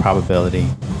think about probability.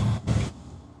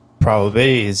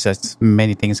 Probability is that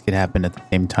many things could happen at the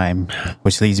same time,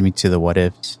 which leads me to the what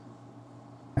ifs.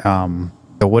 The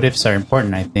what ifs are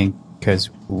important, I think, because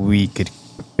we could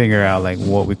figure out like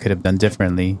what we could have done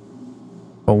differently.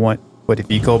 But if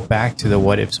you go back to the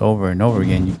what ifs over and over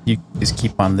again, you just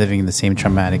keep on living the same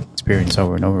traumatic experience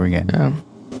over and over again. Yeah.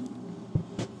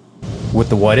 With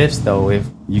the what ifs, though, if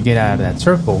you get out of that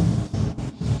circle,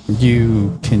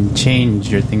 you can change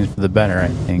your things for the better, I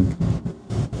think.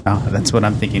 That's what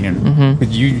I'm thinking.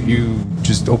 You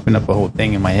just opened up a whole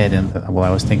thing in my head, and while I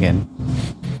was thinking,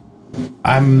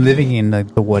 I'm living in the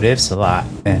what ifs a lot,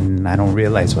 and I don't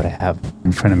realize what I have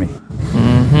in front of me.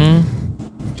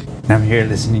 And I'm here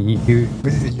listening to you.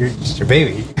 You're just your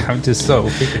baby. I'm just so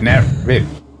freaking out, baby.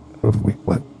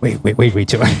 Wait,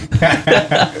 too much.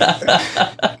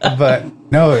 But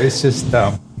no, it's just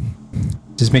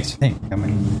makes you think. I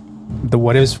mean, the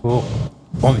what ifs will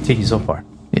only take you so far.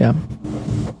 Yeah.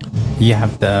 You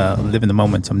have to live in the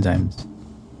moment sometimes.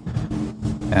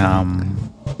 Man.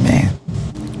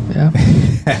 Yeah.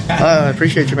 I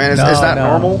appreciate you, man. It's not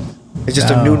normal. It's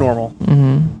just a new normal.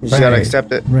 Mm-hmm. You just gotta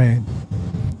accept it. Right.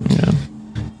 Yeah.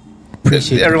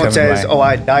 Appreciate Everyone says, by. "Oh,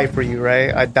 I die for you,"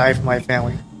 right? I die for my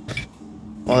family.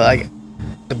 Well,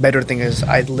 the better thing is,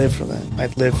 I live for them. I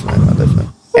live for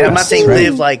them. And I'm not saying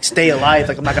live like stay alive.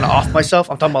 Like I'm not gonna off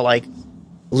myself. I'm talking about like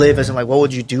live as in like what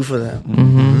would you do for them?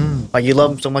 Mm-hmm. Like you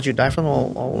love them so much, you die for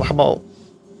them. Well, how about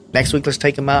next week? Let's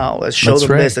take them out. Let's show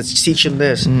them this. Let's teach them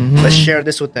this. Mm-hmm. Let's share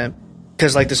this with them.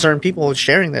 Because like the certain people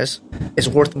sharing this is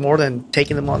worth more than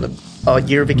taking them on a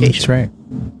year vacation. That's right.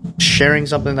 Sharing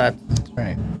something that's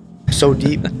Right. so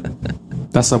deep.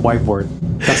 That's a whiteboard.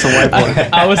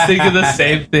 I was thinking the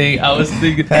same thing. I was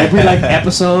thinking Every like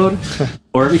episode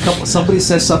or every couple, somebody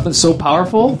says something so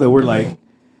powerful that we're like,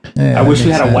 Yeah, I wish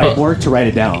we that had a makes sense. whiteboard to write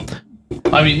it down.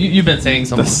 I mean, you've been saying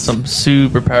some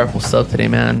super powerful stuff today,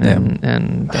 man.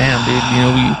 And damn, dude, you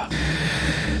know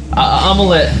I'm gonna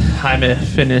let Jaime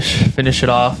finish it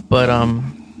off, but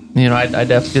you know, I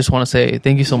definitely just want to say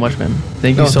thank you so much, man.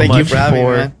 Thank you so much for having me,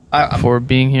 man. for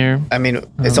being here. I mean,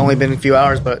 it's only been a few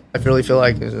hours, but I really feel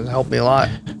like it's helped me a lot.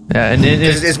 Yeah, and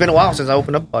It's been a while since I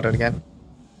opened up about it again.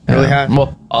 It really has.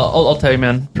 Well, I'll tell you,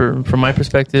 man. From my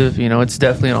perspective, you know, it's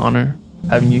definitely an honor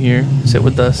having you here, sit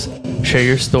with us, share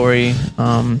your story,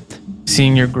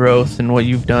 seeing your growth and what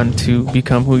you've done to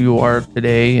become who you are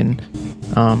today, and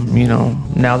you know,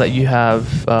 now that you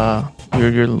have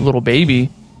your little baby,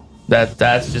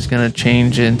 that's just gonna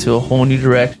change into a whole new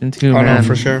direction too, man. No,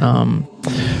 for sure.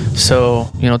 So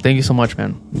you know, thank you so much,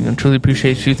 man. You know, truly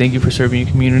appreciate you. Thank you for serving your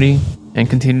community and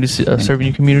continue to serve in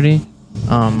your community.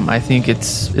 I think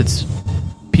it's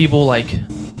people like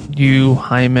you,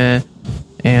 Jaime,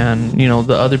 and you know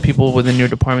the other people within your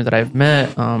department that I've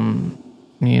met.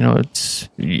 You know, it's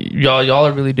y'all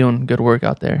are really doing good work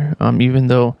out there. Even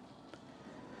though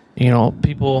you know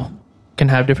people can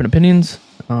have different opinions,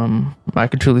 I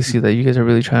could truly see that you guys are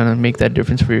really trying to make that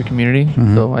difference for your community.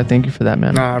 Mm-hmm. So I thank you for that,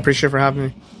 man. I appreciate it for having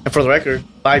me. And for the record,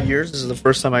 5 years, this is the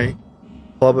first time I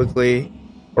publicly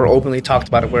or openly talked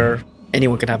about it where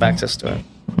anyone can have access to it.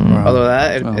 Wow. Other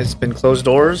than that, it's been closed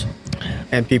doors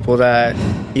and people that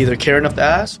either care enough to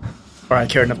ask or I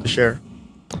care enough to share.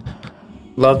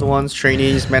 Loved ones,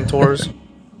 trainees, mentors,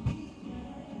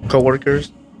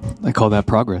 co-workers. I call that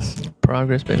progress.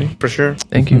 Progress, baby. For sure.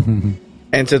 Thank you.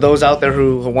 And to those out there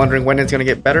who are wondering when it's going to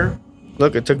get better,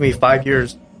 look, it took me 5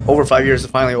 years, over 5 years to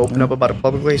finally open up about it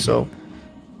publicly. So,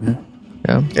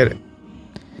 Yeah.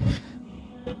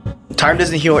 Time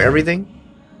doesn't heal everything,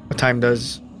 but time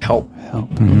does help.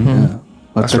 Yeah.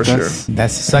 That's for sure.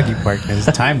 That's the sucky part because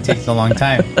time takes a long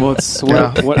time. Well, it's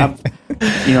what I'm,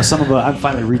 you know, I've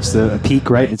finally reached the peak,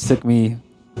 right? It's took me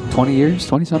 20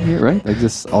 something years, right? Like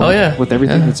just all with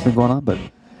everything that's been going on. But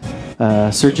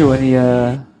Sergio, any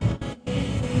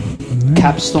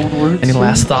capstone words? Any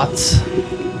last thoughts?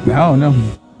 No.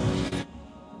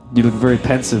 You look very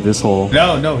pensive this whole.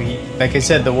 No. Like I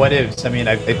said, the what ifs. I mean,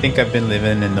 I think I've been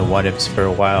living in the what ifs for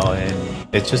a while, and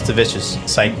it's just a vicious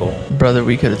cycle. Brother,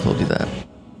 we could have told you that.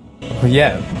 Well,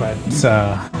 yeah, but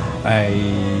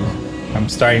I'm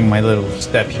starting my little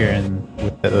step here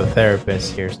with the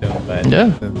therapist here soon. But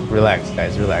relax,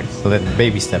 guys, relax. So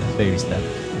baby steps.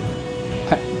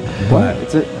 What?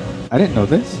 It's it. I didn't know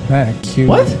this.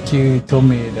 Q told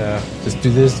me to just do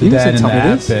this, do You that, didn't and tell me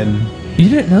that, this. and You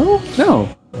didn't know? No,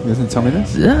 you doesn't tell me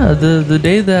this. Yeah, the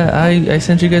day that I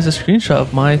sent you guys a screenshot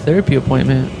of my therapy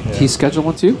appointment. He scheduled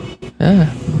one too.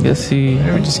 Yeah, I guess he.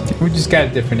 we just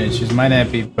got different issues. Might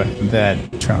not be that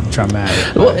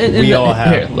traumatic. Well, But we all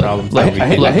have here, look, problems. look, that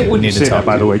I we hate when you need to say talk that,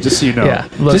 by the to. way, just so you know. Yeah,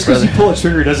 look, just because you brother. pull a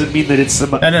trigger doesn't mean that it's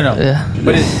somebody. No. Yeah.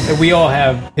 But we all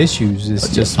have issues.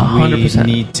 It's just 100%.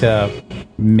 we need to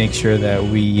make sure that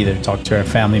we either talk to our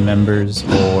family members,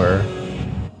 or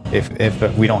if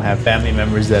we don't have family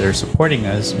members that are supporting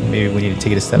us, maybe we need to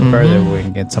take it a step further. We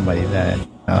can get somebody that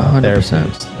 100%.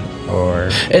 therapist or.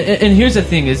 And here's the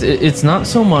thing: is it's not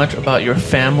so much about your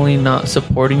family not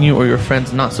supporting you or your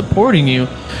friends not supporting you.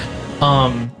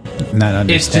 Not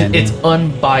understanding. It's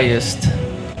unbiased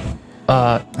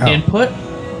input.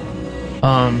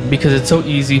 Because it's so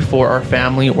easy for our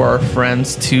family or our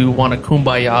friends to want to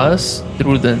kumbaya us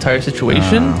through the entire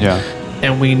situation.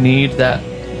 And we need that,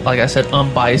 like I said,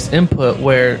 unbiased input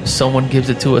where someone gives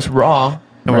it to us raw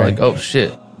and we're Right. like, oh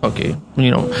shit, okay,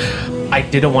 I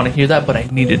didn't want to hear that, but I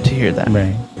needed to hear that.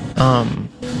 Right.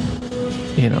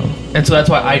 And so that's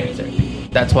why I do therapy.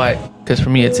 That's why, because for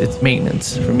me, it's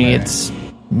maintenance. For me, it's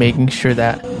making sure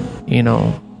that,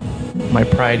 my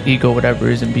pride, ego, whatever,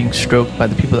 isn't being stroked by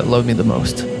the people that love me the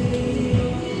most.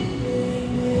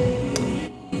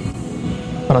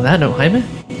 But on that note, Jaime?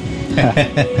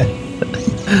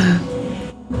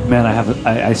 Man,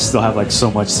 I still have like so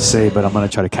much to say, but I'm gonna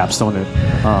try to capstone it.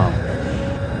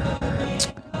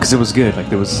 Because it was good.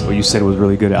 Like, what you said was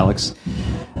really good, Alex.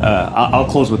 I'll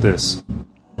close with this.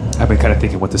 I've been kind of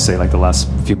thinking what to say like the last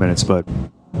few minutes, but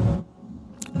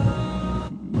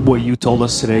what you told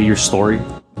us today, your story,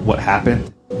 what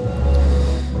happened,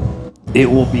 it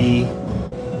will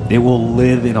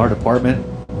live in our department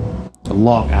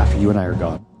long after you and I are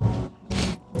gone.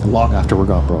 Long after we're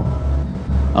gone, bro.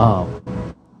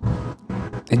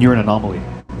 And you're an anomaly.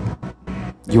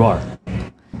 You are.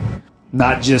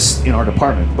 Not just in our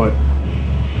department, but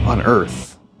on Earth.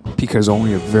 Because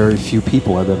only a very few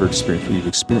people have ever experienced what you've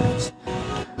experienced.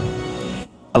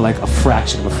 Like a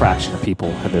fraction of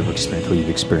people have ever experienced what you've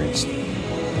experienced.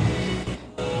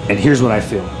 And here's what I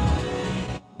feel.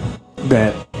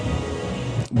 That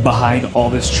behind all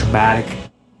this traumatic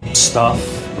stuff,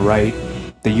 right,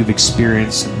 that you've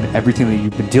experienced and everything that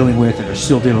you've been dealing with and are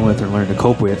still dealing with and learning to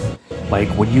cope with, like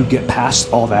when you get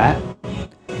past all that,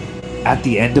 at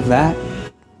the end of that,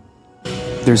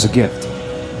 there's a gift.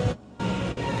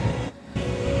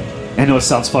 I know it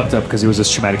sounds fucked up because it was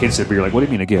this traumatic incident, but you're like, what do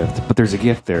you mean a gift? But there's a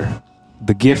gift there.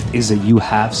 The gift is that you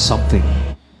have something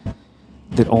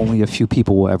that only a few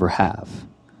people will ever have.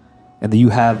 And that you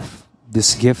have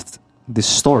this gift, this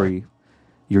story,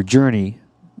 your journey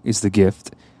is the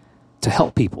gift to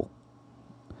help people,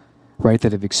 right?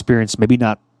 That have experienced, maybe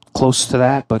not close to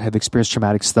that, but have experienced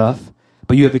traumatic stuff.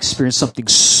 But you have experienced something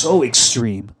so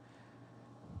extreme.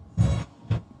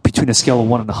 Between a scale of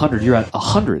 1 and 100, you're at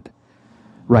 100.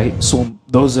 Right? So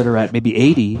those that are at maybe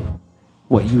 80,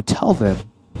 what you tell them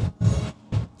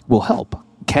will help,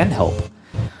 can help.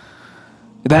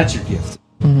 That's your gift.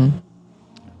 Mm-hmm.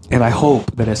 And I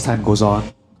hope that as time goes on,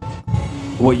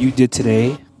 what you did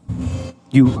today,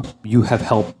 you have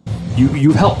helped.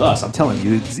 You've helped us. I'm telling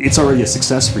you, it's already a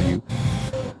success for you.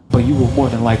 But you will more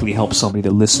than likely help somebody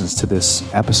that listens to this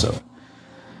episode.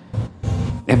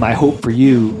 And my hope for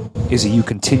you is that you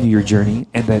continue your journey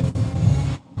and that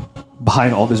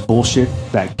behind all this bullshit,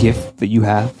 that gift that you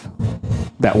have,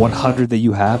 that 100 that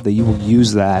you have, that you will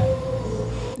use that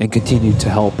and continue to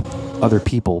help other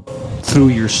people through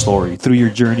your story, through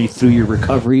your journey, through your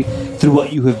recovery, through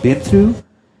what you have been through.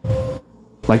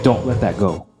 Like, don't let that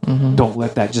go. Mm-hmm. Don't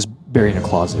let that just bury in a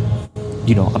closet.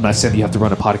 I'm not saying you have to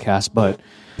run a podcast, but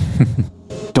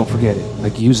don't forget it.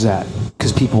 Like, use that,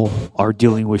 because people are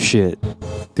dealing with shit.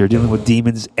 They're dealing with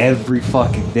demons every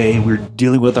fucking day. We're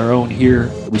dealing with our own here.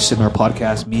 We sit in our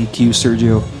podcast, me, Q,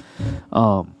 Sergio.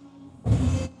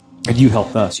 And you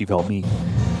helped us. You've helped me.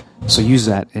 So use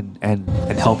that and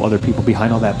help other people.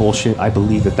 Behind all that bullshit, I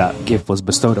believe that gift was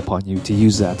bestowed upon you to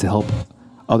use that to help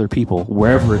other people,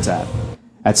 wherever it's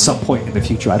at some point in the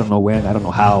future. I don't know when, I don't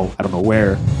know how, I don't know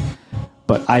where.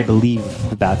 But I believe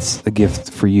that that's a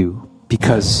gift for you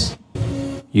because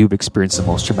you've experienced the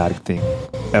most traumatic thing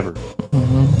ever.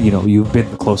 Mm-hmm. You've been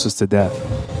the closest to death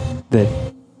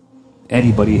that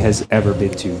anybody has ever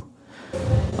been to,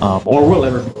 or will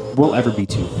ever be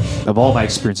to. Of all my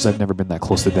experiences, I've never been that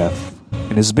close to death,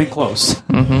 and it's been close,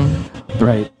 mm-hmm.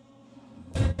 right?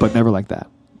 But never like that.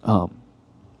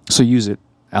 So use it,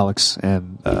 Alex,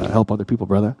 and help other people,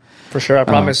 brother. For sure, I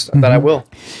promise that I will.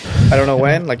 I don't know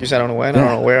when, like you said, I don't know when, I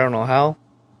don't know where, I don't know how,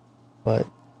 but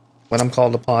when I'm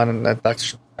called upon, and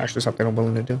that's actually something I'm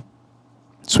willing to do.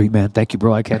 Sweet, man. Thank you,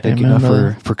 bro. I can't thank you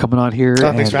enough for coming on here.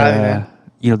 Thanks for having me,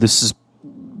 man. This is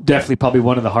definitely probably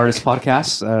one of the hardest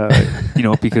podcasts,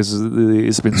 because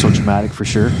it's been so traumatic for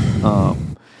sure.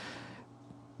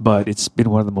 But it's been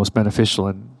one of the most beneficial,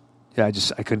 and I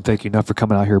couldn't thank you enough for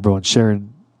coming out here, bro, and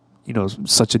sharing,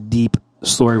 such a deep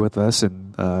story with us.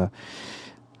 And I'm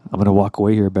gonna walk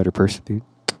away here a better person, dude.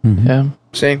 Mm-hmm. Yeah.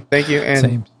 Same. Thank you. And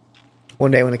Same.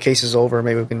 One day when the case is over,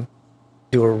 maybe we can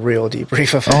do a real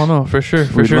debrief of it. Oh no, for sure.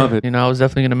 Love it. I was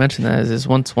definitely going to mention that is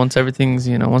once everything's,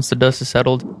 once the dust is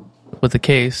settled with the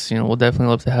case, we'll definitely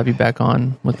love to have you back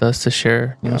on with us to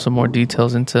share, some more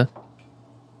details into,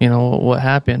 what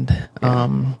happened.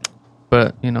 Yeah.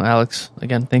 But Alex,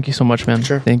 again, thank you so much, man.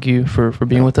 Sure. Thank you for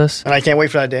being with us. And I can't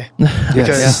wait for that day.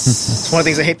 Because it's one of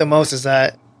the things I hate the most is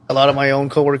that a lot of my own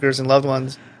coworkers and loved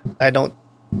ones I don't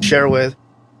share with,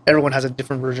 everyone has a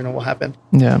different version of what happened.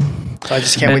 Yeah. So I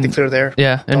just can't wait to clear there.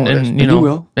 Yeah. And you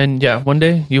will. And yeah, one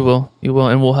day you will,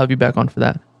 and we'll have you back on for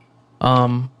that.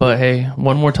 But hey,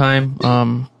 one more time,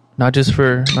 not just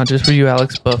for you,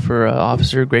 Alex, but for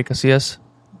Officer Greg Casillas.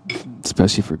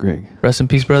 Especially for Greg. Rest in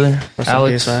peace, brother. Rest in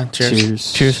Alex, peace, man.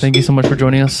 Cheers. cheers. Thank you so much for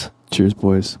joining us. Cheers,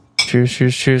 boys.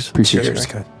 Cheers. Appreciate Cheers,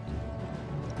 it. man.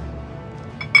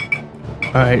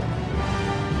 All right.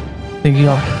 Thank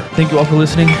you all for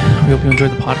listening. We hope you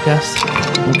enjoyed the podcast.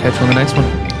 We'll catch you on the next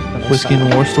one. Whiskey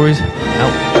and War Stories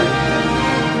out.